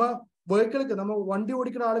 நம்ம வெஹிக்கிளுக்கு நம்ம வண்டி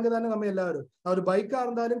ஓடிக்கிற ஆளுங்க தானே நம்ம எல்லாரும். அவர் பைக்கா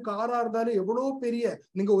இருந்தாலும் காரா இருந்தாலும் எவ்வளவு பெரிய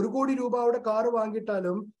நீங்க 1 கோடி ரூபாயோட கார்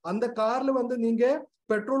வாங்கிட்டாலும் அந்த கார்ல வந்து நீங்க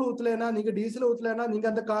பெட்ரோல் ஊத்தலைன்னா, நீங்க டீசல் ஊத்தலைன்னா, நீங்க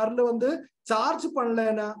அந்த கார்ல வந்து சார்ஜ்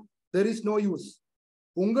பண்ணலைன்னா there is no use.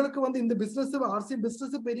 உங்களுக்கு வந்து இந்த பிசினஸ் ஆர்சிஎம்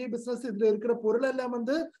பிசினஸ் பெரிய பிசினஸ், இதுல இருக்கிற பொருள் எல்லாம்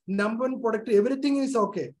வந்து number product everything is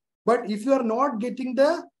okay. But if you are not getting the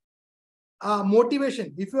motivation,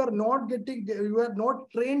 if you are not getting, you are not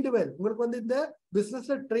trained well, உங்களுக்கு வந்து இந்த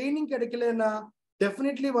பிசினஸ்ல ட்ரைனிங் கிடைக்கலன்னா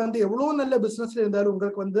டெஃபினெட்லி வந்து எவ்வளவு நல்ல பிசினஸ்ல இருந்தாலும்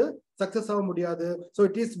உங்களுக்கு வந்து சக்சஸ் ஆக முடியாது. So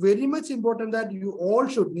it is very much important that you all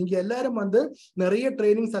should, நீங்க எல்லாரும் வந்து நிறைய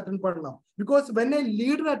ட்ரைனிங்ஸ் அட்டென்ட் பண்ணலாம். Because when A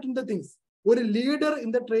leader attend the things, ஒரு லீடர்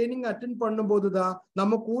இந்த ட்ரைனிங் அட்டென்ட் பண்ணும்போதுதான்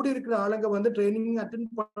நம்ம கூட இருக்கிற ஆளுங்க வந்து ட்ரைனிங்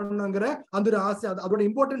அட்டென்ட் பண்ணுங்கிற அந்த ஒரு ஆசை, அதோட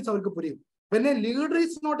இம்பார்ட்டன்ஸ் அவருக்கு புரியும். When a leader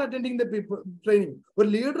is not attending the training, ஒரு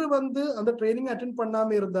லீடர் வந்து அந்த ட்ரைனிங் அட்டென்ட்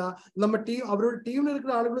பண்ணாம இருந்தா நம்ம டீம், அவரோட டீம்ல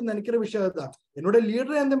இருக்கிற ஆளுகளும் நினைக்கிற விஷயம் தான், என்னோட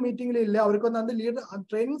லீடர் அந்த மீட்டிங்ல இல்ல, அவருக்கு வந்து அந்த லீடர்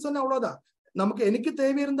ட்ரைனிங் சொன்னா அவ்வளவுதான். நமக்கு எனக்கு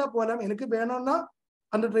தேவை இருந்தா போலாம், எனக்கு வேணும்னா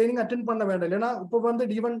அந்த ட்ரைனிங் அட்டென்ட் பண்ண வேண்டாம். இல்லைன்னா இப்போ வந்து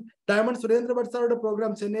ஈவன் டைமண்ட் சுரேந்திர பட் சாரோட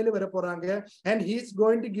ப்ரோக்ராம் சென்னையில வர போறாங்க. And he is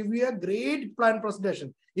going to give you a great plan presentation.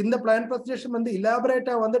 இந்த பிளான் பிரசன்டேஷன் வந்து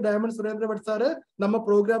இலாபரேட்டா வந்து டைமண்ட் சுரேந்திர பட் சார் நம்ம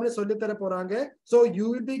ப்ரோக்ராம்ல சொல்லி தர போறாங்க. So you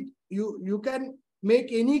will be you can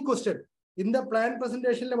make any question. இந்த பிளான்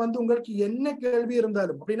பிரசன்டேஷன்ல வந்து உங்களுக்கு என்ன கேள்வி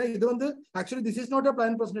இருந்தாலும், அப்படின்னா இது வந்து actually this is not a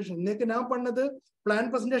plan presentation. இன்னைக்கு நான் பண்ணது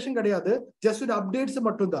பிளான் பிரசன்டேஷன் கிடையாது, ஜஸ்ட் ஒரு அப்டேட்ஸ்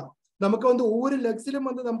மட்டும்தான். நமக்கு வந்து ஒவ்வொரு லெக்ஸிலும்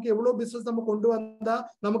வந்து நமக்கு எவ்வளவு பிசினஸ் நம்ம கொண்டு வந்தா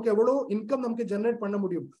நமக்கு எவ்வளவு இன்கம் நமக்கு ஜெனரேட் பண்ண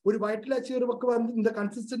முடியும். ஒரு வைட்டல் அச்சீவருக்கு வந்து இந்த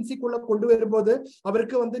கன்சிஸ்டன்சிக்குள்ள கொண்டு வரும்போது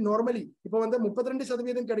அவருக்கு வந்து நார்மலி இப்ப வந்து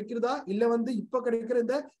 32% கிடைக்கிறதா, இல்ல வந்து இப்ப கிடைக்கிற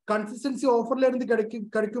இந்த கன்சிஸ்டன்சி ஆஃபர்ல இருந்து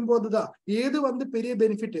கிடைக்கும் போதுதான் ஏது வந்து பெரிய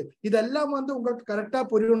பெனிஃபிட். இதெல்லாம் வந்து உங்களுக்கு கரெக்டா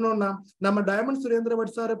புரியணும்னா நம்ம டைமண்ட் சுரேந்திர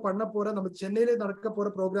பட் சார் பண்ண போற, நம்ம சென்னையில நடக்க போற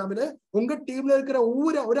ப்ரோக்ராம்ல உங்க டீம்ல இருக்கிற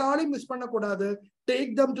ஒரு ஆளையும் மிஸ் பண்ணக்கூடாது.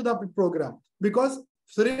 Take them to the program. Because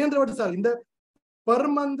Surendra but sir இந்த பெர்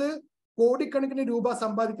மந்த் கோடிக்கணக்கிന് രൂപ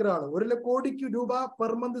சம்பாதிக்கிற ஆளு, 1 கோடி ரூபாய்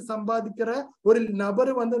பெர் மந்த் சம்பாதிக்கிற ஒரு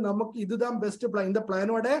நபர் வந்து நமக்கு இதுதான் பெஸ்ட் பிளான், இந்த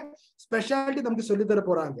பிளானோட ஸ்பெஷாலிட்டி நமக்கு சொல்லி தர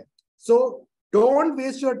போறாங்க. So don't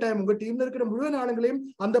waste your time. உங்க டீம்ல இருக்கிற முழு ஆளுங்களையும்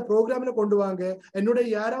அந்த ப்ரோக்ராம்ல கொண்டு வாங்க. என்னோட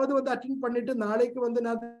யாராவது வந்து அட்டென்ட் பண்ணிட்டு நாளைக்கு வந்து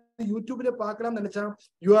நான் யூடியூப்ல பார்க்கலாம் நினைச்சா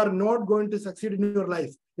you are not going to succeed in your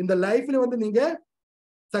life. இந்த லைஃப்ல வந்து நீங்க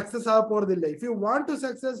சக்சஸ் ஆக போறது இல்லை. If you want to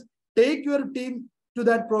success, take your team to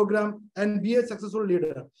that program and be a successful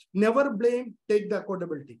leader. Never blame, take the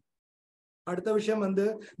accountability. அடுத்த விஷயம் வந்து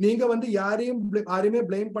நீங்க வந்து யாரையுமே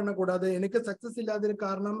பிளேம் பண்ணக்கூடாது. எனக்கு சக்சஸ் இல்லாதது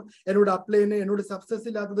காரணம் என்னோட அப்ளைன், என்னோட சக்சஸ்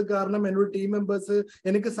இல்லாதது காரணம் என்னோட டீம் மெம்பர்ஸ்,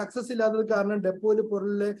 எனக்கு சக்சஸ் இல்லாதது காரணம் டெப்போல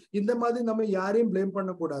பொருள், இந்த மாதிரி நம்ம யாரையும் பிளேம்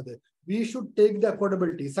பண்ணக்கூடாது. we should take the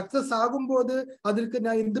accountability. Success ஆகும்போது அதற்கு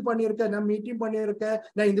நான் இது பண்ணியிருக்கேன், நான் மீட்டிங் பண்ணியிருக்கேன்,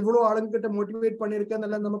 நான் இவ்வளவு ஆளுங்க கிட்ட மோட்டிவேட் பண்ணியிருக்கேன்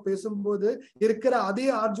எல்லாம் நம்ம பேசும்போது இருக்கிற அதே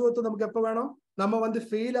ஆர்ஜவத்தை நமக்கு எப்ப வேணும், நம்ம வந்து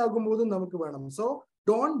ஃபெயில் ஆகும்போது நமக்கு வேணும். So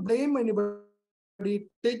don't blame anybody,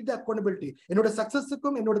 take the accountability. என்னோட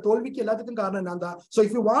சக்சஸுக்கும் என்னோட தோல்விக்கு எல்லாத்துக்கும் காரணம் நான் தான். So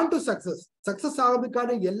if you want to success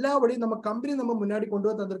ஆகிறதுக்கான எல்லா வழியும் நம்ம கம்பெனி நம்ம முன்னாடி கொண்டு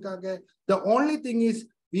வந்து தந்திருக்காங்க. The only thing is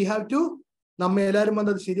we have to நம்ம எல்லாரும்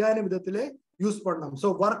வந்து அது சரியான விதத்திலே யூஸ் பண்ணலாம். So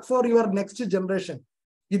work for your next generation.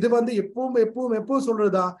 இது வந்து எப்பவும்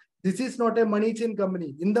சொல்றதா, this is not a money chain company.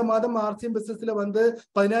 இந்த மாதம் RCM பிசினஸ்ல வந்து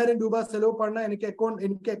 10,000 ரூபாய் செலவு பண்ணா எனக்கு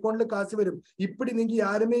அக்கௌண்ட்ல காசு வரும், இப்படி நீங்க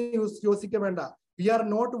யாருமே யோசிக்க வேண்டாம். We are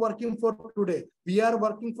not working for today, we are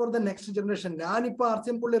working for the next generation. நான் இப்ப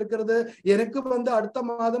RCM குள்ள இருக்கிறது எனக்கு வந்து அடுத்த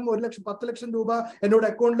மாதம் 10 லட்சம் ரூபாய் என்னோட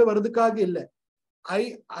அக்கௌண்ட்ல வருதுக்காக இல்ல.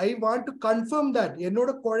 I want to confirm that என்னோட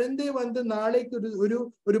குழந்தை வந்து நாளைக்கு ஒரு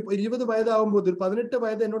 20 வயது ஆகும்போது, 18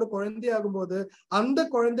 வயது என்னோட குழந்தை ஆகும்போது அந்த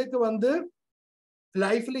குழந்தைக்கு வந்து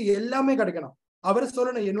லைஃப்ல எல்லாமே கிடைக்கணும். அவர்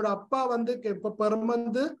சொல்லணும் என்னோட அப்பா வந்து பெர்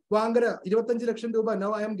மந்த் வாங்குற 25 லட்சம் ரூபாய்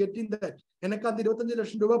now I am getting that எனக்கு அந்த 25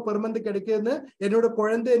 லட்சம் ரூபாய் பெர் மந்த் கிடைக்குதுன்னு என்னோட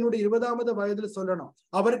குழந்தை என்னோட 20வது வயதுல சொல்லணும்.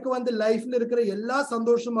 அவருக்கு வந்து லைஃப்ல இருக்கிற எல்லா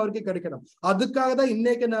சந்தோஷமும் அவருக்கு கிடைக்கணும். அதுக்காக தான்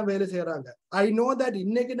இன்னைக்கு நான் வேலை செய்யறாங்க. ஐ நோ தட்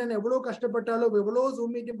இன்னைக்கு நான் எவ்வளவு கஷ்டப்பட்டாலும் எவ்வளவு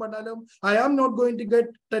ஜூம் மீட்டிங் பண்ணாலும் I am not going to get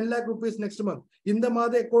 10 lakh rupees next month. இந்த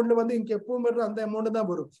மாத அக்கௌண்ட்ல வந்து இங்க எப்பவும் வர்ற அந்த அமௌண்ட் தான்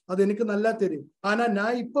வரும். அது எனக்கு நல்லா தெரியும். ஆனா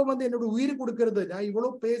நான் இப்ப வந்து என்னோட உயிர் கொடுக்கறது, நான்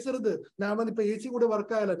இவ்வளவு பேசுறது, நான் வந்து இப்ப ஏசி கூட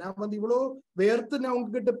ஒர்க் ஆகல, நான் வந்து இவ்வளவு வேர்த்து நான்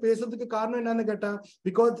உங்ககிட்ட பேசுறதுக்கு காரணம் என்னன்னு கேட்டா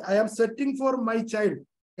பிகாஸ் ஐ ஆம் செட்டிங் ஃபார் மை சைல்ட்.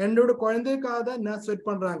 என்னோட குழந்தைக்காக தான் நான் ஸ்வெட்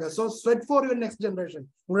பண்றாங்க. So sweat for your next generation.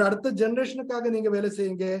 உங்களோட அடுத்த ஜெனரேஷனுக்காக நீங்க வேலை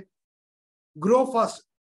செய்யுங்க. Grow fast.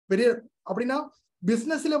 பெரிய அப்படின்னா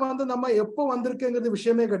பிசினஸ்ல வந்து நம்ம எப்போ வந்திருக்குங்கிறது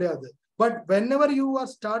விஷயமே கிடையாது. But whenever you are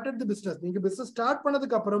started the business, நீங்க பிசினஸ் ஸ்டார்ட்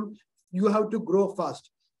பண்ணதுக்கு அப்புறம் you have to grow fast.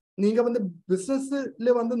 நீங்க வந்து பிசினஸ்ல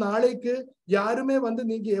வந்து நாளைக்கு யாருமே வந்து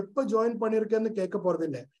நீங்க எப்ப ஜாயின் பண்ணிருக்கேன்னு கேட்க போறது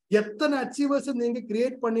இல்லை. எத்தனை அச்சீவர்ஸ் நீங்க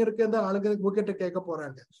கிரியேட் பண்ணிருக்கேன்னு ஆளுங்க உங்ககிட்ட கேட்க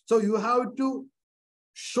போறாங்க. So you have to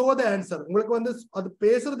show the answer. உங்களுக்கு வந்து அது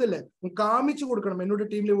பேசுறது இல்லை, காமிச்சு கொடுக்கணும். என்னோட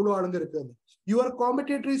டீம்ல இவ்வளவு ஆளுங்க இருக்குன்னு. Your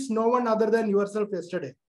competitor is no one other than your self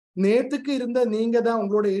yesterday. நேத்துக்கு இருந்த நீங்க தான்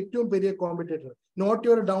உங்களோட ഏറ്റവും பெரிய competitor. Not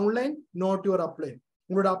your downline, not your upline.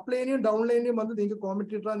 உங்களோட அப்லைனையும் டவுன்லைனையும் வந்து நீங்க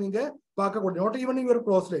காம்படிட்டரா நீங்க பார்க்க கூடாது. Not even your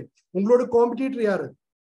close line. உங்களோட காம்படிட்டர் யாரு?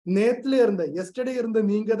 நேத்துல இருந்த எஸ்டர்டே இருந்த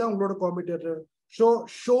நீங்க தான் உங்களோட competitor.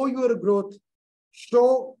 Show your growth. Show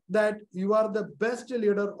that you are the best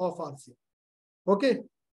leader of RCM. Okay.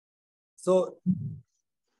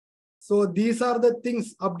 So these are the things,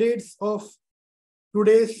 updates of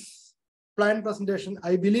today's plan presentation.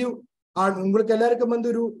 I believe உங்களுக்கு எல்லாருக்கும் வந்து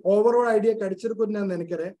ஒரு ஓவரால் ஐடியா கிடைச்சிருக்குன்னு நான்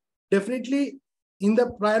நினைக்கிறேன். டெஃபினெட்லி இந்த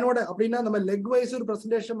பிளானோட அப்படின்னா நம்ம லெக் வைஸ் ஒரு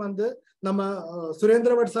பிரசன்டேஷன் வந்து நம்ம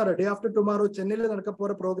சுரேந்திரவட் சார் டே ஆஃப்டர் டுமாரோ சென்னையில நடக்க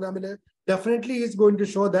போற ப்ரோக்ராமில் definitely is going to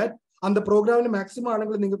show that அந்த ப்ரோக்ராம்ல மேக்சிமம்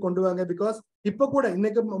ஆளுங்களை நீங்க கொண்டு வாங்க. பிகாஸ் இப்ப கூட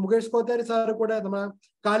இன்னைக்கு முகேஷ் கோத்தாரி சார் கூட நம்ம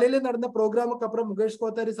காலையில நடந்த ப்ரோக்ராமுக்கு அப்புறம் முகேஷ்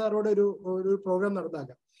கோத்தாரி சாரோட ஒரு ப்ரோக்ராம்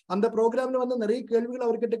நடந்தாங்க. அந்த ப்ரோக்ராம்ல வந்து நிறைய கேள்விகள்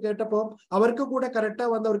அவர்கிட்ட கேட்டப்போ அவருக்கு கூட கரெக்டா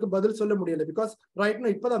வந்து அவருக்கு பதில் சொல்ல முடியல. பிகாஸ் ரைட்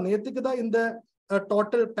இப்பதான் நேத்துக்கு தான் இந்த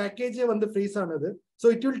டோட்டல் பேக்கேஜே வந்து ஃப்ரீஸ் ஆனது. So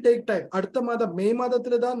it will take time. அடுத்த மாதம் மே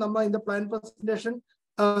மாதத்துல தான் நம்ம இந்த பிளான் பிரசன்டேஷன்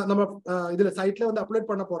நம்ம இதுல சைட்ல வந்து அப்லோட்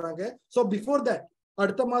பண்ண போறாங்க. ஸோ பிஃபோர் தட்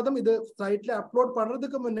அடுத்த மாதம் இது சைட்ல அப்லோட்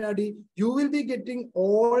பண்றதுக்கு முன்னாடி you will be getting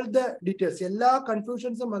all the details. எல்லா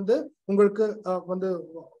கன்ஃபியூஷன்ஸும் வந்து உங்களுக்கு வந்து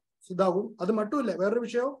இதாகும். அது மட்டும் இல்ல, வேற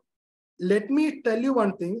விஷயம், let me tell you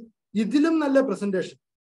one thing. ഇതിലും നല്ല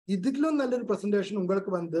പ്രസന്റേഷൻ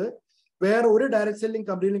உங்களுக்கு வந்து வேற ஒரு டைரக்ட் செல்லிங்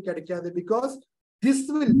கம்பெனிலும் கிடைக்காது. பிகாஸ்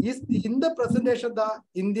இந்த பிரசன்டேஷன் தான்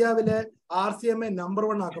இந்தியாவில RCM நம்பர்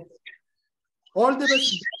 1 ஆக போகுது. All the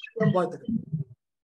best.